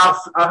is about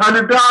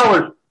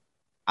 $100.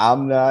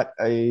 I'm not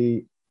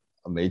a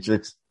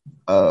Matrix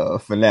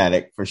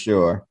fanatic for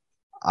sure.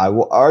 I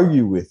will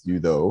argue with you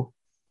though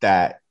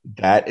that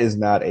is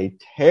not a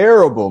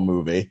terrible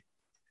movie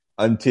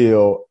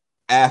until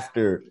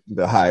after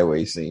the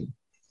highway scene.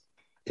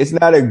 It's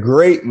not a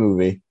great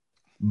movie,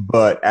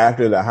 but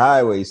after the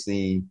highway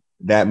scene,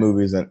 that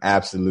movie is an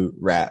absolute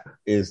wrap.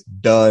 It's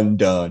done.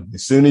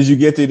 As soon as you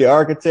get to the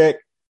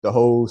Architect, the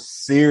whole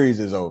series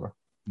is over.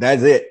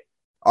 That's it.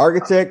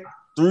 Architect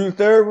through the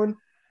third one,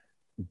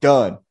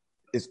 done.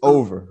 It's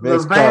over. The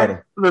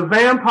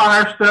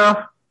vampire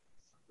stuff,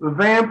 the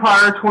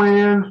vampire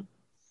twins.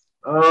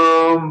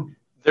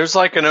 There's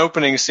like an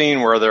opening scene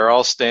where they're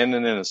all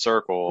standing in a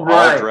circle,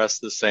 right, all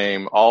dressed the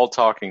same, all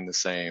talking the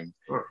same,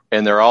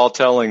 and they're all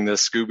telling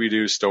this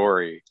Scooby-Doo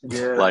story,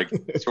 like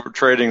sort of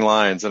trading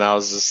lines. And I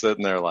was just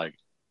sitting there like,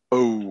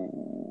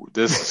 oh,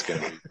 this is going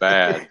to be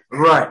bad.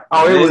 Right.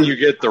 Oh, and then you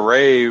get the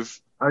rave.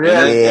 Oh,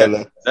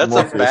 yeah. That's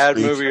a bad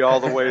movie all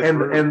the way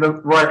through. And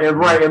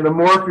the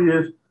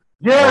Morpheus.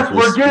 Yes,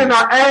 we're getting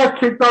our ass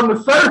kicked on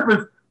the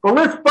surface, but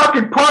let's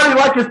fucking party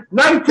like it's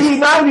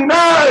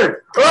 1999.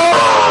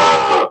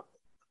 Oh!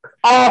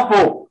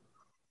 Awful.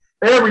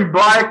 Every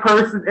black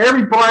person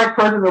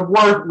of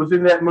worth was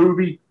in that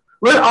movie.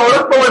 Let's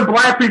throw in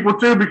black people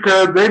too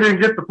because they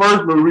didn't get the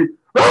first movie.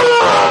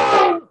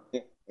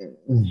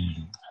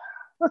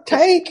 A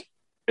cake.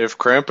 If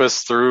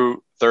Krampus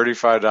threw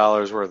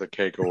 $35 worth of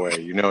cake away,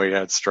 you know he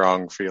had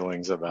strong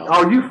feelings about it.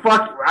 Oh, you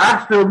fuck!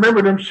 I still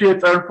remember them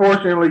shits.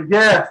 Unfortunately,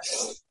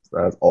 yes.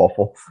 That's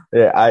awful.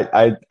 Yeah,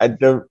 I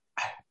don't.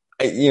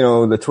 You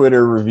know, the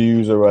Twitter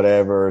reviews or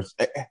whatever.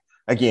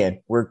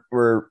 Again, we're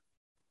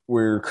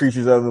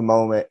creatures of the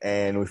moment,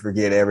 and we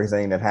forget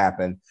everything that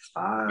happened.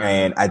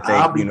 And I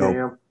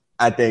think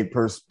I think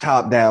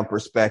top-down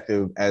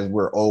perspective as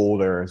we're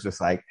older, it's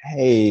just like,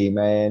 hey,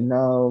 man,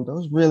 no,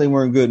 those really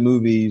weren't good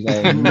movies,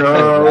 and you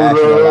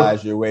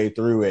rationalize your way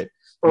through it.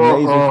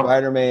 Amazing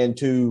Spider-Man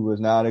 2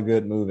 was not a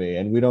good movie,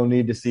 and we don't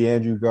need to see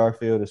Andrew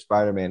Garfield as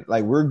Spider-Man.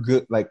 Like, we're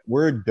good. Like,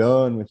 we're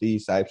done with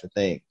these types of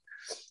things.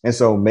 And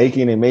so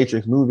making a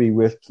Matrix movie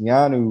with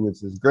Keanu,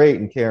 which is great,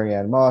 and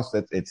Carrie-Anne Moss,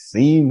 it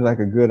seems like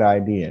a good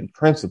idea in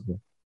principle.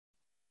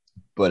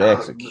 But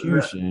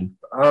execution.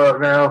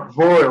 Now,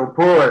 boy,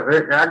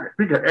 I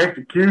speak of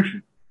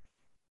execution.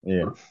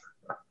 Yeah.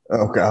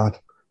 Oh, God.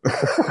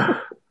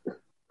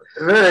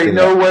 There ain't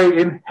no way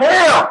in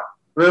hell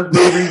this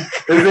movie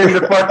is in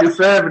the fucking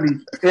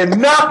 70s.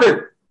 And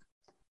nothing.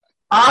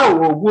 I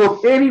will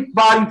whoop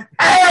anybody's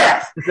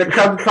ass that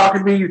comes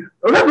talking to me.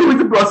 Oh, that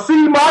movie's a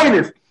C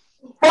minus.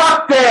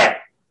 Fuck that.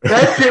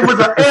 That shit was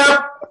an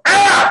F.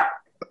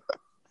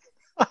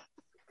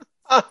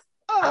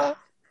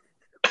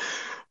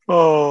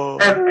 Oh.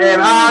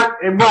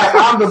 And Mike,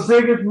 I'm the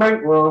biggest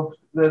mate. Well,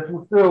 that's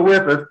still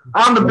with us.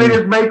 I'm the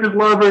biggest Matrix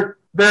lover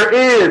there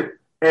is,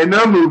 and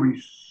the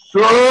movies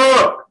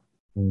suck.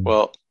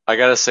 Well, I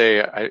gotta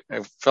say, I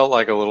felt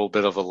like a little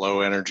bit of a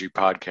low energy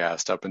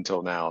podcast up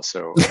until now.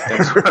 So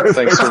thanks for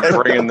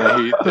bringing the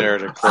heat there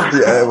to close.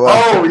 Yeah,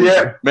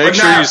 well,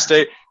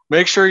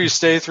 Make sure you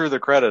stay through the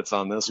credits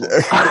on this one.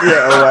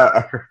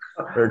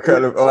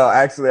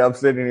 Actually, I'm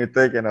sitting here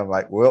thinking, I'm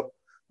like, well,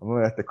 I'm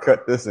gonna have to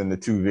cut this into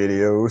 2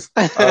 videos.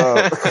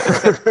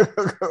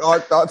 Our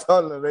thoughts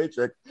on the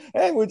Matrix,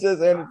 and we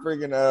just ended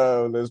freaking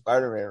the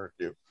Spider-Man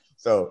review.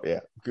 So yeah,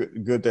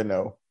 good to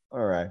know.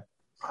 All right.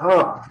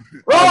 On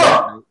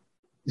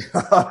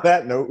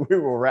that note, we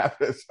will wrap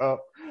this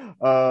up.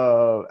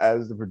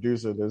 As the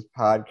producer of this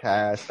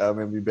podcast,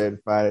 and we've been able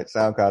to find it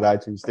SoundCloud,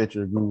 iTunes,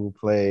 Stitcher, Google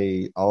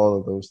Play, all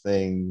of those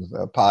things.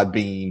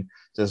 Podbean,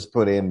 just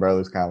put in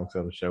Brothers Comics,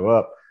 it'll show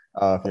up.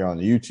 If you're on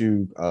the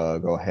YouTube,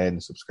 go ahead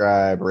and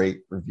subscribe,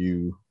 rate,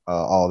 review,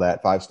 all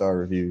that. 5-star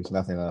reviews,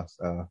 nothing else.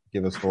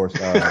 Give us 4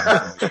 stars.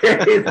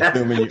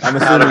 I'm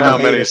assuming how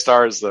many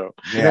stars though.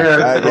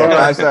 Yeah,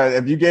 5 stars.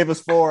 If you gave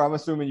us 4, I'm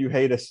assuming you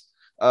hate us.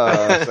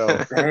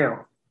 So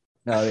Damn.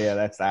 No, yeah,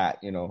 that's that.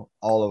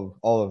 All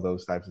of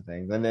those types of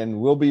things, and then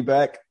we'll be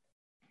back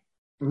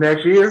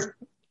next year.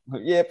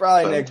 Yeah,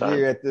 probably Sometime. next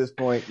year at this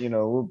point.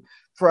 We'll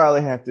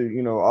probably have to,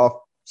 off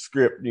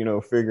script,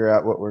 figure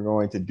out what we're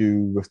going to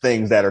do with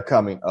things that are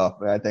coming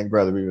up. And I think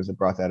Brother Beavers had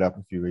brought that up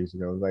a few weeks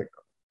ago. It was like,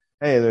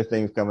 hey, there's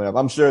things coming up.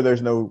 I'm sure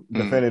there's no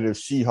definitive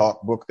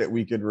She-Hulk book that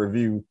we could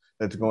review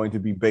that's going to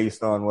be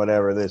based on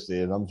whatever this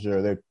is. I'm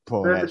sure they're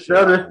pulling that shit.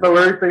 They'll just throw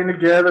everything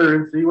together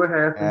and see what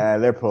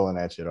happens. They're pulling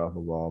that shit off the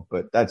wall,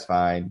 but that's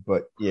fine.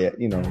 But yeah,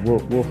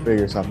 we'll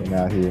figure something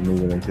out here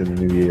moving into the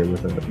new year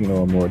with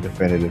a more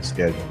definitive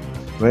schedule.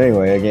 But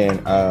anyway,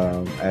 again,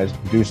 as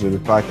producer of the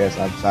podcast,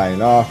 I'm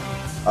signing off.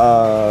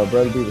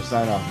 Brother Beaver,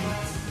 sign off,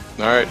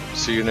 man. All right.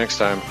 See you next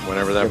time,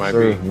 whenever that might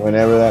be.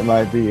 Whenever that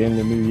might be in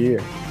the new year.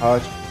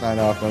 Hodge, sign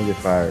off. Don't get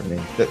fired,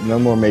 man. No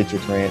more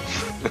Matrix rant.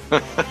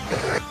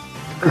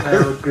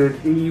 Have a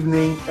good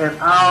evening, and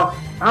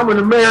I'm an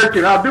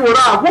American. I'll do what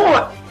I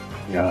want.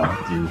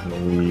 Oh, geez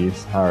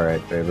Louise. All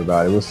right,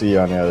 everybody. We'll see you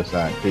on the other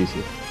side. Peace.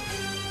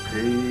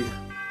 Peace.